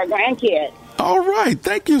 Day from her grandkids. All right.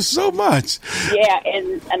 Thank you so much. Yeah,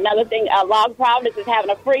 and another thing, Log Providence is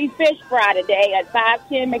having a free fish fry today at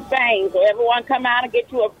 510 McBain. So everyone come out and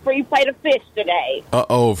get you a free plate of fish today.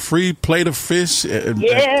 Uh-oh, free plate of fish?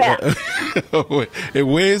 Yeah.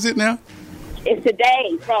 And where is it now? It's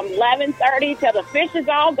today from 11:30 till the fish is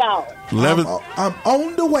all gone. I'm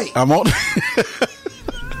on the way. I'm on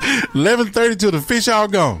 11:30 till the fish all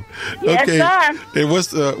gone. Yes, okay. sir. And what's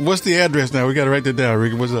the address now? We got to write that down,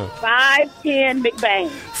 Ricky. What's up? 510 McBain.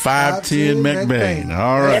 510 McBain.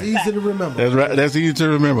 All right. That's easy to remember. That's right. That's easy to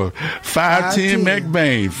remember. 510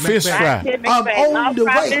 McBain. Fish fry. I'm on the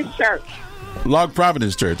way. Church. Log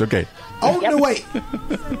Providence Church. Okay. On the way.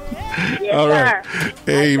 Yes, all right. Sir.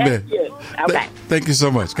 Amen. Thank you. Okay. Thank you so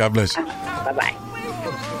much. God bless you. Bye-bye.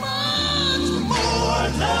 More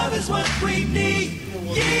love is what we need.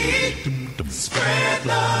 Spread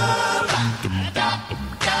love.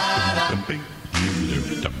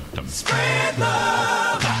 Spread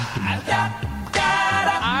love.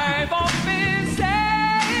 I've often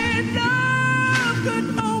said love could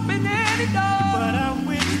open any door, but I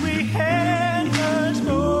wish we had much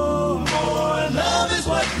more. More love is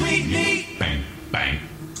what we need. Bang, bang.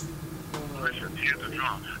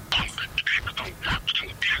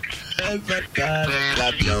 Everybody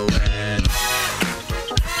clap your hands.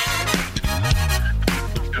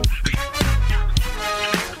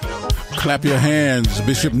 Clap your hands.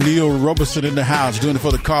 Bishop Neil Roberson in the house, doing it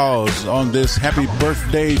for the cause on this happy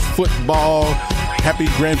birthday football, happy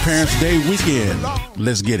Grandparents' Day weekend.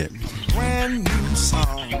 Let's get it. Brand new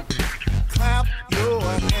song. Clap your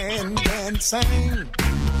hands and sing.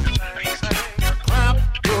 Clap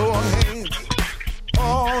your hands,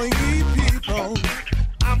 all ye people.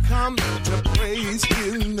 I've come to praise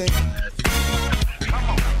His name.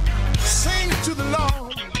 Sing to the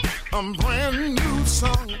Lord a brand new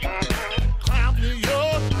song. Clap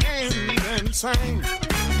your hands and sing.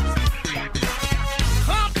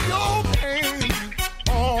 Clap your hands,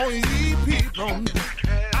 all ye people.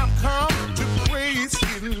 I've come to praise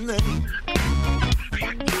His name.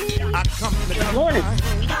 I come to Good morning.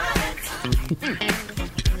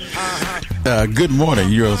 Good morning.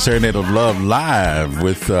 You're on Serenade of Love live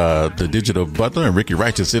with the Digital Butler and Ricky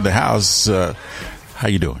Righteous in the house. How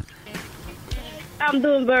you doing? I'm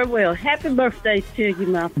doing very well. Happy birthday to you,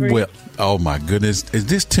 my friend. Well, oh my goodness. Is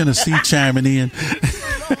this Tennessee chiming in?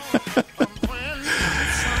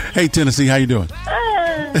 Hey, Tennessee, how you doing?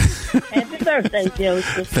 Happy birthday,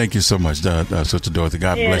 Joseph. Thank you so much, Sister Dorothy.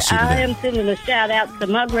 God bless you today. I am sending a shout out to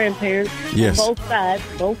my grandparents yes. on both sides.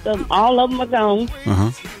 Both of them, all of them are gone.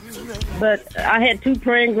 Uh-huh. But I had 2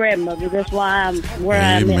 praying grandmothers. That's why I'm where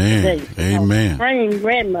I'm at today. Amen. Praying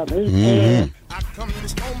grandmothers. Mm-hmm.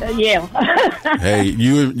 And, yeah. Hey,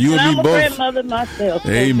 you and me I'm both. I'm a grandmother myself. So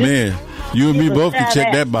amen. You and me both can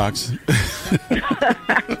check that box.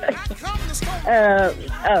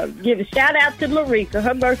 Give a shout out to Marika.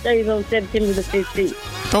 Her birthday is on September the 15th.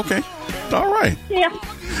 Okay. All right. Yeah.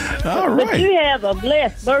 All right. But you have a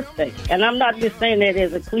blessed birthday. And I'm not just saying that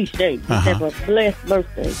as a cliche. You have a blessed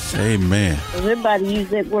birthday. Amen. Because everybody use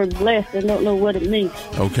that word blessed and don't know what it means.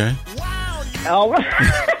 Okay. All right.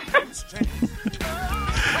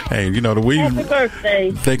 Hey, you know, the Williams. Happy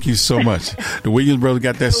birthday. Thank you so much. The Williams brothers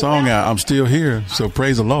got that song out, I'm Still Here. So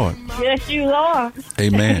praise the Lord. Yes, you are.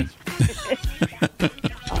 Amen.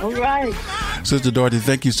 All right. Sister Dorothy,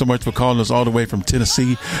 thank you so much for calling us all the way from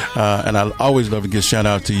Tennessee. And I always love to give a shout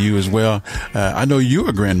out to you as well. I know you're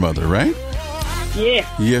a grandmother, right? Yeah.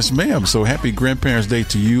 Yes, ma'am. So happy Grandparents' Day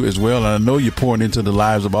to you as well. And I know you're pouring into the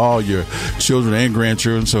lives of all your children and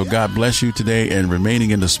grandchildren. So God bless you today and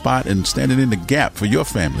remaining in the spot and standing in the gap for your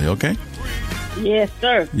family, okay? Yes,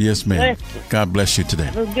 sir. Yes, ma'am. Bless you. God bless you today.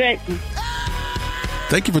 It was great.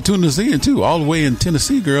 Thank you for tuning us in, too. All the way in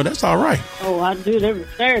Tennessee, girl. That's all right. Oh, I do it every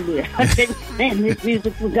Saturday. I can't stand this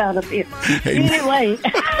music we got up here. Amen. Anyway.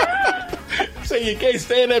 So you can't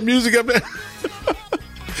stand that music up there?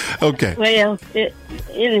 Okay. Well,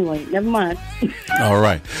 anyway, never mind. All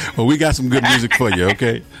right. Well, we got some good music for you,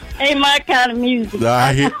 okay? Ain't my kind of music.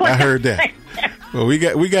 I heard that. Well, we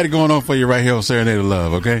got it going on for you right here on Serenade of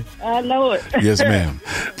Love, okay? I know it. Yes, ma'am.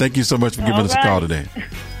 Thank you so much for giving us a call today.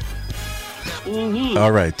 Mm-hmm.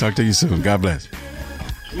 All right. Talk to you soon. God bless.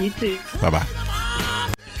 You too. Bye-bye.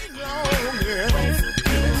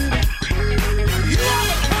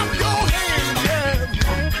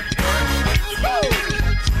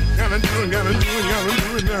 Gotta do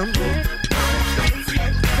it now.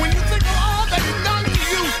 When you think of all that he's done to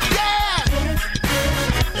you,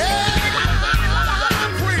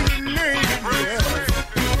 praise his name,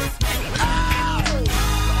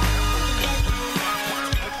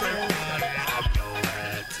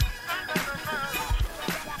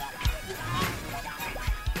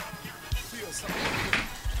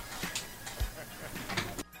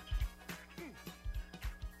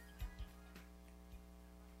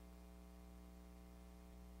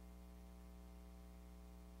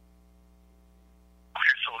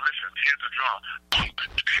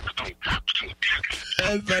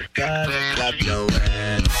 Everybody clap your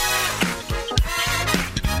hands.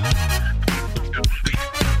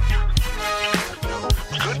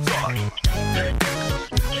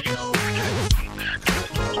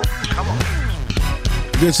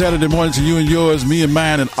 Good Saturday morning to you and yours, me and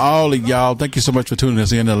mine, and all of y'all. Thank you so much for tuning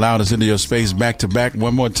us in and allowing us into your space back to back.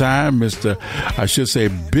 One more time, Bishop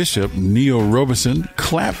Neil Roberson.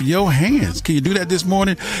 Clap your hands. Can you do that this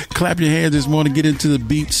morning? Clap your hands this morning. Get into the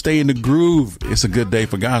beat. Stay in the groove. It's a good day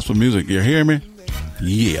for gospel music. You hear me?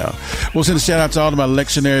 Yeah. We'll send a shout out to all of my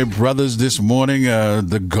lectionary brothers this morning.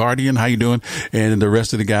 The Guardian, how you doing? And the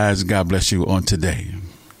rest of the guys, God bless you on today.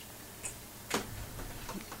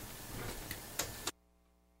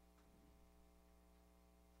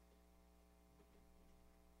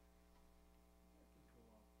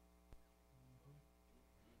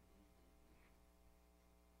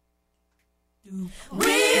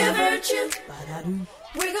 We're virtue.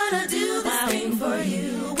 We're gonna do this thing for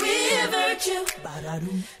you. We're virtue.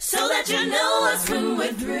 So that you know us when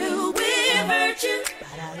we're through. We're virtue.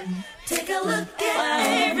 Take a look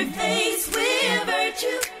at every face. We're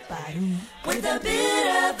virtue. With a bit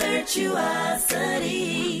of virtuosity,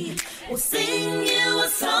 we'll sing you a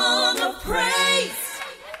song of praise.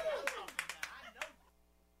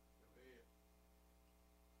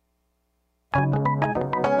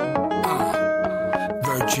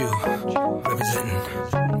 Virtue, representing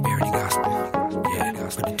Verity Gospel. Yeah,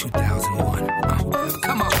 for the 2001.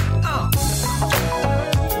 Come on.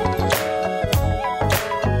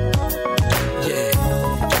 Yeah.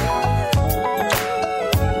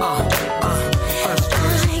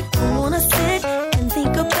 I wanna sit and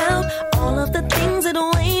think about all of the things that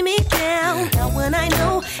weigh me down. Now when I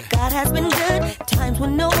know God has been good, times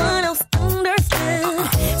when no one else understood.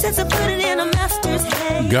 Since I put it in a master's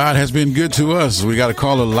hand. God has been good to us. We got a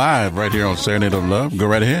caller live right here on Serenade of Love. Go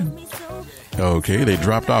right ahead. Okay, they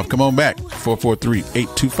dropped off. Come on back.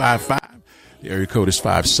 443-8255. The area code is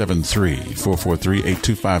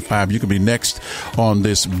 573-443-8255. You can be next on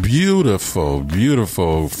this beautiful,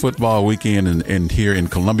 beautiful football weekend and here in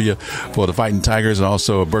Columbia for the Fighting Tigers, and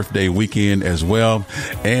also a birthday weekend as well,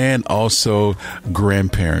 and also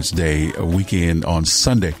Grandparents' Day weekend on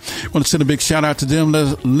Sunday. I want to send a big shout out to them.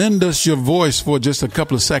 Lend us your voice for just a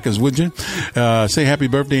couple of seconds, would you? Say happy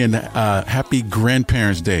birthday and happy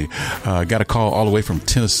Grandparents' Day. Got a call all the way from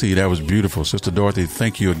Tennessee. That was beautiful. Sister Dorothy,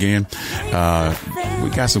 thank you again. We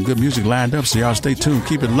got some good music lined up, so y'all stay tuned.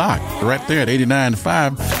 Keep it locked right there at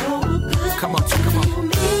 89.5. Come on.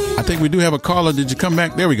 I think we do have a caller. Did you come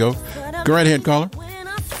back? There we go. Go right ahead, caller.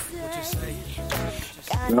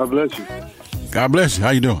 God bless you. God bless you. How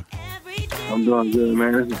you doing? I'm doing good,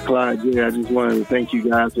 man. This is Clyde J. I just wanted to thank you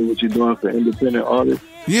guys for what you're doing for independent artists.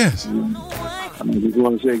 Yes. I just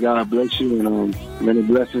want to say God bless you and many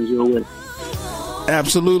blessings your way.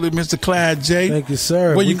 Absolutely, Mr. Clyde J. Thank you,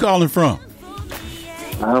 sir. Where you calling from?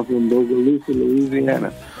 I'm from Bogalusa,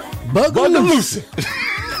 Louisiana. Bogalusa.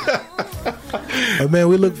 Man,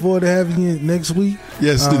 we look forward to having you next week.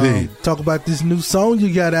 Yes, indeed. Talk about this new song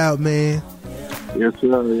you got out, man. Yes,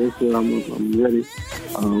 sir. Yes, sir. I'm ready.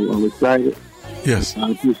 I'm excited. Yes.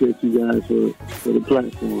 I appreciate you guys for the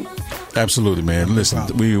platform. Absolutely, man. Listen,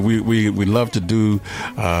 we love to do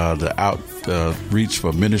the outreach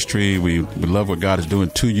for ministry. We love what God is doing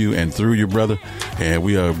to you and through you, brother. And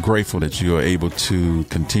we are grateful that you are able to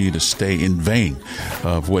continue to stay in vein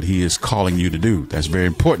of what He is calling you to do. That's very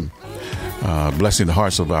important. Blessing the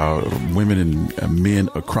hearts of our women and men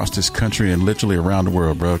across this country and literally around the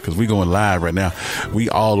world, bro. Because we going live right now. We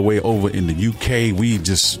all the way over in the UK. We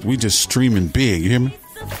just streaming big. You hear me?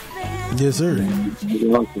 Yes, sir.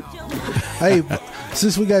 Hey,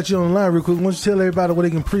 since we got you online real quick, why don't you tell everybody where they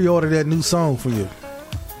can pre-order that new song for you?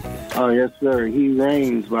 Oh, yes, sir. He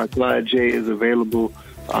Reigns by Clyde J is available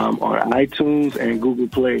on iTunes and Google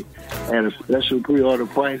Play at a special pre-order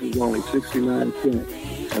price is only 69 cents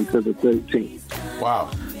until the 13th.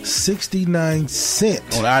 Wow. 69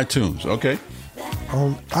 cents. On iTunes, okay.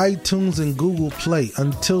 On iTunes and Google Play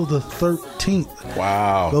until the 13th.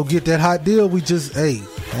 Wow. Go get that hot deal. We just, hey,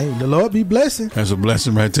 the Lord be blessing. That's a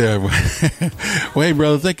blessing right there. Well, hey,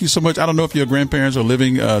 brother, thank you so much. I don't know if your grandparents are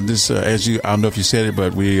living this as you, I don't know if you said it,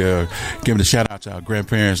 but we giving a shout out to our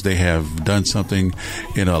grandparents. They have done something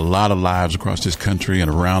in a lot of lives across this country and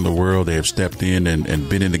around the world. They have stepped in and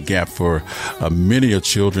been in the gap for many of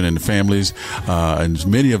children and families. And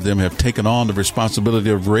many of them have taken on the responsibility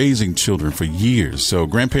of raising children for years. So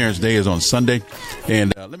Grandparents' Day is on Sunday.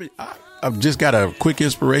 And I've just got a quick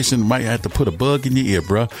inspiration. Might have to put a bug in your ear,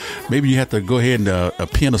 bro. Maybe you have to go ahead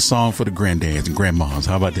and pen a song for the grandddads and grandmas.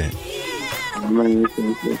 How about that? Man,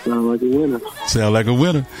 that sounds like a winner. Sound like a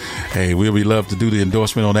winner. Hey, we'll love to do the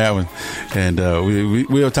endorsement on that one. And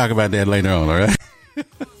we'll talk about that later on, all right?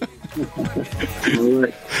 All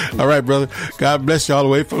right. All right, brother. God bless you all the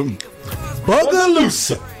way from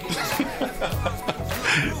Bogalusa.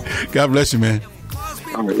 God bless you, man.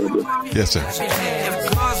 All right, yes, sir.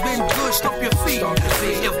 If God's been good, stomp your feet.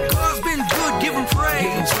 If God's been good, give Him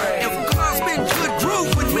praise. If God's been good,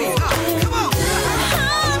 groove with me. Come on.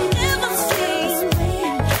 I've never seen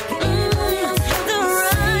the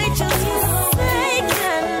righteous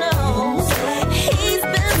forsaken. No, He's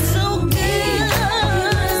been so good.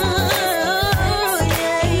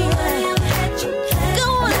 Go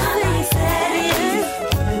and say He's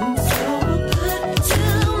been so good to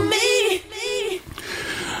me.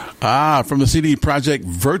 From the CD Project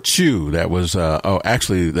Virtue. That was,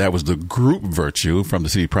 that was the group Virtue from the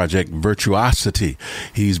CD Project Virtuosity.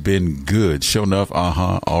 He's been good. Sure enough.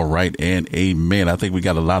 All right. And amen. I think we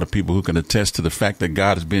got a lot of people who can attest to the fact that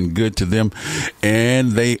God has been good to them,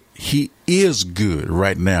 and He is good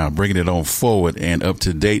right now, bringing it on forward and up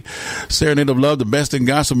to date. Serenade of Love, the best in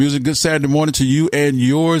gospel music. Good Saturday morning to you and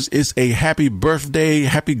yours. It's a happy birthday,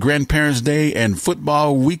 happy Grandparents' Day, and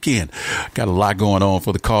football weekend. Got a lot going on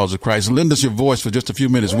for the cause of Christ. Lend us your voice for just a few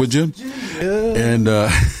minutes, would you? And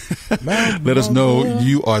let us know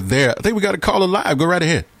you are there. I think we got a caller live. Go right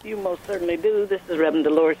ahead. You most certainly do. This is Reverend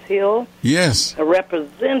Dolores Hill. Yes.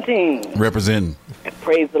 Representing.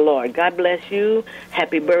 Praise the Lord. God bless you.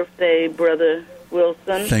 Happy birthday, Brother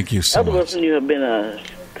Wilson. Thank you so Brother much. Wilson, you have been a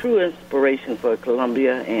true inspiration for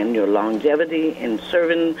Columbia and your longevity in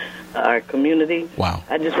serving our community. Wow.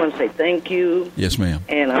 I just want to say thank you. Yes, ma'am.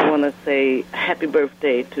 And I want to say happy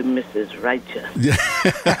birthday to Mrs. Righteous.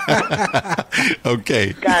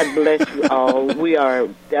 Okay. God bless you all. We are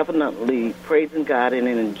definitely praising God and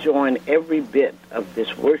enjoying every bit of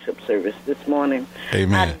this worship service this morning.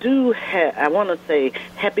 Amen. I want to say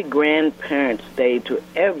happy Grandparents' Day to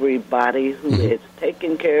everybody who is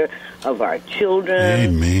taking care of our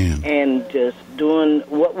children. Amen. And just doing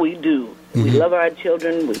what we do. We love our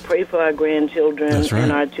children. We pray for our grandchildren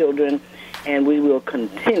and our children. And we will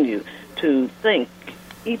continue to thank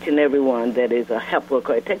each and every one that is a help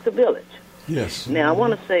worker. It takes a village. Yes. Now, I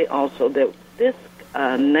want to say also that this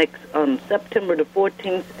on September the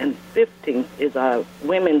 14th and 15th is our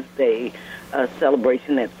Women's Day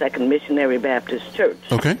celebration at Second Missionary Baptist Church.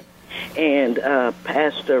 Okay. And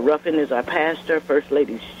Pastor Ruffin is our pastor. First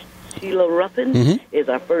Lady Sheila Ruffin is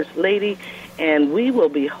our First Lady. And we will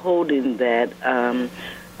be holding that on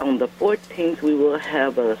the 14th. We will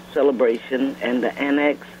have a celebration and the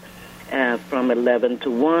annex from 11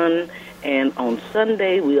 to 1. And on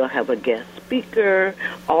Sunday, we'll have a guest speaker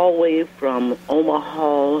all the way from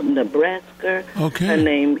Omaha, Nebraska. Okay. Her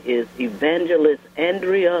name is Evangelist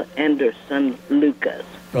Andrea Anderson Lucas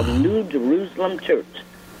from New Jerusalem Church.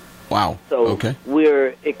 Wow. So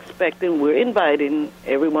we're inviting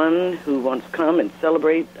everyone who wants to come and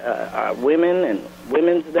celebrate our women and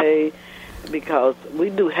Women's Day, because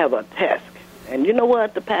we do have a task. And you know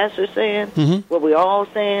what the pastor's saying? What we're all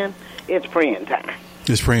saying? It's praying time.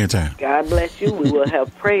 It's praying time. God bless you. We will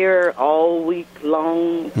have prayer all week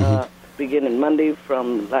long, beginning Monday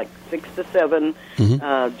from like 6 to 7,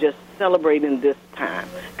 just celebrating this time.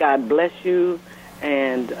 God bless you.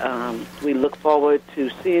 And we look forward to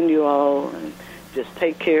seeing you all. And just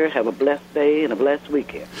take care. Have a blessed day and a blessed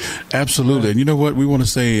weekend. Absolutely. And you know what? We want to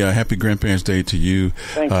say happy Grandparents' Day to you,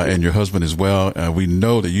 and your husband as well. We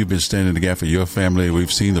know that you've been standing in the gap for your family.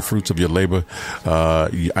 We've seen the fruits of your labor.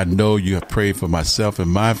 I know you have prayed for myself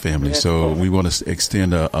and my family. So we want to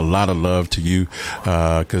extend a lot of love to you,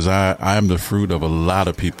 because I am the fruit of a lot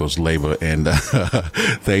of people's labor. And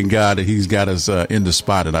thank God that He's got us in the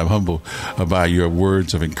spot. And I'm humbled by your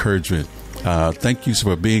words of encouragement. Thank you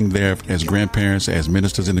for being there as grandparents, as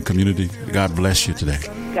ministers in the community. God bless you today.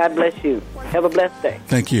 God bless you. Have a blessed day.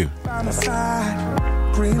 Thank you.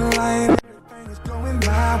 Green light, everything is going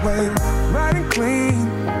my way. Riding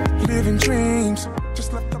clean, living dreams.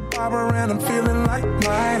 Just left the barber and I'm feeling like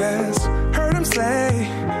Midas. Heard him say,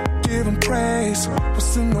 give him praise.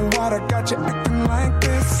 What's in the water got you acting like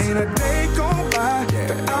this? Ain't a day go by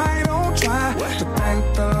that I don't try to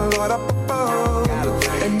thank the Lord up above.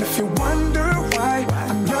 And if you wonder why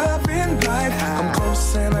I'm loving life, I'm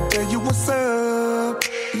close and I tell you what's up.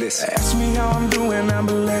 Listen. Ask me how I'm doing, I'm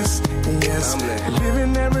blessed. Yes,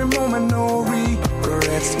 living every moment, no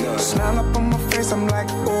regrets. Smile up on my face, I'm like,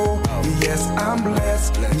 oh, yes, I'm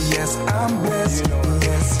blessed. Yes, I'm blessed.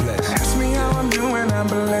 Yes, ask me how I'm doing, I'm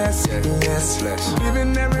blessed. Yes,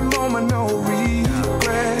 living every moment, no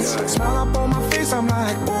regrets. Smile up on my face, I'm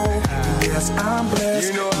like, oh, yes, I'm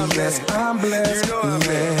blessed. Yes, I'm blessed.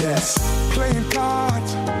 Yes, playing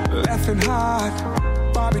cards, laughing hard,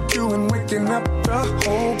 barbecuing, waking up the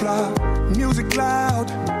whole block. Music loud,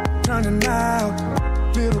 turning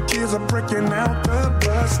out. Little kids are breaking out the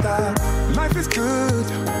bus stop. Life is good,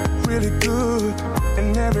 really good.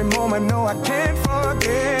 And every moment, no, I can't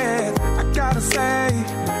forget. I gotta say,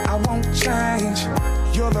 I won't change.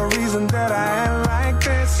 You're the reason that I am like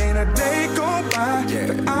this. Ain't a day go by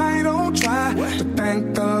that I don't try to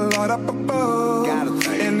thank the Lord up above.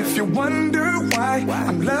 And if you wonder why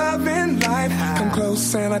I'm loving life, come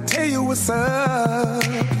close and I tell you what's up.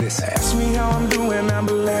 Ask me how I'm doing, I'm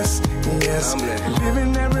blessed. Yes,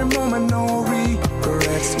 living every moment, no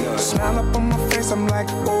regrets. Smile up on my face, I'm like,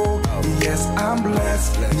 oh, yes, I'm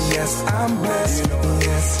blessed. Yes, I'm blessed.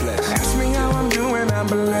 Yes, ask me how I'm doing, I'm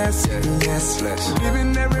blessed. Yes,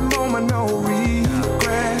 living every moment, no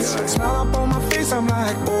regrets. Smile up on my face, I'm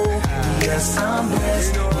like, oh, yes, I'm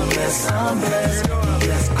blessed. Yes, I'm blessed.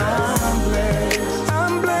 Yes, I'm blessed.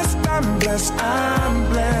 I'm blessed. I'm blessed. I'm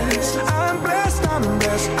blessed. I'm blessed. I'm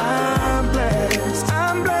blessed. I'm blessed.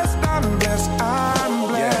 I'm blessed. I'm blessed. I'm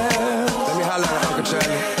blessed. Let me holler at Uncle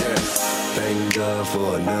Charlie. Thank God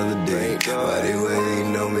for another day. By the way, you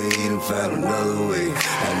know me, he done found another way.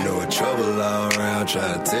 I know trouble all around,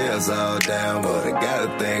 trying to tear us all down, but I gotta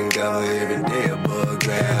thank God for every day above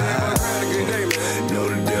ground. Know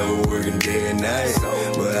the devil working day and night,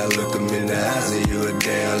 but I look him in the eye, say you a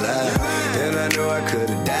damn lie. And I know I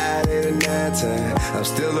could've died at a 9 time. I'm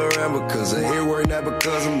still around because of it work, not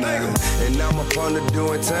because of man. And now I'm up on the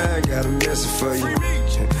doing time, got a message for you.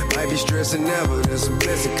 Might be stressing now, but there's a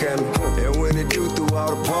blessing coming. And when it do through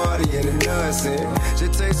all the party and the nonsense,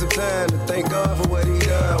 just take some time to thank God for what he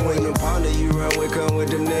done. When the partner you run with come with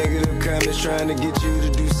the negative comments trying to get you to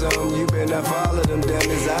do something, you better not follow them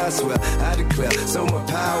damage. I swear, I declare, so much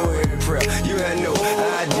power in prayer. You had no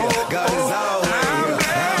idea, God is all in here. I'm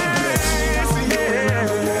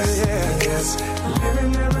blessed. Yes.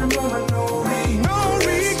 Living every moment, no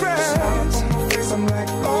regrets. On my face, I'm like,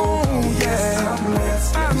 oh yeah. I'm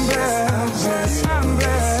blessed. I'm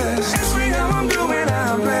blessed. Every time I'm doing,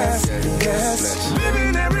 I'm blessed. Yes.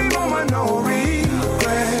 Living every moment, no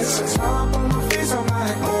regrets. Top on my face, I'm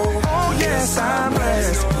like, oh yes, I'm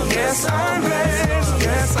blessed. Yes, I'm blessed.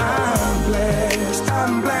 Yes, I'm blessed.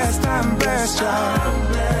 I'm blessed. I'm blessed, y'all.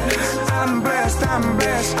 I'm blessed. I'm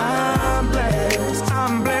blessed. I'm blessed.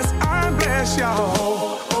 I'm blessed. I'm blessed,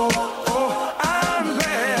 y'all. I'm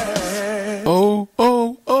blessed. Oh,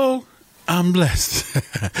 I'm blessed.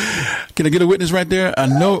 Can I get a witness right there? I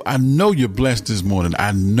know you're blessed this morning.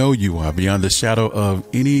 I know you are beyond the shadow of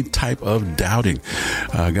any type of doubting.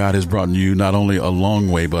 God has brought you not only a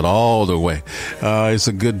long way, but all the way. It's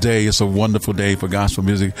a good day. It's a wonderful day for gospel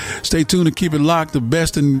music. Stay tuned and keep it locked. The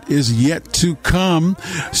best is yet to come.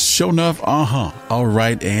 Sure enough. All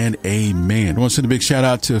right. And amen. I want to send a big shout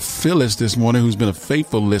out to Phyllis this morning, who's been a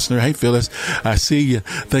faithful listener. Hey, Phyllis, I see you.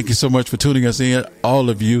 Thank you so much for tuning us in, all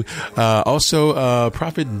of you. Also,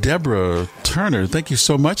 Prophet Deborah Turner, thank you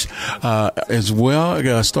so much as well. I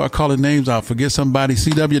gotta start calling names. I'll forget somebody.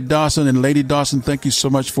 C.W. Dawson and Lady Dawson, thank you so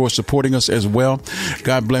much for supporting us as well.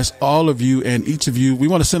 God bless all of you and each of you. We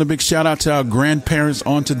want to send a big shout out to our grandparents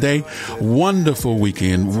on today. Wonderful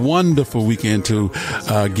weekend to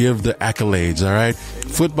give the accolades. All right.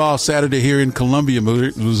 Football Saturday here in Columbia,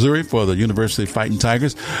 Missouri for the University Fighting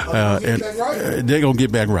Tigers. And they're going to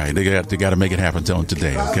get back right. They got to make it happen on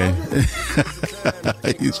today. Okay.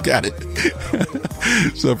 He's got it.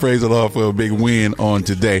 So praise the Lord for a big win on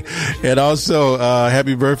today. And also,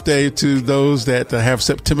 happy birthday to those that have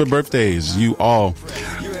September birthdays. You all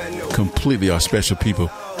completely are special people.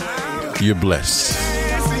 You're blessed.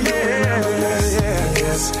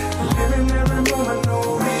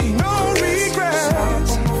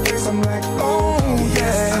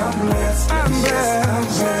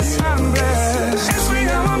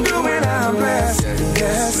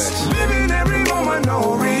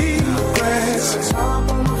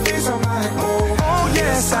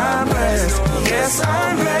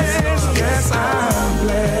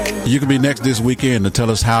 You can be next this weekend to tell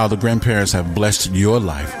us how the grandparents have blessed your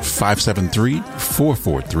life.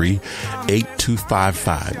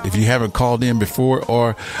 573-443-8255. If you haven't called in before,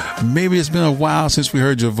 or maybe it's been a while since we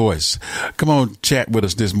heard your voice, come on, chat with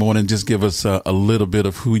us this morning. Just give us a little bit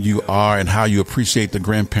of who you are and how you appreciate the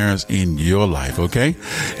grandparents in your life, okay?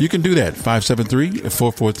 You can do that.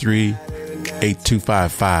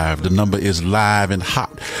 573-443-8255. The number is live and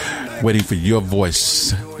hot, waiting for your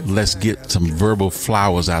voice. Let's get some verbal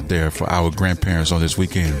flowers out there for our grandparents on this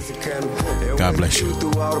weekend. God bless you.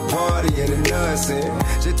 Through all the party and the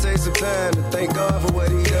nonsense, just take some time to thank God for what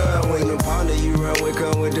he done. When the partner you run with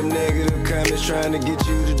come with them negative comments trying to get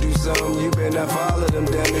you to do something, you better not follow them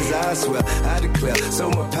damage. I swear, I declare, so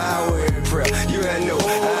much power in prayer. You had no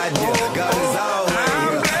idea, God is all in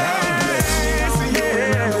here. I'm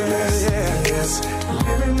blessed. Yes.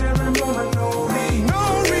 Living every moment, no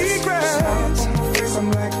regrets. I'm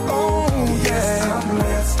like, oh yeah, I'm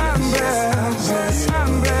blessed. I'm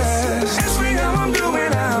blessed. Every time I'm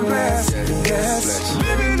doing, I'm blessed. Yes,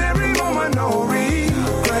 living every moment, no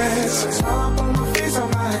regrets. Top on my face, I'm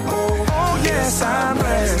like, oh yes, I'm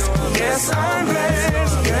blessed. Yes, I'm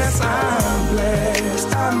blessed. Yes, I'm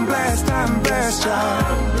blessed. I'm blessed. I'm blessed, y'all.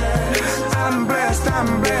 I'm blessed.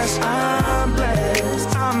 I'm blessed. I'm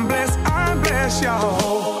blessed. I'm blessed. I'm blessed, y'all.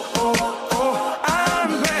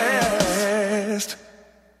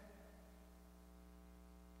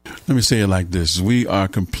 Let me say it like this. We are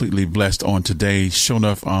completely blessed on today. Sure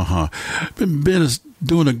enough, been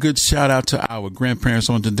doing a good shout out to our grandparents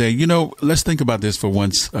on today. You know, let's think about this for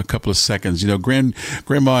a couple of seconds. You know,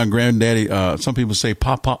 grandma and granddaddy, some people say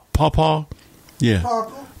papa. Yeah.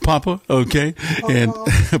 Papa. Okay. Papa. And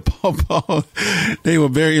Papa, they were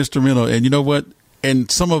very instrumental. And you know what? In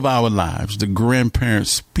some of our lives, the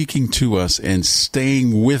grandparents speaking to us and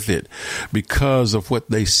staying with it because of what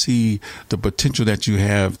they see, the potential that you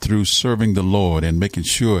have through serving the Lord and making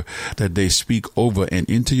sure that they speak over and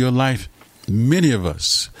into your life. Many of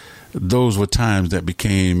us, those were times that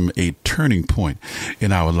became a turning point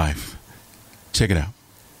in our life. Check it out.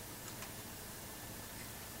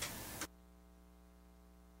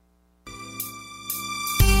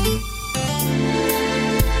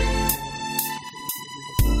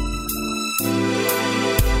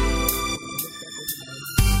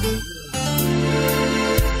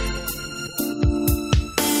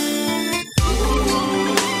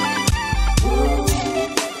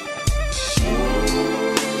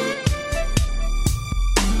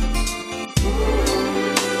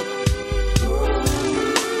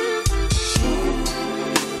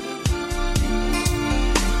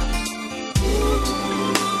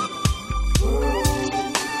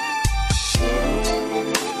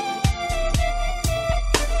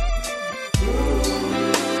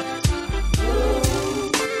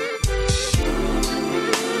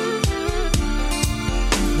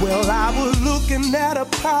 At a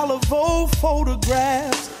pile of old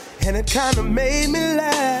photographs, and it kind of made me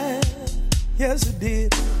laugh. Yes, it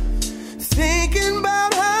did. Thinking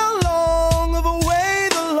about how long of a way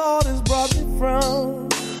the Lord has brought me from.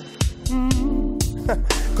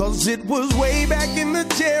 Cause it was way back in the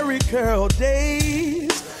Jerry Curl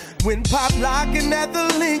days, when pop locking at the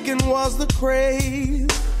Lincoln was the craze.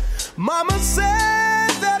 Mama said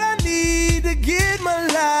that I need to get my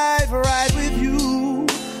life right with you,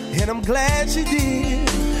 and I'm glad she did,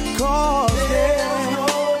 cause there's no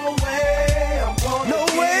way I'm gonna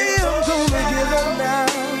give up now.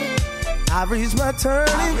 I've reached my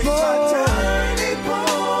turning point.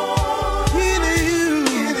 Into you.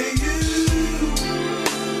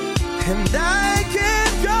 And I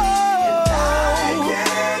can't go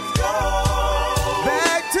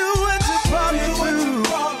back to what you brought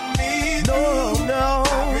me to. No.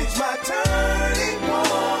 I've reached my turning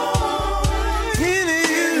point. Into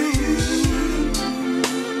you.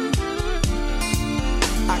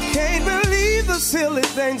 I can't believe the silly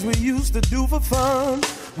things we used to do for fun.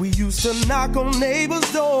 We used to knock on neighbors'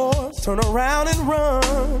 doors, turn around and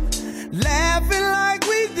run, laughing like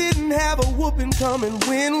we didn't have a whooping coming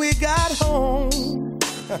when we got home.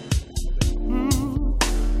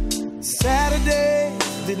 Saturday,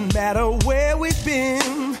 didn't matter where we'd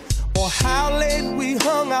been or how late we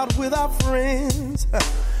hung out with our friends.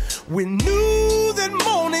 We knew that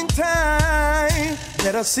morning time,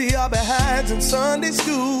 better see our behinds in Sunday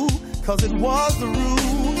school, cause it was the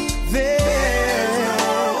rule. There's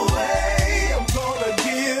no way I'm gonna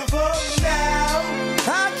give up now.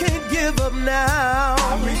 I can't give up now.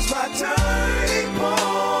 I reached my turning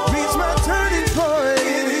point. Reached my turning point.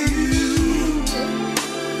 Into you.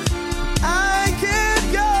 I can't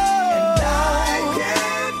go. And I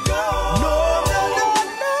can't go. No.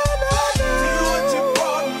 Do what you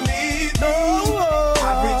brought me to. No.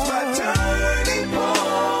 I reached my turning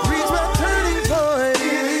point. Reached my turning point.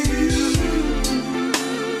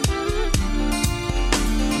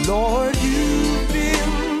 Lord, you've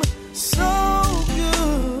been so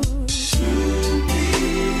good to me.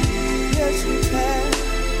 Yes, you have.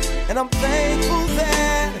 And I'm thankful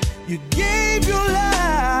that you gave your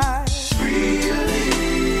life freely.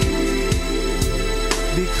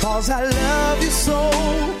 Because I love you so,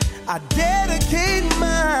 I dedicate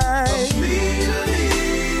mine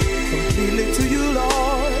completely to you,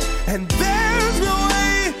 Lord. And there's no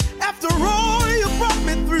way, after all you brought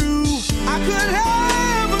me through, I could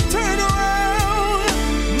ever turn around.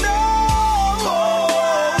 No.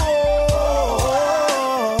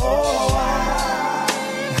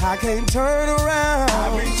 I can't turn around. I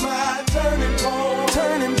reached my turning point.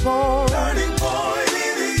 Turning point. Turning point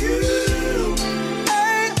into you.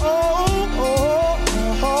 Hey,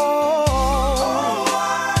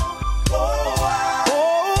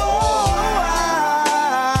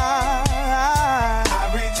 I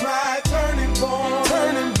reached my turning point.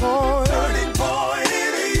 Turning point. Turning point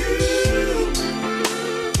into you.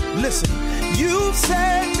 Listen, you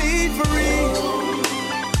set me free.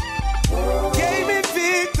 Gave me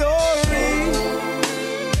victory.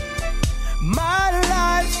 My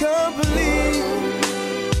life's complete.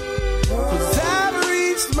 'Cause I've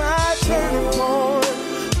reached my turning point.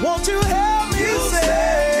 Won't you help me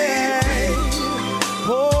say,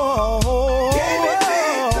 gave me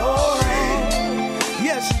victory.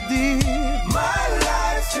 Yes, you did. My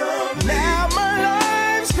life's complete. Now my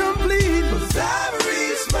life's complete. 'Cause I've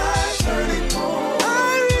reached my turning point.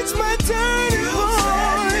 I reached my turning point.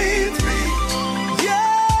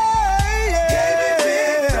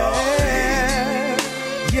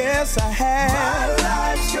 Yes, I have. My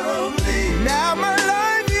life's complete. Now my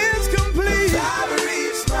life is complete. I've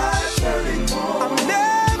reached my turning point. I'm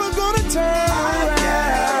never gonna turn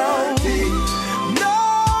around. No,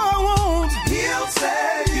 I won't. He'll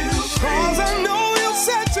set you free. 'Cause I know he'll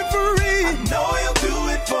set you free. I know he'll do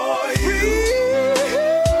it for you.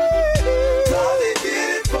 'Cause he did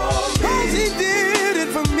it for me. 'Cause he did it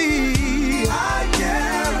for me. I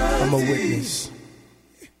guarantee. I'm a witness.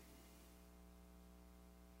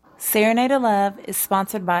 Serenade of Love is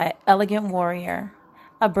sponsored by Elegant Warrior.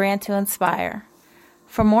 a brand to inspire.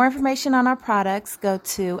 For more information on our products, go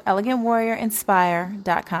to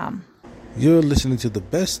elegantwarriorinspire.com. You're listening to the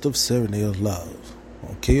best of Serenade Love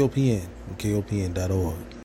on KOPN and KOPN.org.